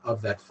wave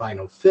of that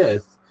final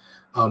 5th,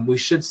 we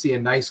should see a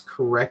nice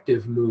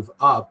corrective move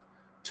up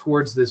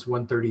towards this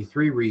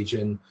 133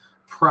 region,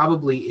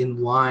 probably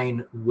in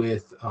line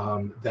with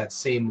that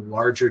same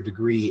larger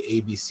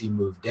degree ABC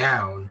move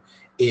down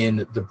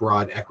in the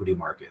broad equity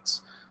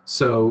markets.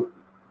 So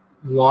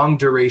long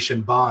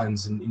duration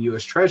bonds and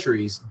US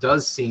Treasuries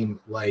does seem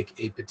like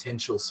a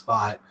potential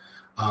spot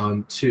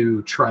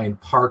to try and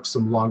park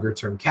some longer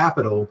term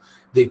capital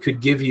that could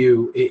give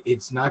you,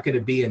 it's not going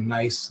to be a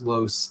nice,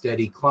 slow,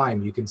 steady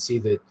climb. You can see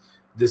that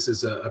this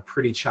is a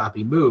pretty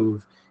choppy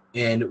move,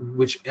 and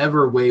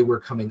whichever way we're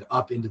coming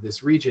up into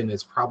this region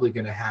is probably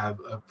going to have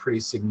a pretty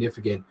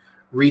significant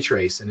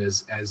retrace. And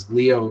as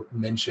Leo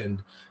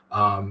mentioned,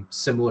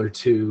 similar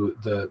to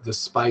the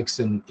spikes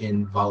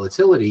in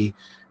volatility,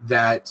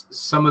 that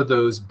some of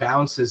those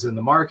bounces in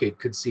the market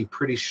could see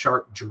pretty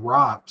sharp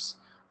drops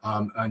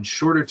on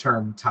shorter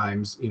term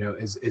times, you know,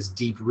 as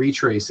deep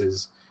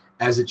retraces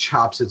as it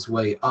chops its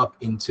way up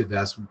into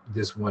this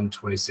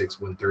 126,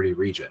 130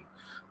 region.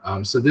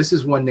 So this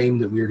is one name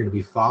that we are going to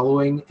be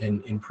following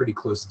in pretty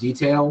close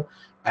detail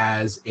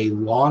as a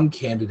long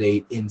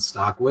candidate in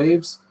stock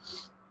waves,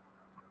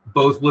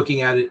 both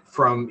looking at it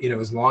from,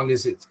 as long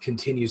as it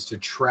continues to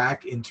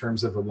track in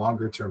terms of a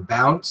longer term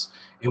bounce,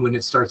 and when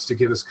it starts to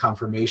give us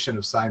confirmation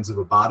of signs of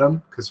a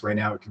bottom, because right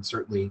now it can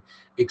certainly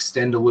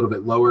extend a little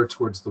bit lower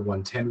towards the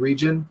 110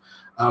 region.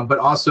 But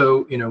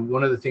also,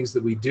 one of the things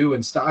that we do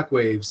in stock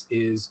waves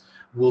is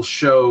we'll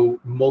show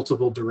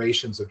multiple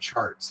durations of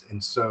charts.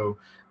 And so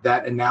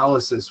that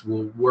analysis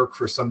will work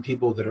for some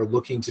people that are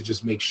looking to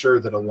just make sure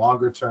that a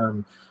longer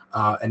term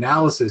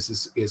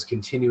analysis is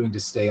continuing to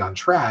stay on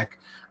track.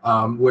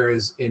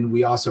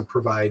 We also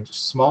provide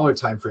smaller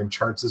time frame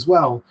charts as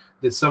well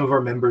that some of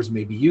our members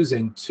may be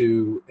using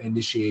to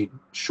initiate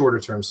shorter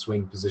term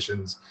swing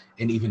positions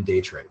and even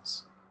day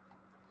trades.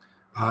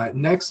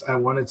 Next, I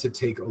wanted to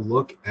take a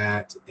look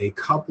at a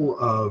couple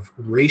of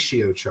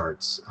ratio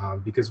charts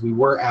because we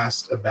were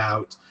asked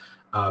about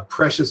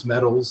precious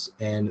metals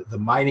and the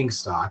mining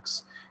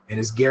stocks. And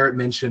as Garrett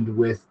mentioned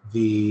with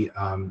the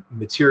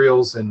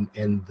materials and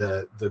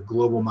the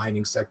global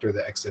mining sector,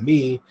 the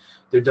XME,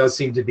 there does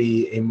seem to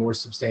be a more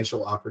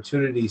substantial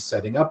opportunity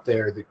setting up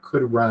there that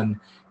could run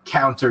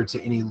counter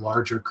to any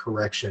larger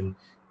correction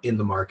in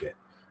the market.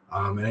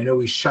 And I know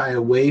we shy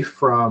away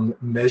from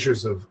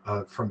measures of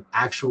from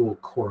actual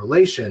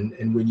correlation.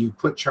 And when you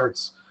put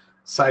charts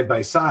side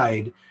by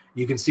side,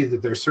 you can see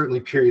that there's certainly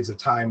periods of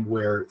time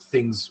where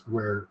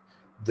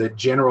the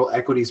general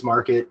equities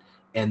market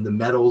and the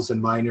metals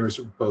and miners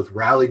both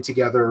rallied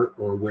together,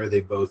 or where they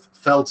both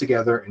fell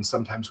together, and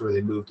sometimes where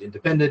they moved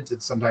independent,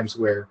 and sometimes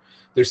where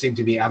there seemed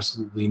to be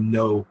absolutely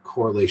no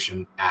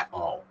correlation at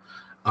all.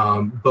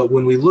 But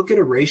when we look at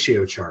a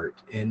ratio chart,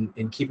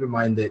 and keep in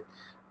mind that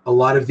a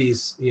lot of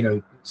these,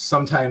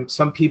 sometimes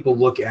some people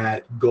look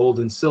at gold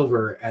and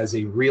silver as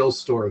a real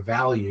store of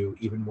value,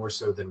 even more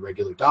so than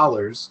regular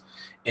dollars.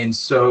 And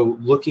so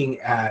looking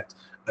at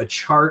a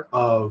chart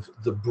of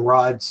the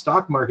broad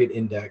stock market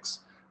index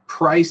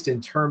priced in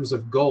terms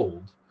of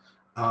gold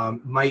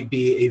might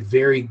be a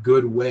very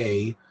good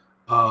way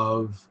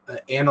of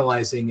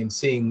analyzing and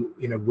seeing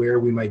where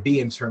we might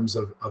be in terms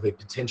of a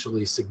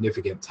potentially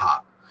significant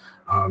top.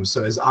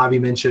 So as Avi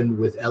mentioned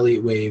with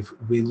Elliott Wave,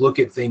 we look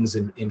at things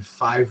in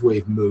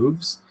 5-wave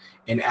moves,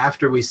 and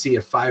after we see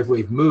a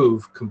 5-wave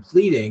move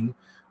completing,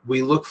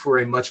 we look for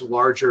a much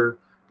larger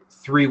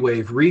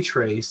 3-wave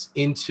retrace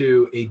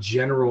into a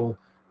general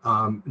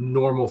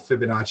normal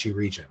Fibonacci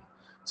region.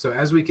 So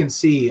as we can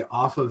see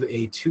off of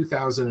a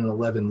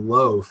 2011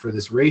 low for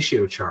this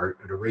ratio chart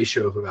at a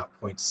ratio of about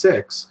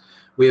 0.6,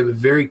 we have a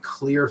very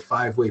clear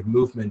 5-wave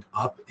movement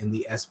up in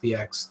the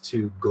SPX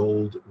to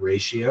gold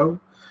ratio,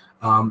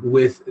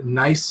 with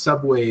nice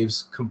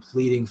subwaves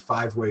completing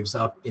 5 waves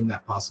up in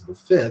that possible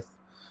 5th,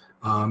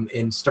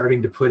 and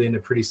starting to put in a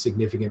pretty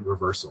significant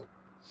reversal.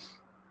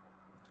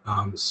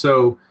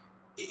 So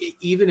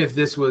even if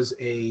this was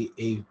a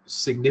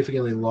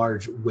significantly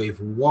large wave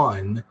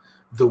 1,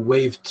 the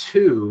wave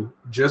 2,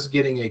 just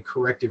getting a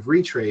corrective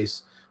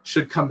retrace,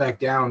 should come back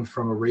down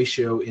from a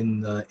ratio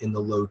in the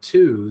low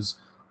 2s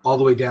all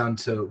the way down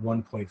to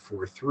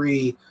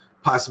 1.43,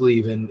 possibly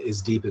even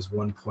as deep as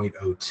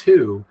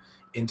 1.02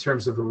 in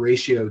terms of a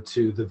ratio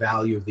to the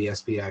value of the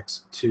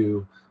SPX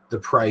to the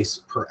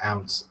price per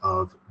ounce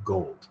of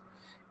gold.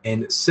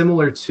 And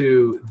similar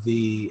to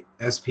the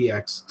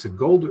SPX to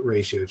gold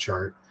ratio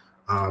chart,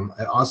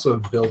 I also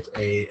have built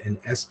an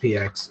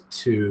SPX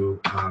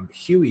to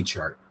Huey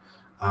chart.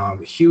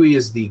 Huey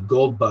is the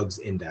Gold Bugs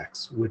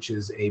Index, which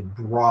is a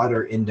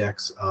broader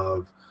index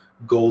of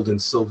gold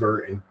and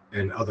silver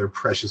and other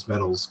precious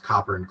metals,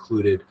 copper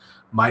included,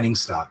 mining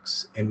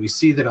stocks. And we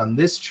see that on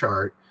this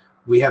chart,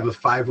 we have a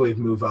 5-wave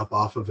move up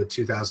off of a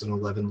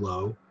 2011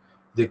 low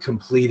that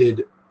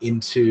completed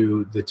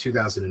into the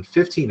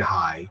 2015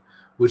 high,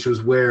 which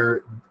was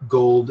where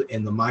gold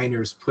and the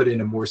miners put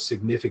in a more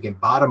significant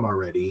bottom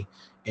already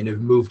and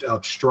have moved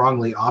up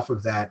strongly off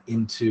of that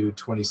into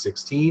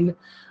 2016.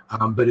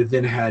 But it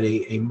then had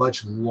a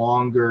much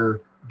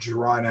longer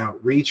drawn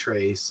out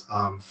retrace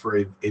for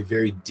a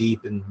very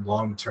deep and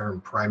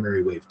long-term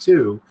primary wave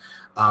 2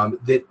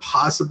 that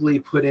possibly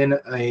put in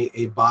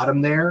a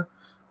bottom there,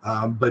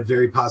 but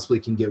very possibly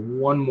can get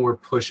one more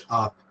push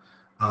up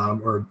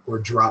or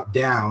drop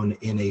down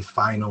in a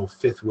final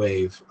 5th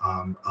wave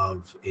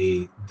of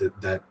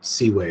that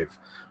C wave.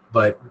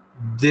 But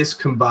this,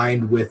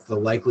 combined with the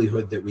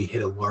likelihood that we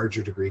hit a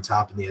larger degree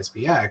top in the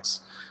SPX,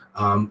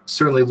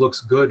 certainly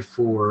looks good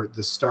for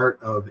the start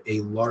of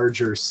a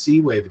larger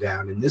C wave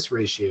down in this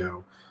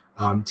ratio,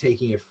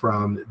 taking it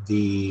from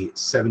the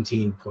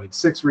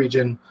 17.6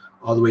 region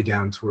all the way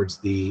down towards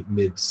the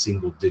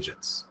mid-single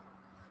digits.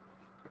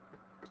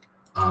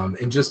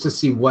 And just to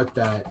see what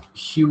that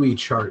Huey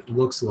chart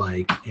looks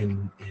like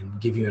and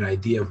give you an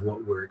idea of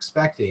what we're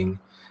expecting,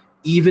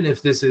 even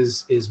if this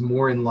is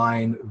more in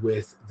line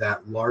with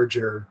that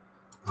larger,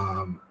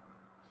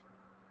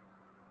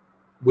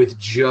 with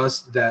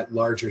just that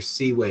larger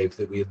C wave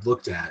that we had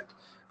looked at,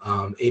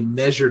 A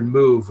measured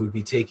move would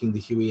be taking the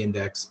Huey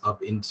index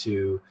up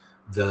into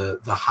the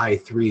high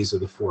threes or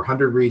the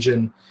 400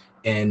 region.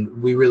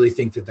 And we really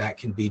think that that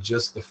can be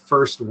just the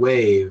first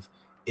wave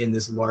in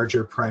this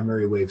larger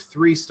primary wave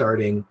 3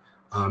 starting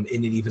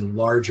in an even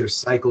larger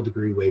cycle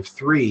degree wave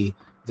 3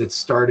 that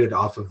started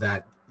off of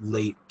that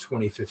late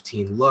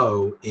 2015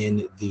 low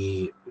in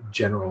the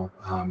general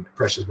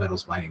precious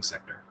metals mining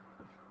sector.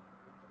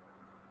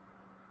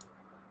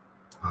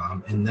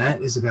 And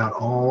that is about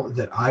all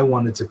that I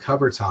wanted to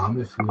cover, Tom,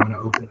 if we want to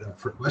open it up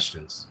for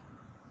questions.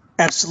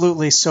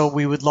 Absolutely. So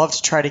we would love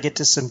to try to get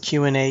to some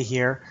Q&A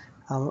here.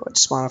 I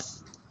just want to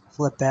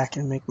flip back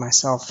and make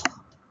myself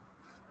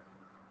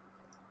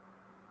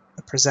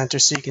a presenter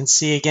so you can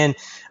see again.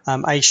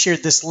 I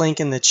shared this link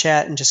in the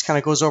chat and just kind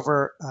of goes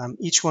over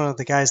each one of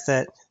the guys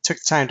that took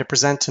the time to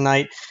present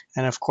tonight.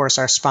 And of course,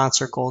 our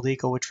sponsor, Gold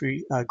Eagle, which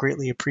we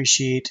greatly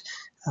appreciate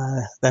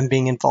them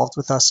being involved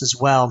with us as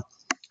well.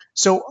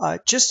 So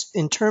just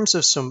in terms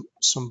of some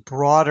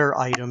broader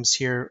items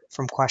here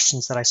from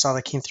questions that I saw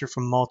that came through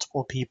from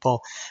multiple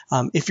people,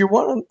 if you're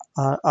one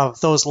of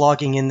those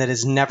logging in that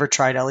has never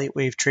tried Elliott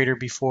Wave Trader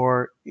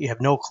before, you have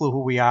no clue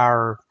who we are,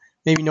 or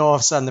maybe know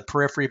us on the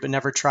periphery but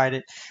never tried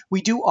it,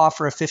 we do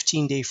offer a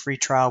 15-day free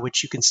trial,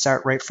 which you can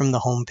start right from the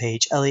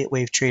homepage,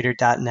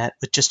 elliottwavetrader.net,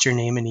 with just your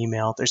name and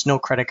email. There's no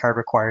credit card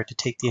required to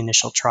take the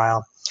initial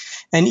trial.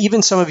 And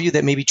even some of you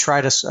that maybe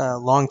tried us a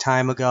long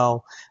time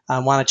ago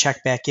want to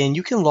check back in,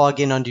 you can log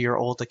in under your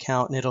old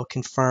account and it'll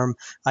confirm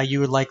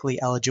you are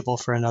likely eligible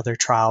for another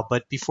trial.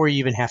 But before you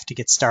even have to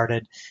get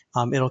started,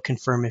 it'll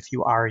confirm if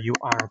you are or you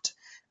aren't.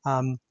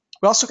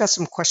 We also got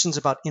some questions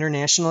about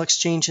international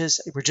exchanges.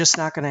 We're just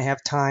not going to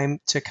have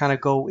time to kind of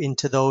go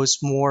into those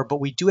more,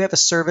 but we do have a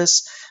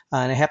service,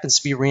 and it happens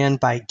to be ran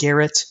by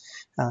Garrett,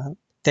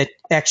 that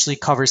actually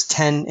covers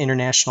 10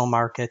 international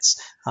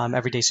markets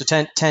every day. So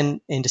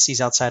 10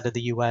 indices outside of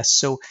the US.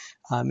 So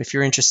if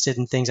you're interested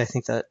in things, I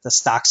think the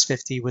Stocks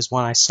 50 was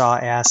one I saw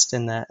asked,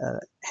 and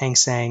the Hang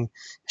Seng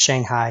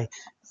Shanghai.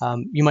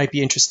 You might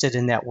be interested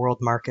in that world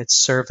markets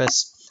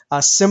service.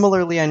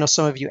 Similarly, I know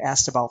some of you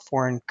asked about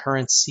foreign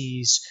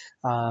currencies,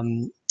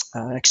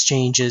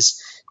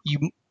 exchanges.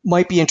 You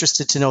might be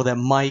interested to know that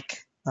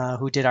Mike,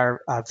 who did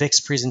our VIX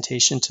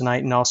presentation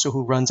tonight and also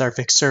who runs our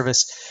VIX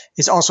service,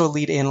 is also a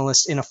lead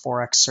analyst in a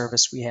Forex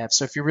service we have.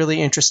 So if you're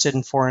really interested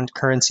in foreign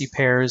currency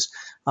pairs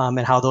and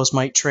how those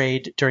might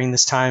trade during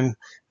this time,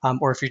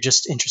 or if you're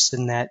just interested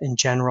in that in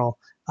general,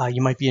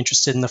 you might be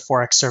interested in the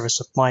Forex service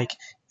with Mike,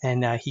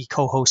 and he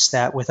co-hosts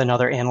that with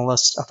another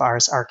analyst of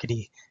ours,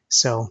 Arkady.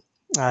 So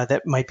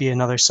that might be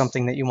another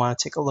something that you want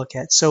to take a look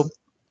at. So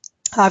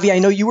Javi, I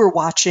know you were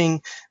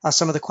watching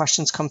some of the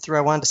questions come through.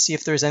 I wanted to see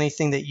if there's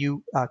anything that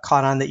you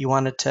caught on that you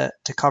wanted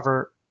to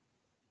cover,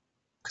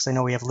 because I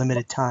know we have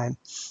limited time.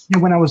 Yeah,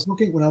 when I was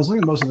looking at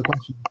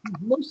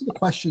most of the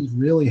questions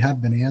really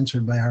have been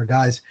answered by our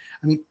guys.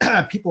 I mean,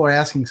 people are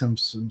asking some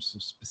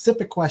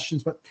specific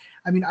questions, but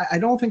I mean, I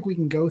don't think we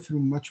can go through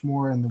much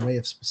more in the way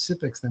of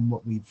specifics than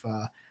what we've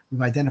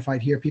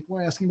identified here. People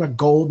are asking about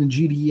gold and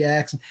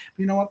GDX. And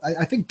you know what?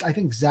 I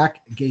think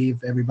Zach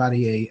gave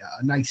everybody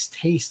a nice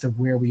taste of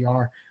where we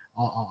are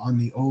on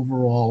the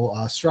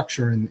overall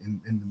structure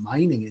in the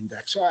mining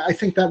index. So I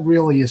think that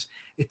really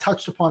it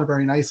touched upon it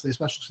very nicely,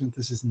 especially since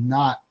this is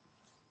not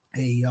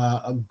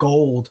a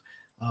gold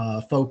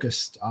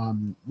focused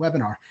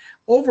webinar.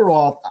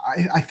 Overall,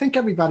 I think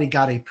everybody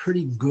got a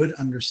pretty good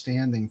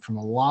understanding from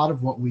a lot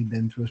of what we've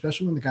been through,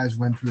 especially when the guys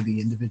went through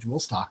the individual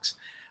stocks.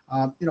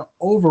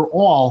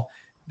 Overall,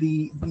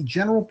 the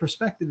general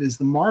perspective is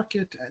the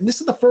market, and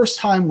this is the first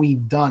time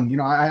we've done,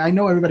 I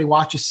know everybody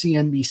watches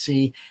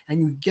CNBC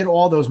and you get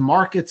all those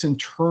markets in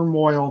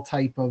turmoil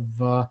type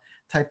of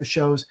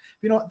shows.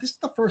 This is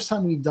the first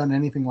time we've done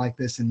anything like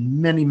this in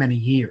many, many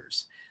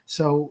years.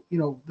 So,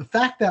 the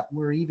fact that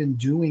we're even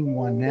doing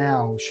one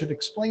now should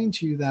explain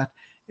to you that,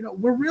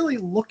 we're really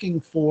looking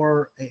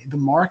for the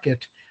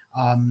market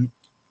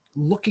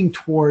looking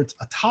towards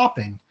a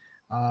topping.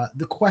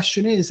 The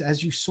question is,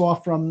 as you saw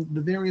from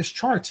the various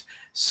charts,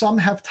 some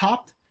have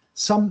topped,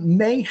 some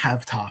may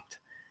have topped.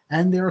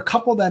 And there are a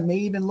couple that may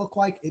even look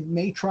like it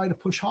may try to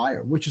push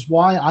higher, which is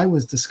why I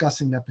was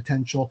discussing that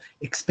potential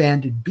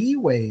expanded B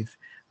wave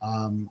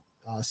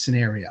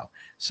scenario.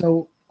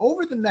 So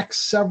over the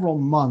next several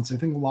months, I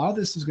think a lot of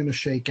this is going to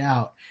shake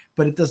out,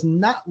 but it does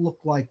not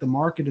look like the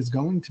market is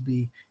going to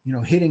be,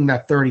 hitting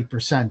that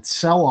 30%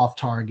 sell-off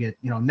target,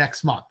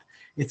 next month.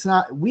 It's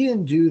not, we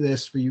didn't do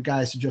this for you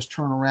guys to just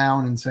turn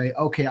around and say,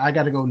 okay, I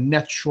got to go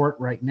net short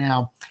right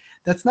now.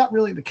 That's not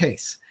really the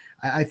case.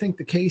 I think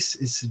the case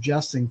is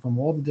suggesting from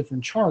all the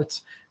different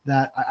charts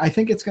that I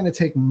think it's going to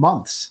take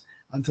months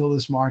until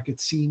this market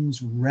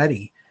seems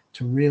ready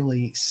to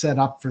really set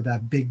up for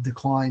that big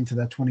decline to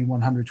that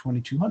 2100,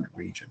 2200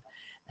 region.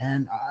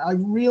 And I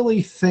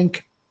really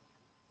think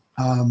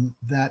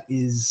that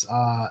is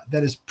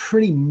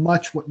pretty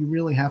much what you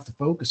really have to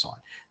focus on,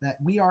 that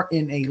we are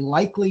in a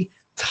likely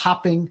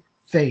topping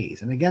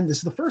phase. And again, this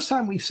is the first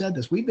time we've said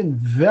this. We've been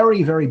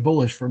very, very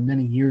bullish for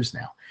many years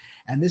now.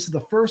 And this is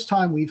the first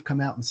time we've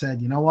come out and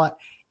said, you know what,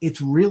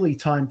 it's really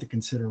time to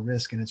consider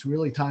risk. And it's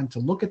really time to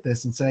look at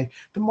this and say,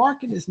 the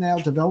market is now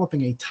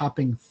developing a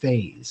topping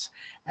phase.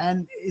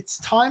 And it's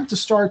time to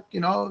start,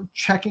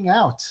 checking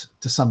out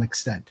to some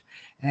extent.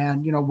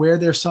 And, where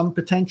there's some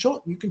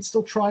potential, you can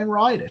still try and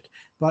ride it.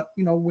 But,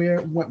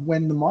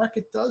 when the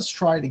market does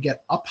try to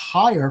get up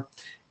higher,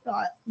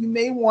 you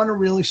may want to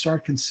really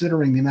start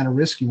considering the amount of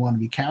risk you want to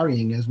be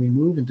carrying as we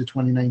move into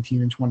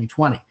 2019 and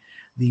 2020.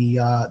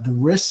 The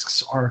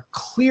risks are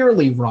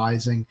clearly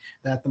rising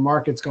that the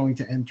market's going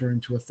to enter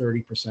into a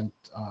 30%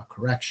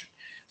 correction.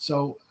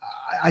 So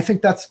I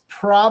think that's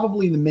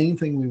probably the main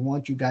thing we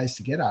want you guys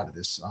to get out of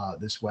this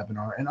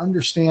webinar and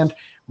understand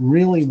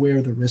really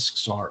where the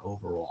risks are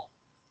overall.